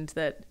mind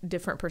that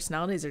different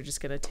personalities are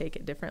just going to take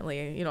it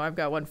differently. You know, I've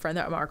got one friend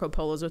that Marco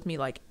Polo's with me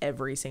like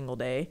every single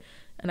day,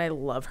 and I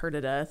love her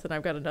to death. And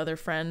I've got another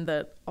friend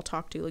that I'll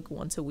talk to like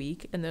once a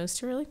week, and those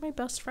 2 are like my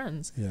best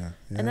friends. Yeah.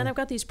 And then I've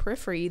got these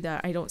periphery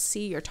that I don't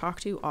see or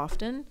talk to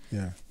often.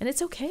 Yeah. And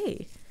it's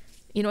okay.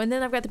 You know, and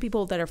then I've got the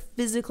people that are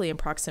physically in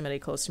proximity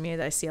close to me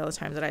that I see all the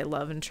time that I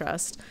love and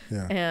trust.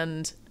 Yeah.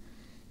 And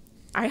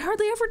I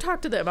hardly ever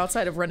talk to them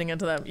outside of running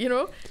into them. You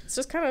know, it's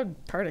just kind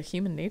of part of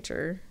human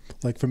nature.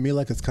 Like, for me,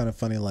 like, it's kind of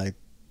funny, like,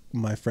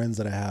 my friends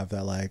that I have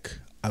that, like,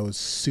 I was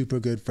super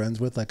good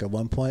friends with, like, at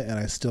one point, and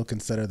I still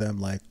consider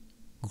them, like,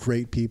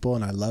 great people,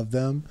 and I love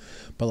them,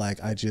 but,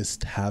 like, I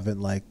just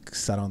haven't, like,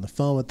 sat on the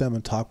phone with them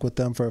and talked with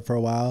them for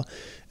a while,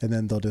 and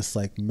then they'll just,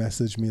 like,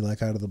 message me,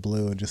 like, out of the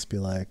blue and just be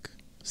like,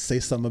 say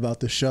something about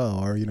the show,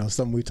 or, you know,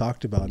 something we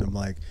talked about, and I'm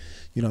like,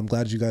 you know, I'm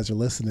glad you guys are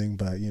listening,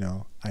 but, you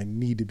know, I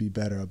need to be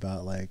better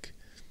about, like,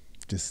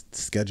 just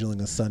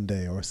scheduling a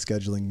Sunday or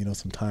scheduling, you know,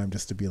 some time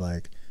just to be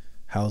like,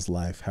 how's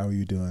life? How are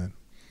you doing?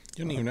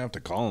 You don't even have to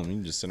call them. You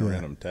can just send a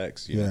random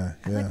text. You know?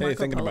 Like hey,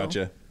 thinking Polo. About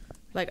you.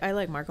 Like, I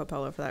like Marco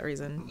Polo for that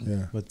reason.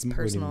 Yeah. It's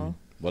personal.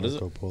 What is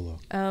it? Marco Polo.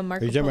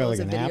 Marco Are you talking Polo about is like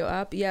a an video app?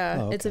 app. Yeah,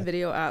 Oh, it's a okay.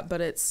 video app,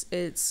 but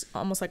it's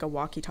almost like a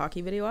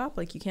walkie-talkie video app.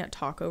 Like you can't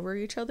talk over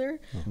each other,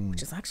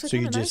 which is actually So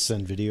you kind of can nice. just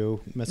send video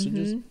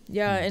messages?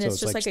 Yeah, and So it's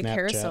just like a Snapchat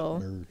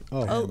carousel.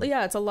 or-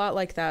 Yeah, it's a lot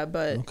like that,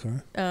 but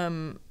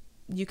Okay.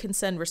 you can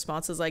send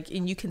responses like,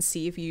 and you can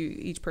see if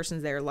each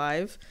person's there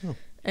live. Oh.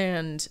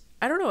 And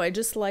I don't know, I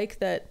just like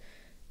that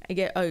I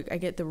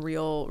get the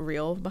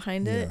real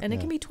behind it, Yeah, and it yeah.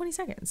 can be 20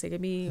 seconds. It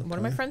could be one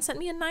of my friends sent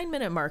me a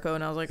 9-minute Marco,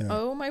 and I was like, Yeah.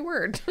 oh my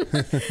word.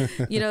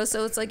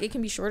 So it's like it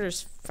can be short or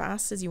as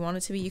fast as you want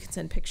it to be. You can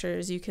send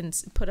pictures, you can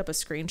put up a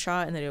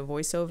screenshot and then do a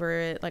voice over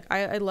it. Like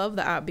I love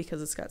the app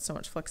because it's got so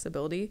much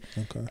flexibility.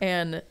 Okay.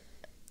 And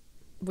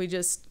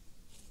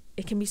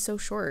it can be so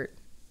short.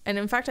 And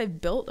in fact,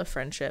 I've built a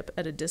friendship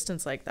at a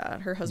distance like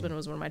that. Her husband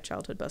was one of my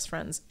childhood best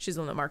friends. She's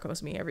the one that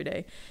Marcos me every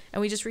day.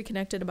 And we just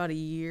reconnected about a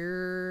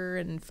year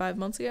and 5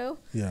 months ago.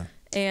 Yeah.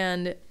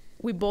 And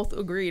we both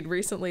agreed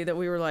recently that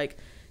we were like,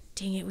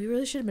 dang it, we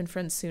really should have been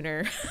friends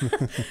sooner.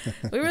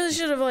 We really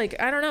should have, like,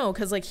 I don't know,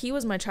 because like he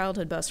was my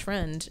childhood best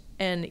friend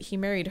and he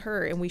married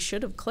her and we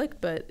should have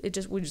clicked, but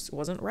we just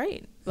wasn't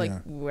right. Like,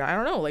 I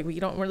don't know, like we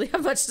don't really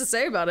have much to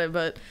say about it,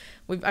 but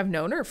I've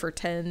known her for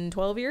 10,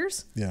 12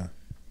 years. Yeah.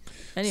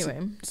 Anyway.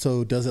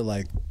 So does it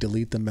like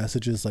delete the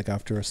messages like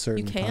after a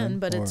certain You time? can,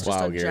 but it's just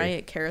Wow, a Gary.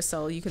 giant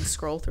carousel. You can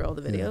scroll through all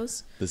the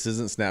videos. This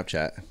isn't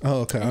Snapchat. Oh,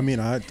 okay. I mean,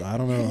 I don't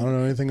know. I don't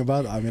know anything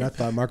about it. I mean, I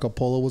thought Marco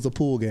Polo was a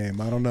pool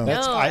game. I don't know.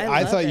 That's, No,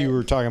 I love thought you it.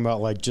 were talking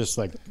about like just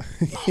like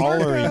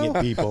hollering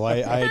at people. I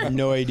had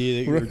no idea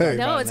that you were talking Right.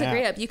 about No, it's an a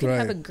great app. app. You can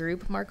have a Right.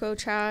 group Marco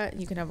chat.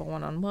 You can have a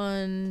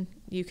one-on-one.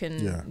 You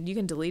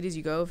can delete as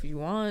you go if you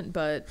want.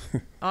 But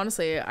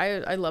honestly,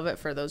 I love it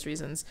for those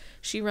reasons.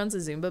 She runs a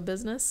Zumba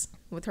business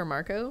with her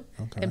Marco,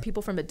 Okay. and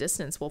people from a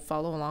distance will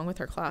follow along with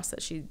her class that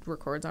she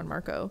records on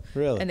Marco.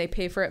 Really? And they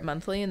pay for it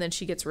monthly, and then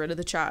she gets rid of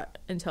the chat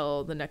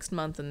until the next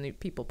month, and the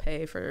people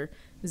pay for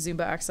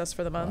Zumba access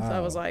for the month. I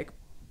was Wow. like,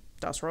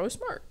 that's really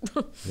smart.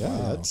 Yeah,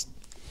 Wow. that's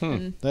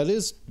that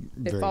is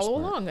They very follow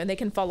smart. along, and they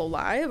can follow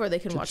live or they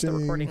can watch the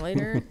Cha-ching. recording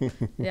later.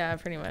 Yeah,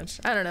 pretty much.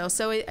 I don't know.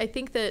 So I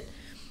think that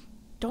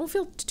don't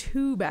feel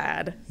too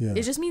bad. Yeah.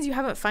 It just means you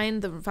haven't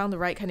found the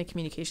right kind of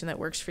communication that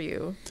works for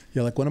you.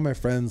 Yeah, like one of my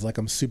friends, like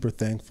I'm super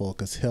thankful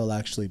because he'll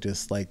actually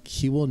just like,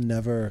 he will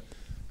never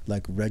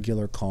like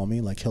regular call me.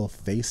 Like he'll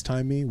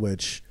FaceTime me,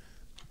 which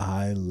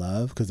I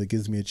love because it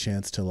gives me a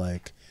chance to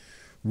like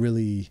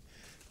really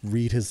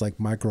read his like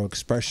micro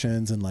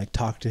expressions and like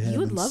talk to him. You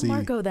would and love see.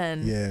 Marco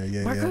then.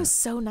 Yeah. Marco's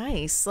so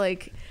nice.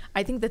 Like,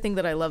 I think the thing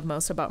that I love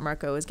most about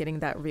Marco is getting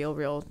that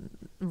real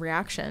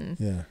reaction.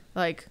 Yeah.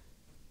 Like,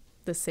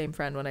 the same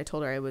friend, when I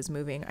told her I was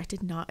moving, I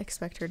did not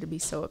expect her to be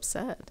so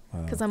upset.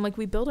 Wow. Because I'm like,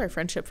 we build our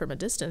friendship from a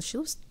distance. She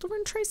lives over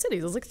in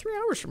Tri-Cities. It was like 3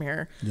 hours from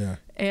here. Yeah.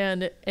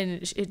 And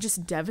it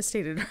just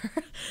devastated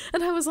her.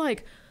 And I was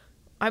like,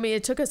 I mean,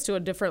 it took us to a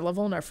different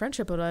level in our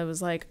friendship, but I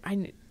was like,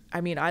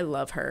 I mean, I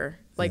love her.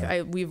 Like,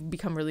 Yeah. we've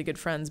become really good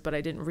friends, but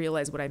I didn't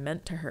realize what I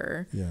meant to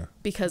her. Yeah.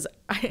 Because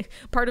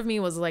part of me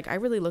was like, I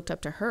really looked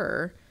up to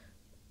her,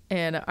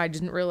 and I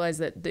didn't realize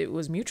that it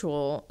was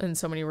mutual in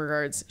so many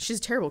regards. She's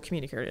a terrible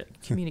communicator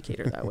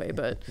that way,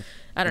 but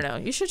I don't know.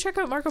 You should check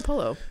out Marco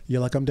Polo. Yeah,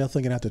 like I'm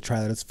definitely gonna have to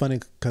try that. It's funny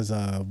because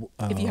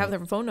If you have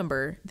their phone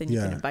number, then you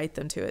can Yeah. invite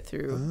them to it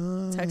through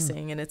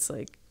texting, and it's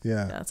like,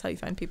 yeah. that's how you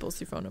find people,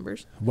 through phone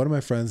numbers. One of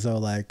my friends though,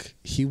 like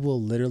he will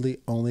literally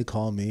only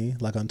call me.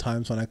 Like on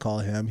times when I call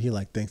him, he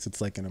like thinks it's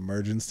like an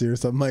emergency or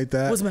something like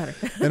that. What's the matter?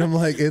 And I'm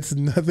like, it's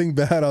nothing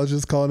bad. I was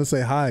just calling to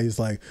say hi. He's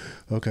like,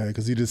 okay,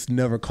 because he just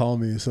never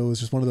called me. So it was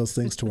just one of those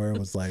things to where it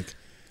was like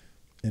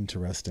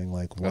interesting.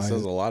 Like why? That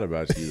says a lot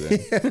about you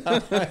then.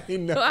 I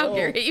know. Wow,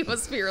 Gary, you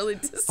must be really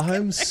disgusting.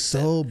 I'm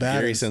so bad.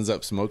 Gary at- sends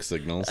up smoke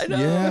signals. I know.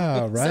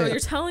 Yeah, right. So you're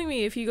telling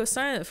me if you go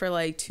silent for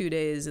like 2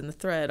 days in the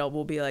thread,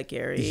 we'll be like,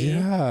 Gary.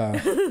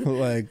 Yeah.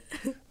 Like,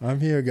 I'm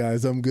here,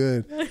 guys. I'm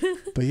good.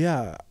 But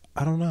yeah,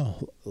 I don't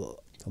know.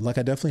 Like,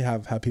 I definitely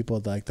have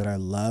people like that I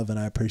love and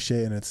I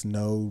appreciate, and it's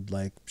no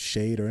like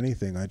shade or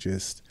anything.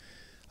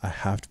 I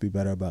have to be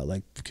better about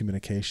like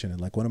communication.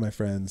 And like one of my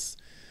friends,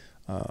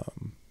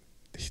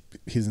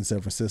 he's in San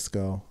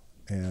Francisco,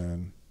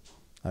 and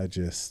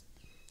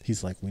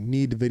he's like, we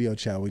need to video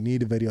chat.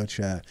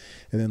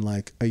 And then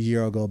like a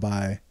year will go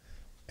by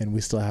and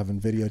we still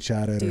haven't video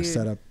chatted or Dude.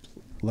 set up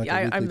like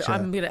a weekly I'm chat.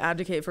 going to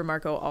advocate for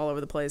Marco all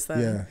over the place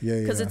then. Yeah.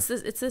 Because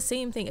it's the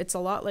same thing. It's a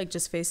lot like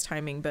just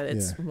FaceTiming, but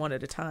it's one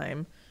at a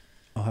time.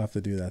 I'll have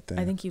to do that then.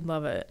 I think you'd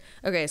love it.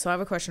 Okay, so I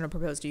have a question to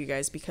propose to you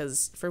guys,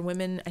 because for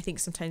women, I think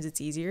sometimes it's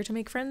easier to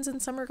make friends in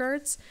some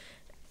regards.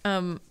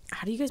 How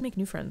do you guys make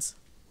new friends?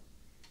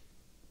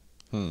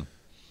 Well,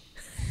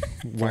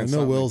 I Find know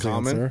something Will's in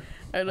common. answer.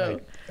 I know.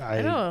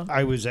 I know.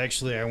 I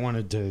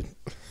wanted to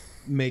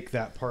make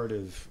that part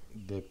of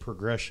the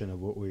progression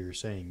of what we were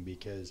saying,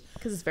 because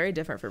Because it's very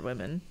different for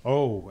women.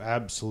 oh,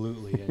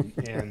 absolutely.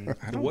 And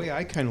the way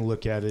I kind of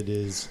look at it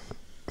is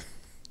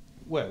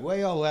What? Why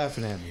y'all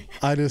laughing at me?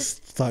 I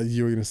just thought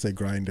you were gonna say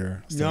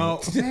grinder. So.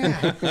 No. He's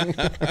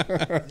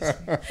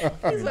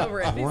over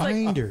it. He's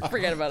Grinder. like,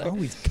 forget about it. Oh,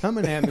 he's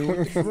coming at me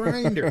with the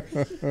grinder.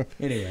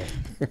 Anyway,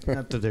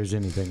 not that there's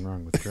anything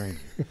wrong with grinder.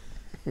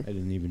 I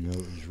didn't even know it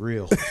was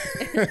real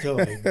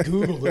until I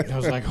Googled it. And I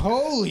was like,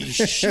 holy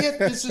shit,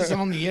 this is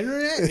on the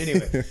internet?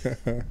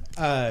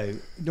 Anyway,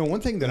 no,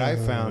 one thing that I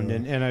found,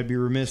 and I'd be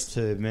remiss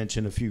to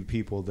mention a few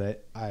people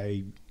that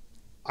I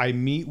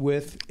meet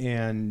with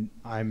and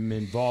I'm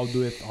involved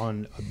with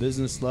on a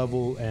business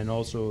level and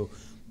also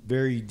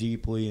very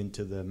deeply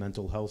into the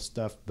mental health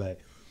stuff, but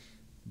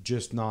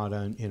just not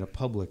in a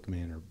public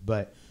manner.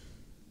 But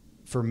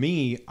for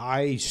me,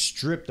 I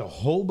stripped a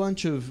whole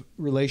bunch of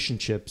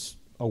relationships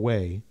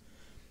away,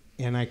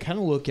 and I kind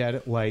of look at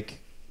it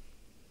like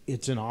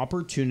it's an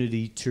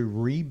opportunity to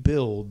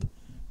rebuild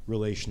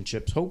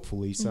relationships.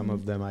 Hopefully some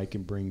of them I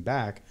can bring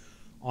back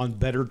on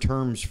better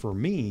terms for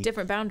me.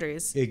 Different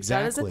boundaries.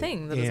 Exactly. That is a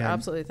thing. That is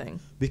absolutely a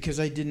thing. Because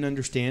I didn't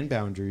understand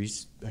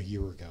boundaries a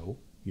year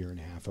and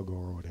a half ago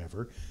or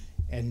whatever.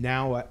 And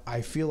now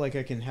I feel like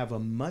I can have a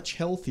much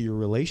healthier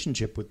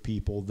relationship with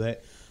people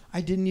that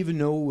I didn't even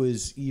know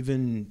was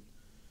even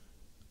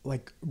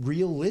like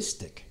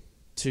realistic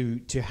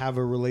to have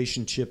a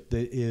relationship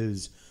that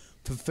is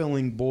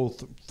fulfilling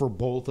for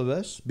both of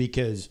us,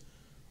 because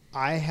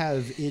I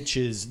have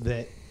itches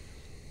that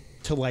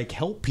to like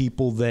help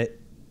people that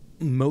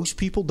most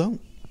people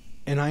don't.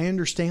 And I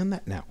understand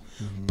that now.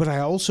 Mm-hmm. But I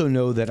also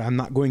know that I'm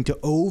not going to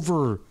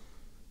overshare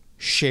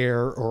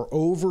or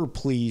over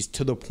please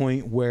to the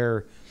point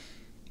where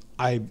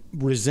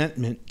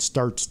resentment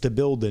starts to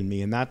build in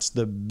me. And that's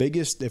the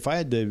biggest, if I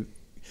had to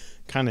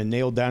kind of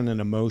nail down an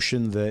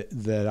emotion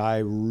that I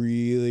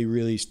really,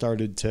 really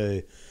started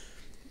to,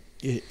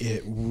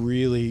 it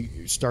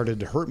really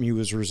started to hurt me,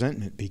 was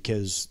resentment,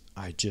 because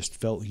I just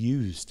felt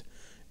used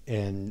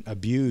and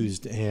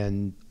abused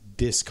and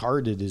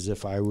discarded as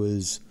if I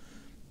was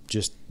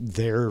just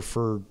there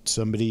for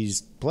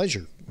somebody's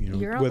pleasure. You know,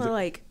 you're on the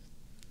like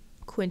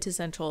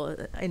quintessential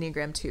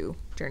Enneagram 2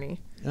 journey.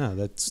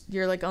 Yeah,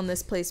 you're like on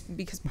this place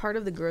because part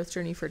of the growth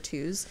journey for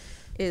 2s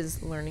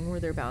is learning where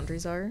their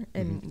boundaries are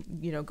and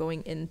you know,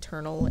 going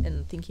internal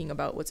and thinking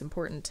about what's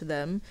important to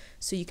them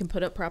so you can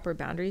put up proper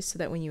boundaries so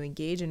that when you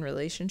engage in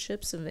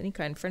relationships of any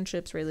kind,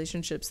 friendships,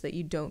 relationships, that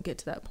you don't get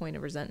to that point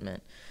of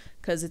resentment.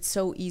 Because it's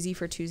so easy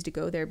for 2s to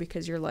go there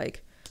because you're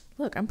like,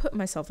 look, I'm putting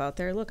myself out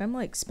there. Look, I'm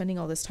like spending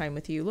all this time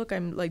with you. Look,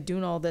 I'm like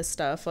doing all this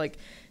stuff. Like,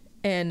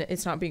 and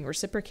it's not being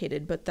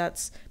reciprocated, but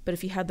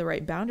if you had the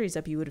right boundaries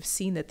up, you would have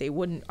seen that they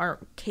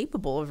aren't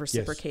capable of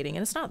reciprocating. Yes.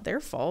 And it's not their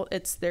fault.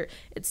 It's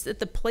at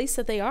the place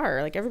that they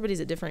are. Like,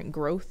 everybody's at different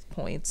growth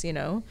points, you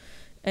know?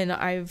 And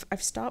I've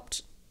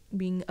stopped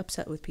being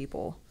upset with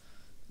people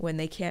when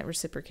they can't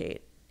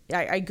reciprocate.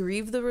 I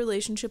grieve the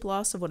relationship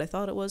loss of what I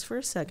thought it was for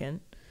a second.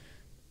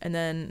 And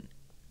then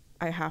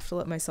I have to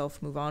let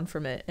myself move on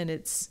from it. And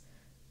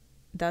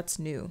that's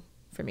new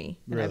for me.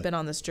 And really? I've been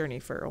on this journey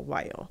for a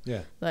while.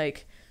 Yeah.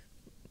 Like,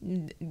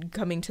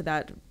 coming to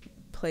that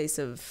place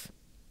of,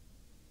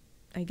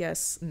 I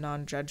guess,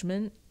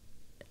 non-judgment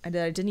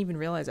that I didn't even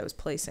realize I was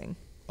placing.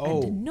 I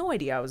had no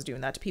idea I was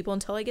doing that to people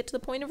until I get to the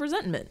point of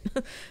resentment.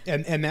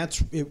 and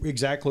that's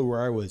exactly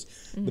where I was.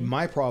 Mm-hmm.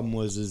 My problem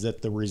is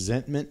that the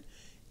resentment,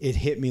 it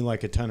hit me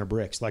like a ton of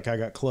bricks. Like I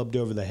got clubbed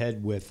over the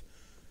head with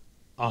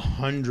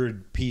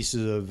 100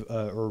 pieces of,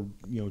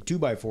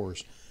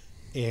 2x4s.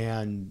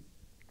 And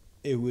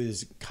it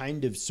was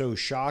kind of so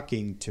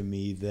shocking to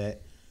me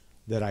that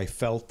I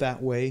felt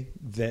that way,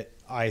 that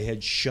I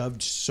had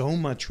shoved so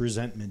much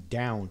resentment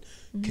down,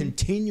 mm-hmm.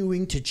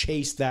 continuing to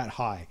chase that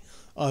high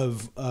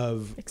of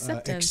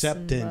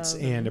acceptance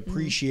and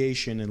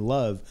appreciation mm-hmm. and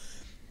love.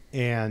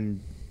 And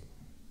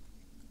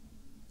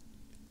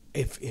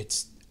if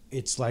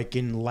it's like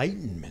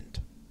enlightenment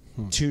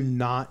to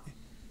not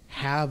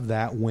have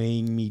that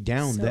weighing me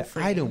down, so that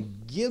freeing. I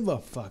don't give a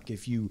fuck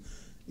if you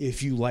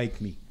like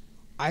me.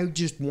 I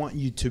just want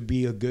you to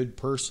be a good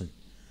person.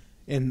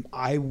 And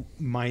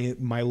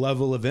my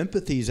level of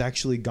empathy has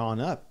actually gone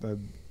up.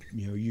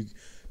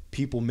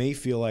 People may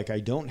feel like I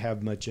don't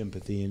have much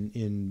empathy.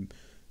 In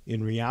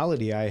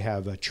reality, I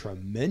have a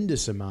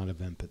tremendous amount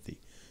of empathy.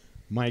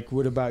 Mike,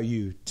 what about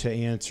you? To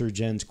answer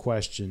Jen's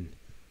question,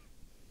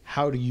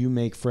 how do you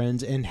make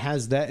friends? And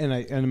has that? And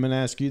I'm going to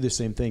ask you the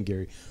same thing,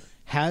 Gary.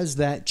 Has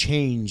that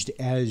changed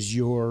as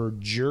your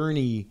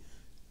journey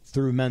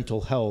through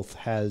mental health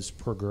has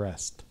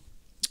progressed?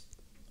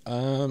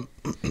 A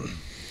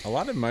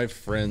lot of my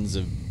friends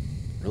have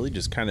really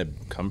just kind of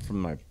come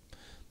from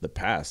the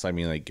past. I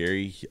mean, like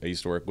Gary, I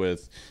used to work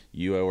with.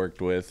 You, I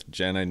worked with.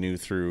 Jen, I knew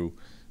through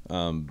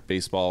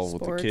baseball.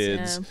 Sports, with the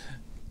kids. Yeah.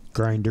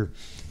 Grinder.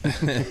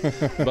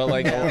 But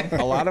like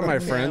a lot of my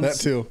friends,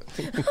 that too.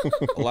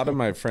 A lot of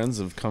my friends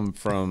have come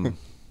from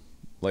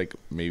like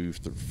maybe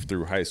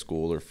through high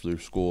school or through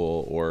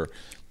school or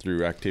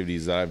through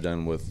activities that I've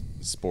done with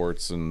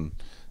sports and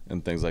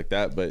things like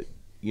that. But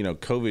you know,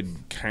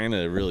 COVID kind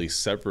of really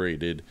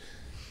separated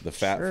the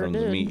fat Sure from the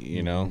did. meat,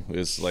 you know.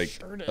 It's like,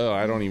 Sure did. oh,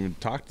 I don't even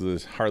talk to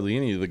hardly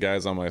any of the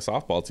guys on my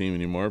softball team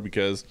anymore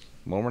because,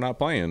 well, we're not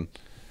playing,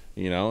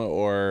 you know.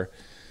 Or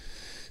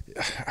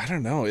I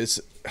don't know.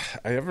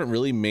 I haven't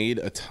really made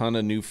a ton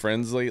of new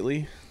friends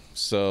lately,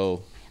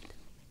 so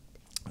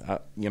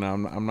you know,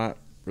 I'm not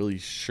really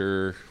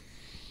sure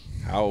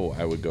how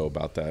I would go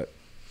about that,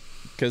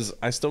 because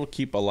I still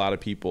keep a lot of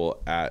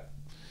people at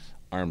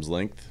arm's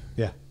length.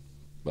 Yeah.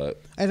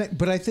 But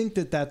I think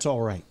that that's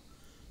all right,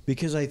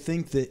 because I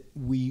think that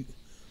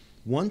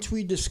once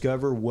we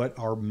discover what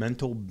our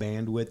mental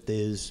bandwidth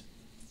is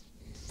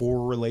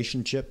for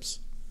relationships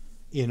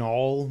in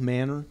all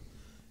manner,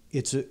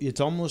 it's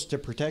almost a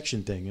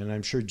protection thing. And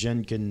I'm sure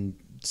Jen can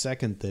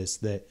second this,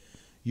 that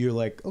you're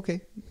like,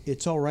 okay,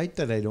 it's all right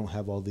that I don't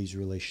have all these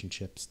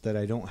relationships, that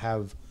I don't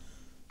have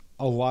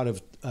a lot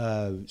of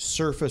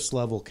surface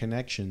level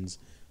connections,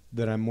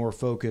 that I'm more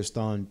focused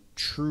on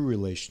true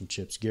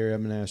relationships. Gary,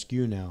 I'm going to ask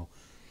you now,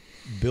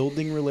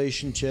 building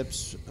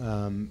relationships,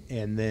 and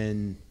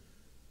then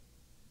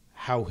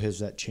how has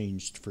that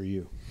changed for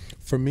you?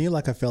 For me,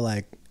 like, I feel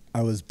like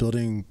I was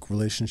building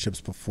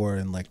relationships before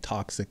in like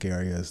toxic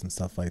areas and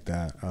stuff like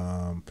that.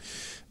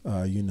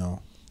 You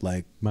know,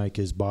 like Mike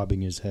is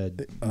bobbing his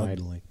head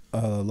mightily.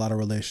 a lot of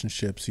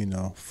relationships, you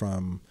know,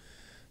 from,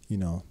 you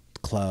know,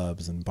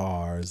 clubs and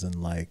bars, and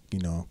like, you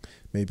know,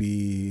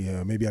 maybe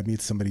I'd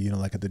meet somebody, you know,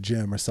 like at the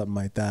gym or something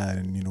like that,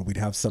 and, you know, we'd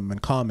have something in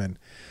common.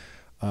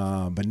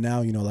 But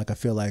now, you know, like, I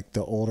feel like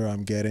the older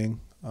I'm getting,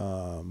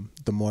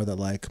 the more that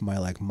like my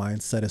like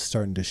mindset is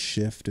starting to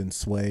shift and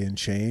sway and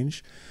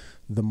change,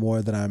 the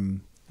more that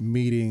I'm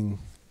meeting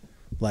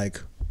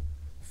like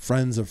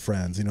friends of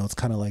friends. You know, it's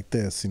kind of like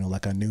this, you know,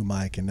 like I knew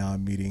Mike, and now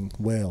I'm meeting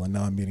Will, and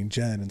now I'm meeting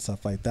Jen and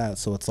stuff like that.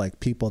 So it's like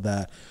people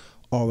that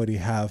already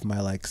have my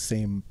like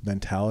same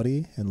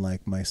mentality and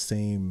like my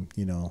same,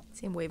 you know,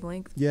 Same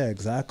wavelength. yeah,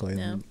 exactly.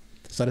 Yeah. And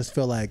so I just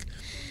feel like,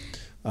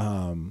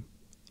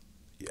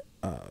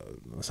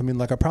 so I mean,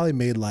 like, I probably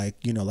made like,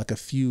 you know, like a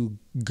few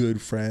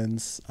good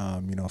friends,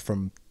 you know,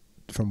 from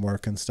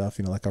work and stuff,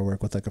 you know, like I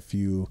work with like a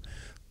few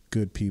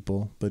good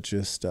people, but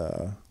just,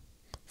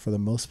 for the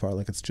most part,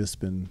 like it's just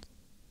been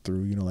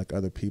through, you know, like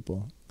other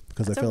people,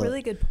 because That's I feel a really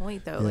like, good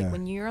point, though. Yeah. Like,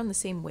 when you're on the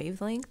same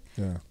wavelength,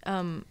 yeah,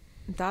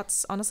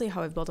 that's honestly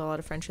how I've built a lot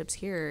of friendships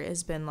here.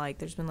 Has been like,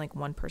 there's been like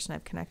one person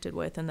I've connected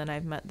with, and then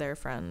I've met their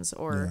friends,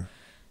 yeah,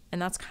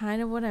 and that's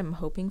kind of what I'm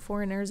hoping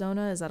for in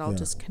Arizona, is that I'll Yeah.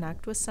 just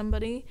connect with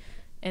somebody,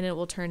 and it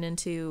will turn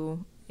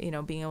into, you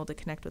know, being able to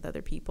connect with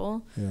other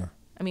people. yeah,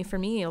 I mean, for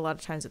me, a lot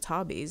of times it's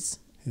hobbies.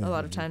 Yeah. A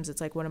lot of times it's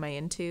like, what am I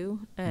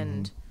into?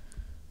 And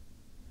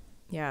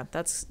yeah,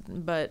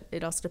 but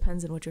it also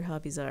depends on what your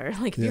hobbies are.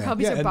 Like, if your Yeah.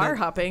 hobbies Yeah, are and bar that-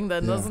 hopping,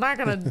 then Yeah. that's not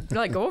going to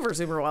like go over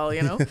super well,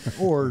 you know?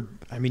 Or,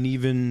 I mean,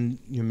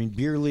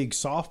 beer league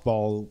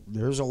softball,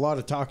 there's a lot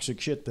of toxic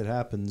shit that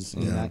happens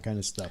in that kind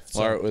of stuff.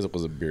 So, well, it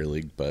was a beer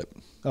league, but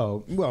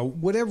oh, well,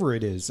 whatever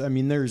it is. I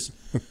mean,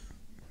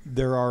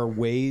 there are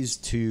ways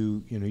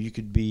to, you know, you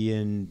could be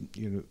in,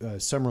 you know,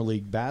 summer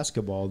league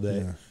basketball that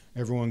Yeah.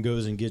 everyone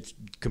goes and gets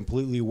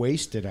completely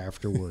wasted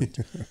afterwards.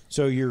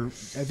 So I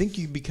think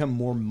you become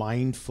more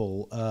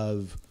mindful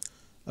of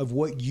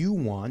what you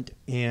want,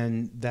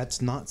 and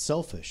that's not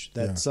selfish.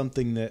 That's Yeah.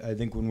 something that I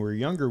think when we're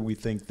younger, we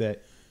think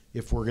that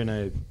if we're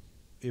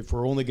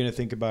only gonna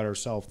think about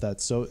ourselves,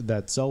 that's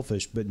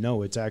selfish. But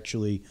no, it's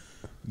actually,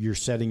 you're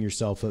setting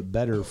yourself up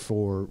better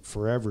for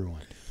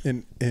everyone.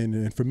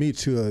 and for me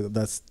too,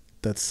 that's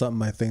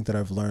something I think that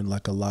I've learned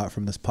like a lot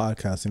from this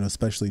podcast, you know,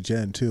 especially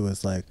Jen too,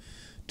 is like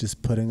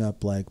just putting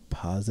up like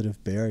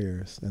positive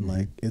barriers, and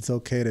like it's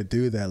okay to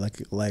do that.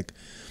 Like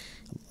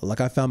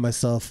I found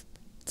myself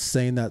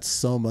saying that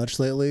so much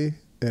lately,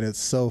 and it's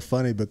so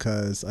funny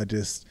because I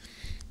just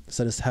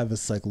have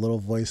this like little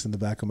voice in the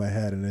back of my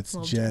head, and it's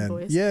Little Jen Jen.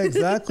 voice. Yeah,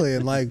 exactly.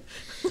 And like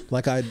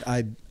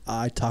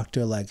I talk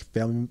to like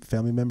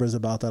family members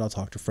about that. I'll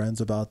talk to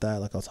friends about that.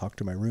 Like, I'll talk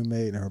to my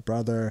roommate and her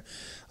brother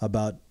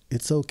about,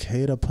 it's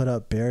okay to put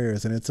up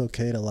barriers, and it's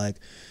okay to, like,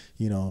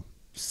 you know,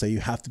 say you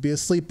have to be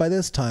asleep by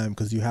this time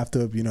because you have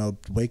to, you know,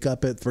 wake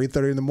up at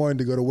 3:30 in the morning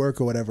to go to work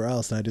or whatever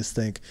else. And I just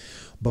think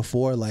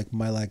before, like,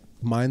 my like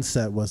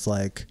mindset was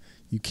like,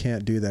 you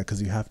can't do that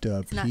because you have to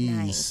It's not appease.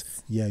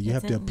 nice. Yeah, you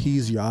have to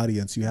appease your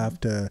audience. You have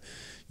to,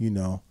 you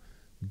know,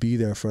 be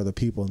there for other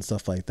people and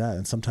stuff like that.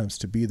 And sometimes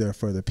to be there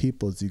for other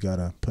people is you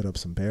gotta put up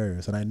some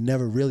barriers. And I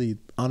never really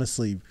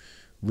honestly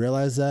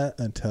realized that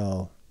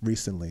until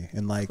recently.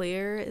 And like,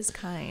 Clear is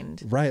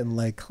kind. right, and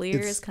like Clear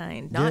it's- is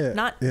kind.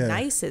 Not yeah,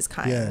 nice is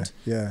kind. Yeah,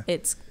 yeah.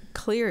 It's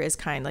clear is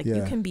kind. Like, you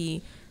Yeah. can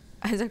be,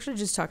 I was actually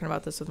just talking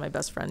about this with my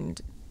best friend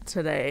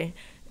today.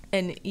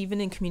 And even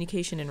in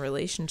communication and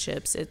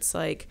relationships, it's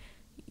like,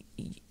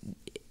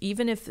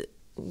 even if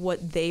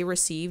what they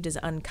received is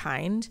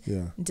unkind,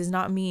 Yeah. does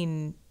not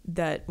mean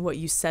that what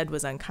you said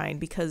was unkind,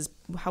 because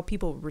how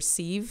people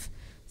receive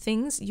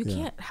things, you Yeah.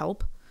 can't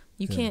help.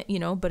 You Yeah. can't, you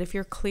know, but if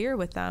you're clear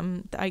with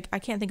them, I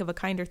can't think of a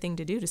kinder thing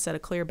to do, to set a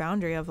clear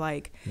boundary of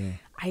like, Yeah.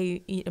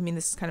 I mean,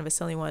 this is kind of a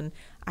silly one.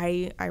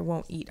 I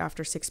won't eat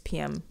after 6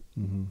 p.m.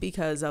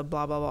 because of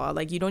blah, blah, blah.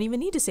 Like, you don't even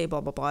need to say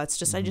blah, blah, blah. It's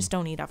just, I just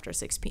don't eat after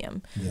 6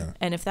 p.m. Yeah.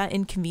 And if that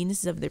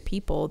inconveniences other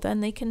people, then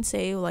they can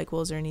say, like,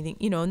 well, is there anything,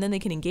 and then they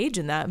can engage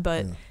in that.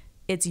 But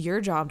it's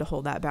your job to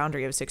hold that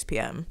boundary of 6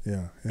 p.m.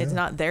 Yeah. It's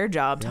not their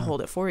job to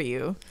hold it for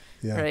you.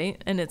 Yeah.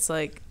 Right. And it's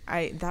like,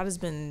 that has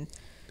been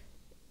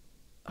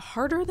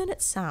harder than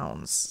it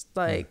sounds.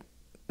 Like,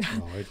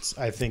 no,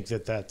 I think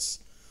that's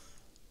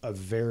a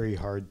very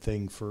hard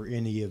thing for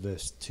any of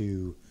us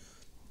to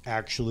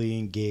actually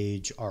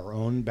engage our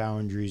own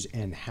boundaries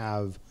and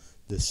have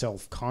the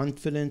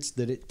self-confidence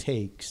that it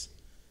takes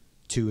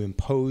to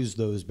impose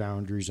those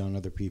boundaries on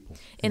other people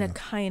in a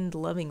kind,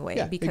 loving way.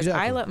 Yeah, because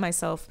exactly. I let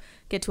myself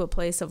get to a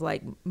place of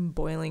like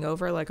boiling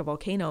over like a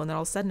volcano, and then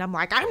all of a sudden I'm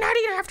like, I'm not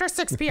eating after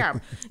 6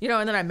 p.m.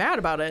 And then I'm mad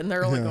about it, and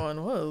they're like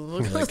going, whoa,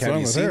 look Like, have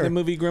you seen the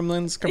movie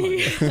Gremlins? Come on.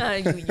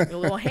 you a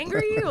little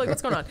hangry? Like,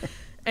 what's going on?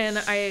 And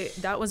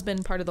that was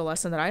been part of the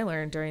lesson that I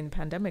learned during the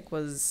pandemic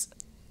was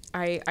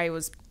I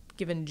was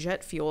given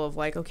jet fuel of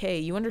like, okay,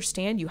 you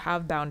understand you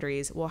have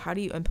boundaries. Well, how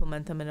do you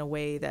implement them in a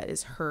way that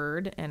is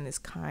heard and is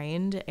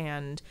kind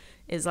and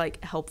is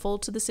like helpful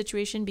to the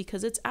situation?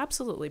 Because it's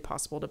absolutely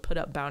possible to put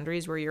up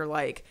boundaries where you're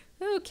like,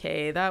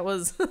 okay, that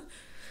was,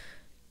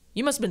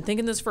 you must have been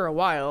thinking this for a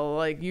while.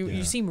 Like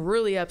you seem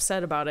really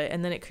upset about it.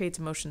 And then it creates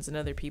emotions in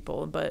other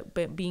people.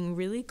 But being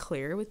really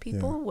clear with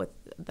people with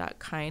that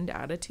kind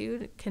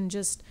attitude can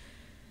just,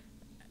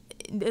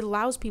 it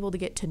allows people to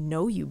get to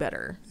know you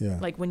better. Yeah.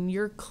 Like when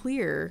you're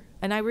clear,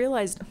 and I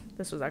realized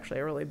this was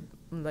actually a really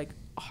like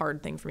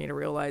hard thing for me to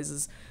realize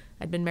is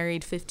I'd been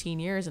married 15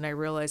 years and I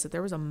realized that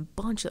there was a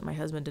bunch that my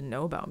husband didn't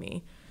know about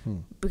me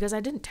because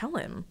I didn't tell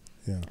him.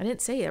 Yeah. I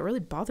didn't say it really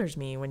bothers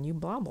me when you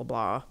blah, blah,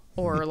 blah.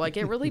 Or like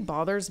it really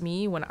bothers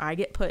me when I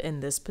get put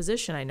in this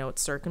position. I know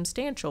it's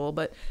circumstantial,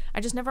 but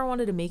I just never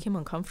wanted to make him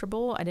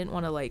uncomfortable. I didn't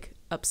want to like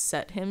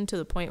upset him to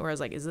the point where I was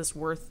like, is this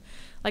worth,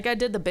 like I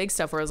did the big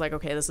stuff where I was like,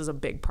 okay, this is a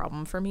big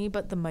problem for me.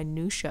 But the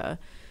minutia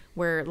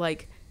where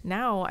like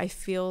now I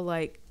feel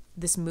like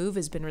this move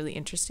has been really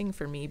interesting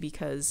for me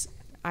because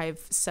I've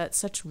set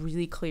such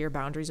really clear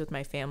boundaries with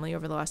my family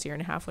over the last year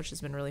and a half, which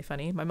has been really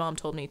funny. My mom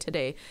told me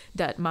today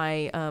that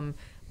my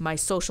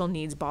social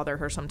needs bother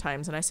her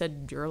sometimes. And I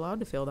said, you're allowed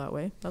to feel that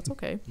way. That's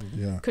okay.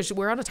 Yeah. Because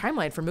we're on a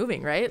timeline for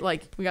moving, right?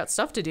 Like we got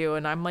stuff to do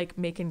and I'm like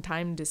making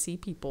time to see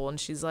people. And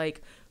she's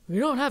like, we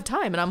don't have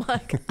time. And I'm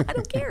like, I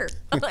don't care.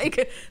 Like,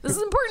 this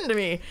is important to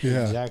me.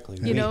 Yeah. Exactly.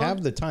 You We know?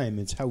 have the time.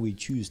 It's how we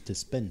choose to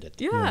spend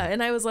it. Yeah.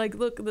 And I was like,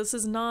 look, this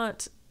is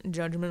not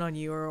judgment on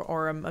you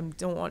or I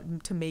don't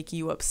want to make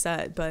you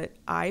upset, but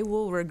I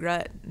will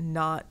regret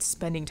not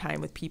spending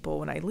time with people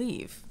when I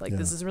leave. Like,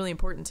 this is really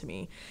important to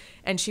me.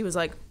 And she was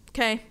like,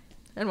 okay,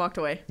 and walked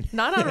away.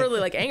 Not out of really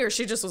like anger.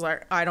 She just was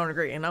like, I don't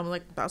agree. And I'm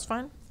like, that's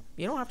fine.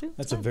 You don't have to.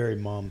 That's a very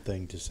mom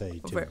thing to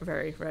say, too.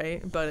 Very,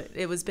 right? But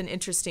it was been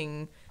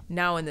interesting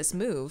now in this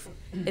move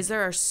is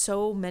there are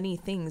so many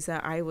things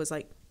that I was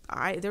like,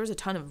 there was a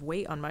ton of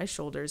weight on my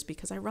shoulders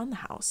because I run the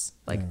house.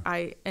 Like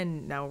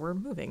and now we're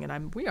moving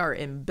and we are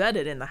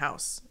embedded in the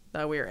house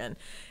that we're in.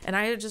 And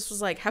I just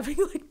was like having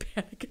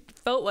like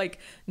felt like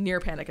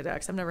near panic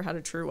attacks. I've never had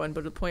a true one,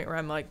 but at the point where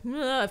I'm like,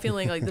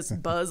 feeling like this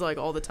buzz like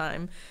all the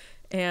time.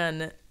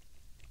 And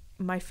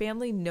my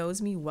family knows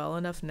me well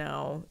enough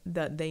now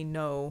that they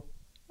know,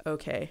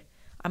 okay,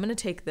 I'm going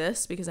to take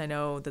this because I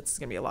know that's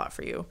going to be a lot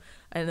for you.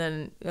 And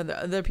then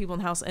the other people in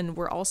the house, and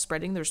we're all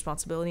spreading the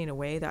responsibility in a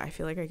way that I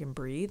feel like I can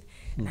breathe.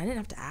 And I didn't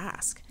have to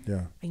ask.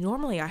 Yeah.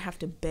 Normally I have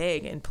to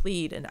beg and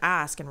plead and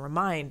ask and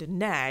remind and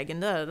nag and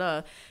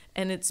da.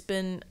 And it's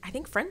been, I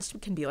think friends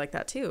can be like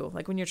that too.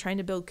 Like when you're trying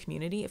to build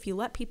community, if you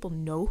let people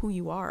know who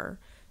you are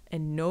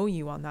and know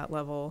you on that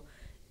level,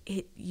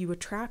 you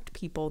attract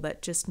people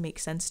that just make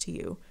sense to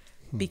you.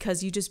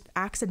 Because you just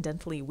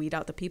accidentally weed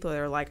out the people that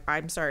are like,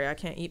 I'm sorry, I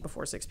can't eat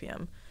before 6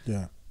 p.m.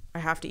 Yeah. I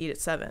have to eat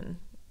at 7.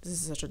 This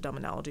is such a dumb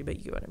analogy, but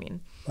you get what I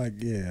mean. Like,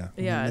 yeah.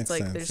 Yeah, It it's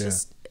like makes there's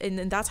sense, just,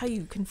 and that's how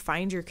you can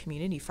find your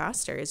community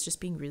faster. It's just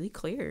being really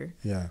clear.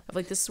 Yeah. Of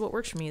like, this is what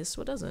works for me, this is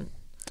what doesn't.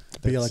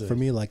 But yeah, like for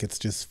me, like it's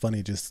just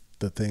funny, just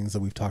the things that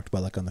we've talked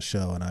about, like on the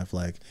show, and I've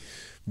like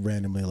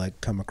randomly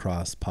like come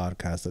across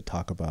podcasts that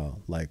talk about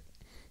like,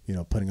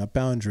 putting up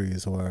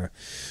boundaries, or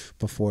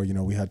before,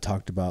 we had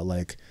talked about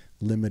like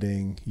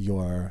limiting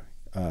your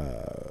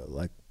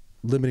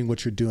limiting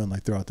what you're doing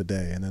like throughout the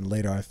day, and then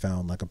later I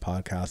found like a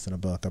podcast and a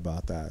book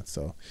about that.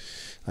 So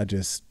I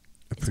just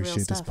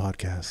appreciate this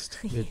podcast.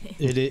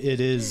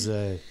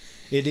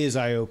 It is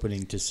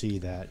eye-opening to see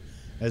that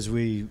as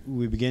we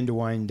begin to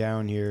wind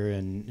down here,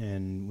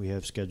 and we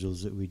have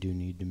schedules that we do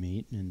need to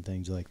meet and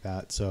things like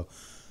that. So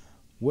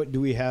what do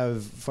we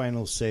have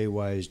final say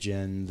wise,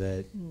 Jen,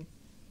 that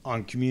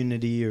on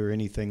community or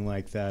anything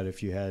like that,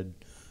 if you had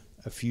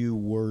a few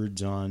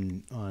words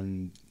on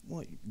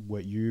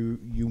what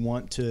you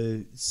want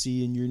to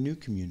see in your new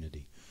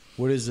community?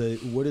 What is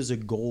a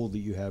goal that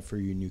you have for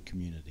your new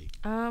community?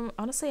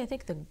 Honestly, I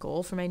think the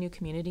goal for my new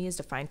community is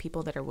to find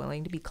people that are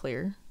willing to be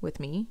clear with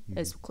me,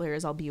 as clear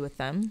as I'll be with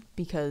them,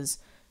 because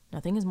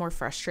nothing is more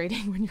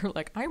frustrating when you're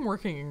like, I'm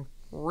working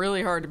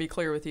really hard to be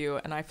clear with you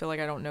and I feel like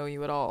I don't know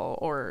you at all,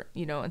 or,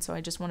 you know, and so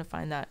I just want to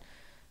find that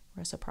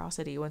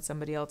reciprocity when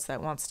somebody else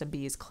that wants to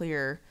be as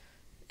clear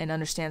and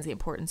understands the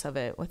importance of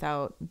it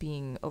without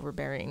being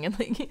overbearing and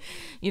like,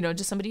 you know,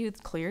 just somebody who's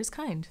clear is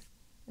kind.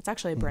 It's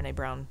actually a Brené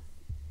Brown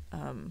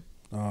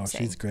Oh,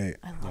 saying. she's great.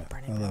 I love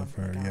Brené I Brown. love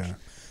her. Oh my gosh. Yeah.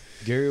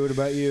 Gary, what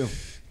about you?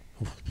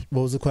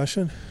 What was the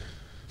question?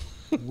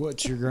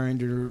 What's your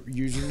grinder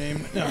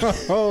username?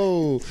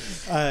 Oh,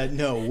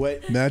 No,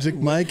 what Magic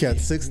Mike at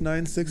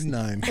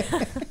 6969.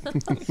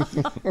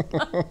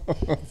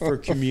 for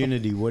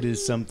community? What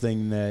is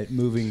something that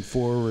moving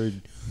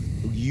forward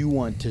you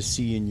want to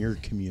see in your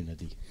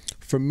community?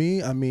 For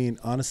me, I mean,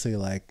 honestly,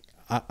 like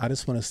I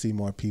just want to see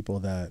more people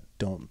that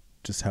don't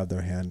just have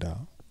their hand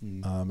out.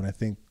 And I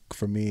think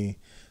for me,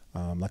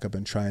 like I've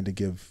been trying to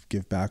give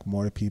back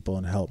more to people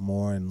and help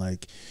more and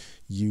like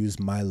use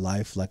my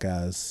life like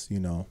as, you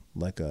know,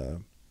 like a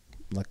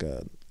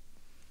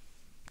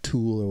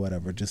tool or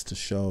whatever, just to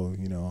show,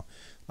 you know,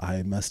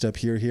 I messed up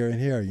here, and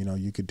here, you know,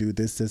 you could do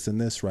this,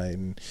 and this right.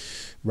 And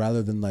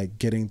rather than like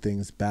getting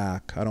things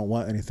back, I don't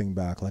want anything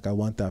back. Like I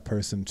want that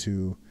person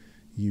to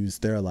use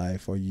their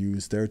life or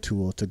use their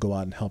tool to go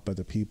out and help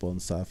other people and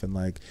stuff. And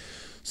like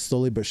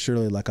slowly but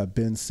surely, like I've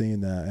been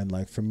seeing that. And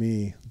like for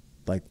me,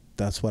 like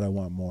that's what I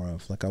want more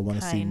of. Like I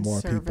want to see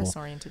more people.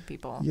 Service-oriented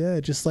people.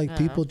 Yeah, just like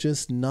people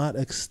just not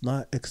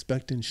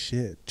expecting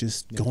shit,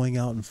 just going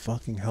out and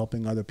fucking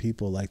helping other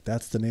people. Like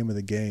that's the name of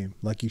the game.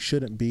 Like you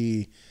shouldn't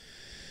be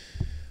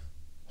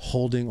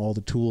holding all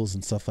the tools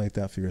and stuff like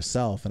that for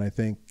yourself. And I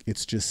think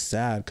it's just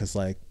sad because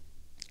like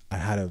I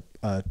had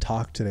a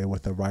talk today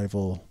with a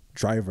rival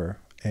driver,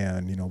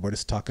 and you know we're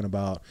just talking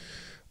about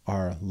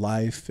our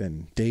life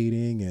and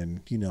dating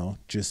and you know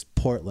just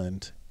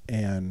Portland,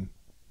 and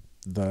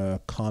the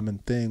common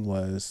thing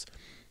was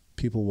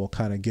people will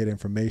kind of get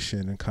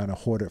information and kind of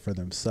hoard it for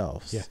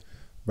themselves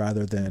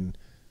rather than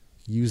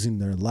using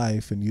their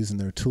life and using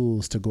their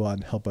tools to go out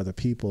and help other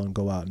people and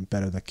go out and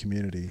better the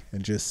community.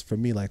 And just for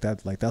me, like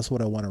that's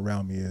what I want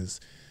around me, is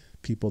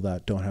people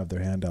that don't have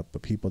their hand up,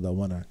 but people that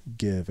want to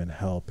give and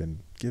help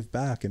and give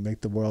back and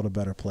make the world a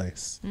better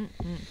place.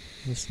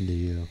 Listen to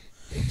you,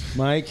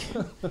 Mike.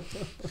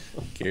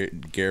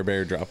 Gare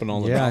Bear dropping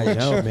all the Yeah, I knowledge.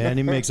 know, man.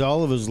 He makes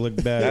all of us look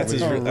bad. That's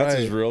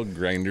his real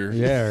grinder.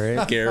 Yeah,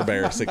 right. Gare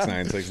Bear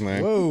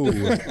 6969.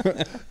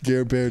 Whoa.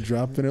 Gare Bear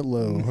dropping it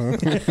low, huh?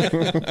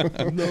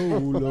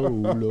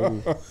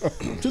 low.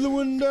 To the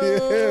window.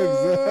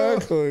 Yeah,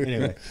 exactly.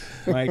 Anyway,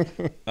 Mike.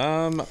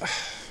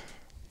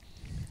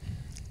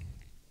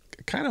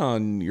 Kind of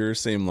on your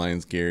same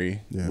lines,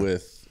 Gary,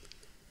 with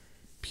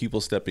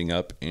people stepping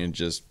up and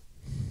just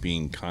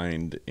being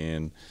kind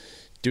and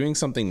doing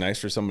something nice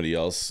for somebody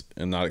else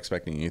and not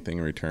expecting anything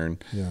in return.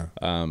 Yeah.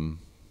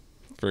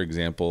 For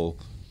example,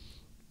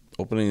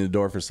 opening the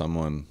door for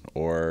someone,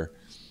 or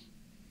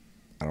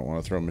I don't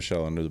want to throw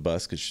Michelle under the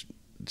bus because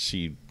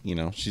she, you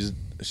know, she's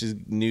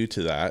new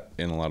to that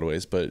in a lot of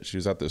ways, but she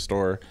was at the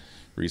store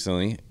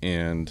recently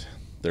and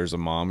there's a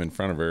mom in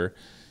front of her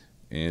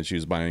and she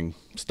was buying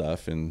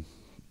stuff, and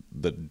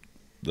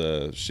she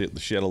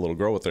had a little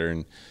girl with her,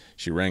 and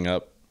she rang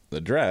up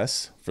the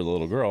dress for the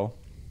little girl,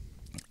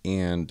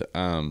 and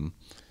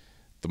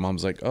the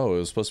mom's like, oh, it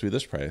was supposed to be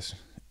this price,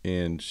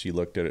 and she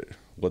looked at it,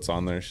 what's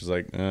on there, she's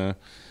like, I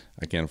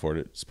can't afford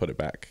it, just put it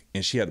back.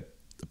 And she had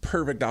the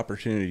perfect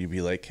opportunity to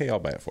be like, hey, I'll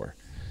buy it for her.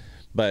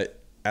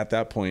 But at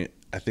that point,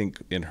 I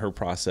think in her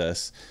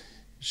process,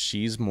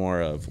 she's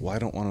more of, well, I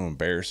don't want to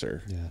embarrass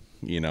her. Yeah.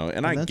 You know,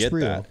 and I get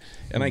real. that.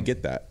 And I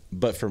get that.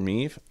 But for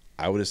me,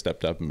 I would have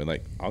stepped up and been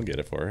like, I'll get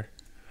it for her.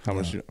 How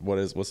much,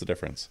 what's the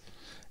difference?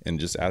 And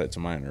just add it to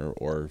mine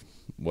or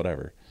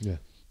whatever. Yeah.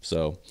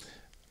 So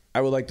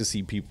I would like to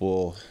see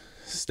people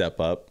step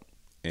up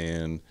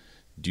and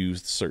do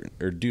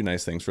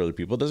nice things for other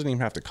people. It doesn't even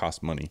have to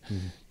cost money.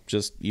 Mm-hmm.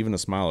 Just even a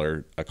smile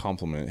or a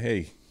compliment.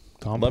 Hey,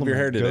 love your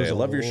hair today. I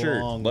love your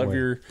shirt. Love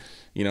your,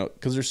 you know,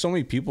 because there's so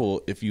many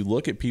people. If you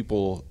look at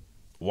people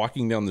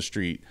walking down the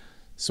street,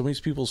 so many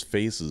people's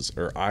faces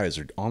or eyes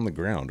are on the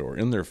ground or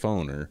in their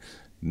phone or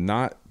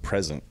not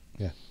present.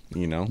 Yeah.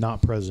 You know,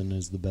 not present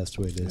is the best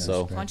way to.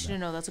 So I want you to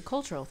know that's a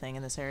cultural thing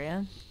in this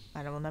area.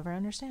 I will never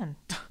understand.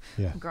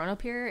 Yeah. Growing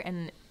up here,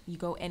 and you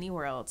go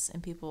anywhere else,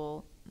 and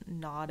people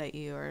nod at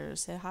you or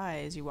say hi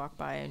as you walk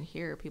by, and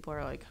here people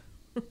are like,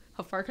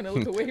 "How far can I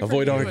look away?"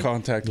 Avoid from you? eye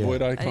contact. Yeah.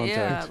 Avoid eye contact.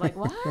 Yeah, like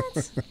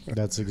what?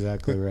 That's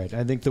exactly right.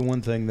 I think the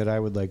one thing that I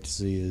would like to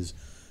see is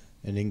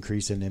an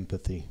increase in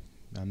empathy.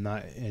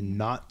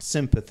 Not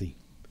sympathy.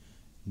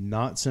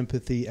 Not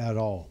sympathy at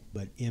all,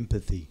 but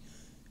empathy.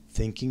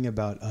 Thinking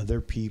about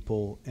other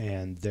people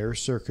and their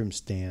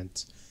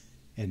circumstance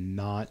and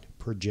not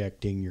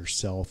projecting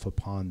yourself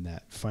upon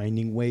that.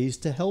 Finding ways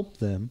to help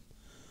them,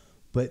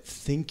 but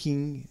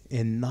thinking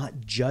and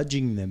not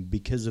judging them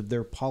because of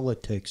their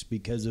politics,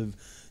 because of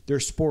their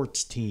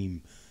sports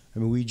team. I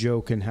mean, we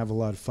joke and have a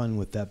lot of fun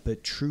with that,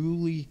 but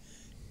truly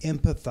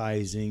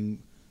empathizing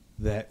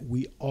that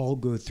we all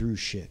go through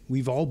shit.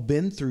 We've all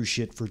been through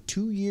shit for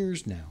 2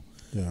 years now.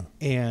 Yeah.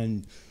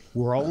 And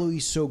we're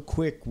always so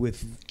quick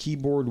with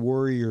keyboard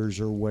warriors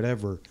or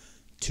whatever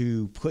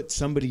to put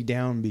somebody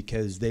down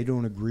because they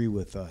don't agree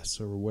with us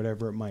or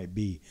whatever it might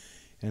be.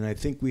 And I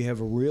think we have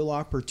a real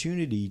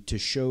opportunity to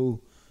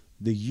show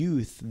the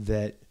youth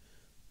that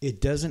it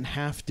doesn't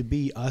have to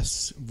be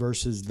us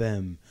versus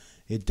them.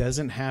 It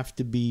doesn't have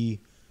to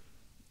be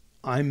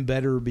I'm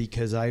better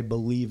because I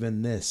believe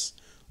in this,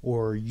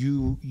 or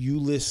you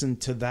listen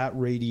to that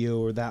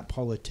radio or that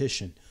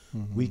politician.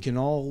 Mm-hmm.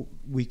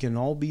 We can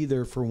all be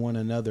there for one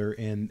another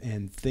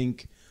and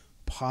think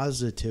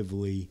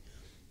positively,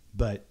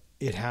 but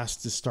it has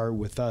to start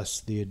with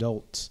us, the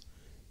adults,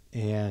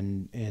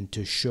 and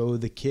to show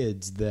the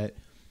kids that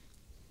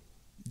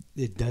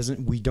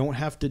we don't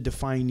have to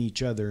define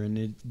each other,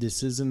 and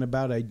this isn't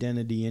about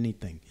identity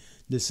anything.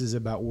 This is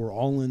about we're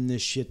all in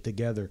this shit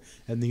together,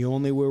 and the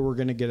only way we're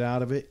going to get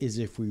out of it is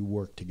if we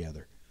work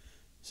together.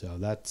 So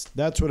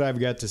that's what I've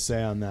got to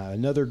say on that.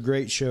 Another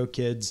great show,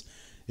 kids.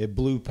 It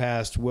blew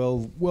past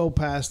well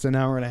past an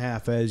hour and a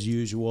half as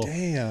usual.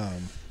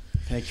 Damn.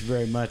 Thank you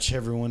very much,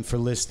 everyone, for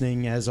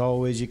listening. As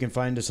always, you can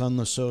find us on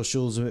the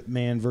socials at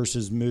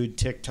ManVsMood,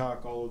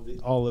 TikTok,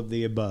 all of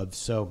the above.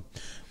 So,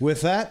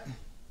 with that,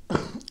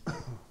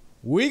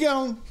 we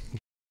go.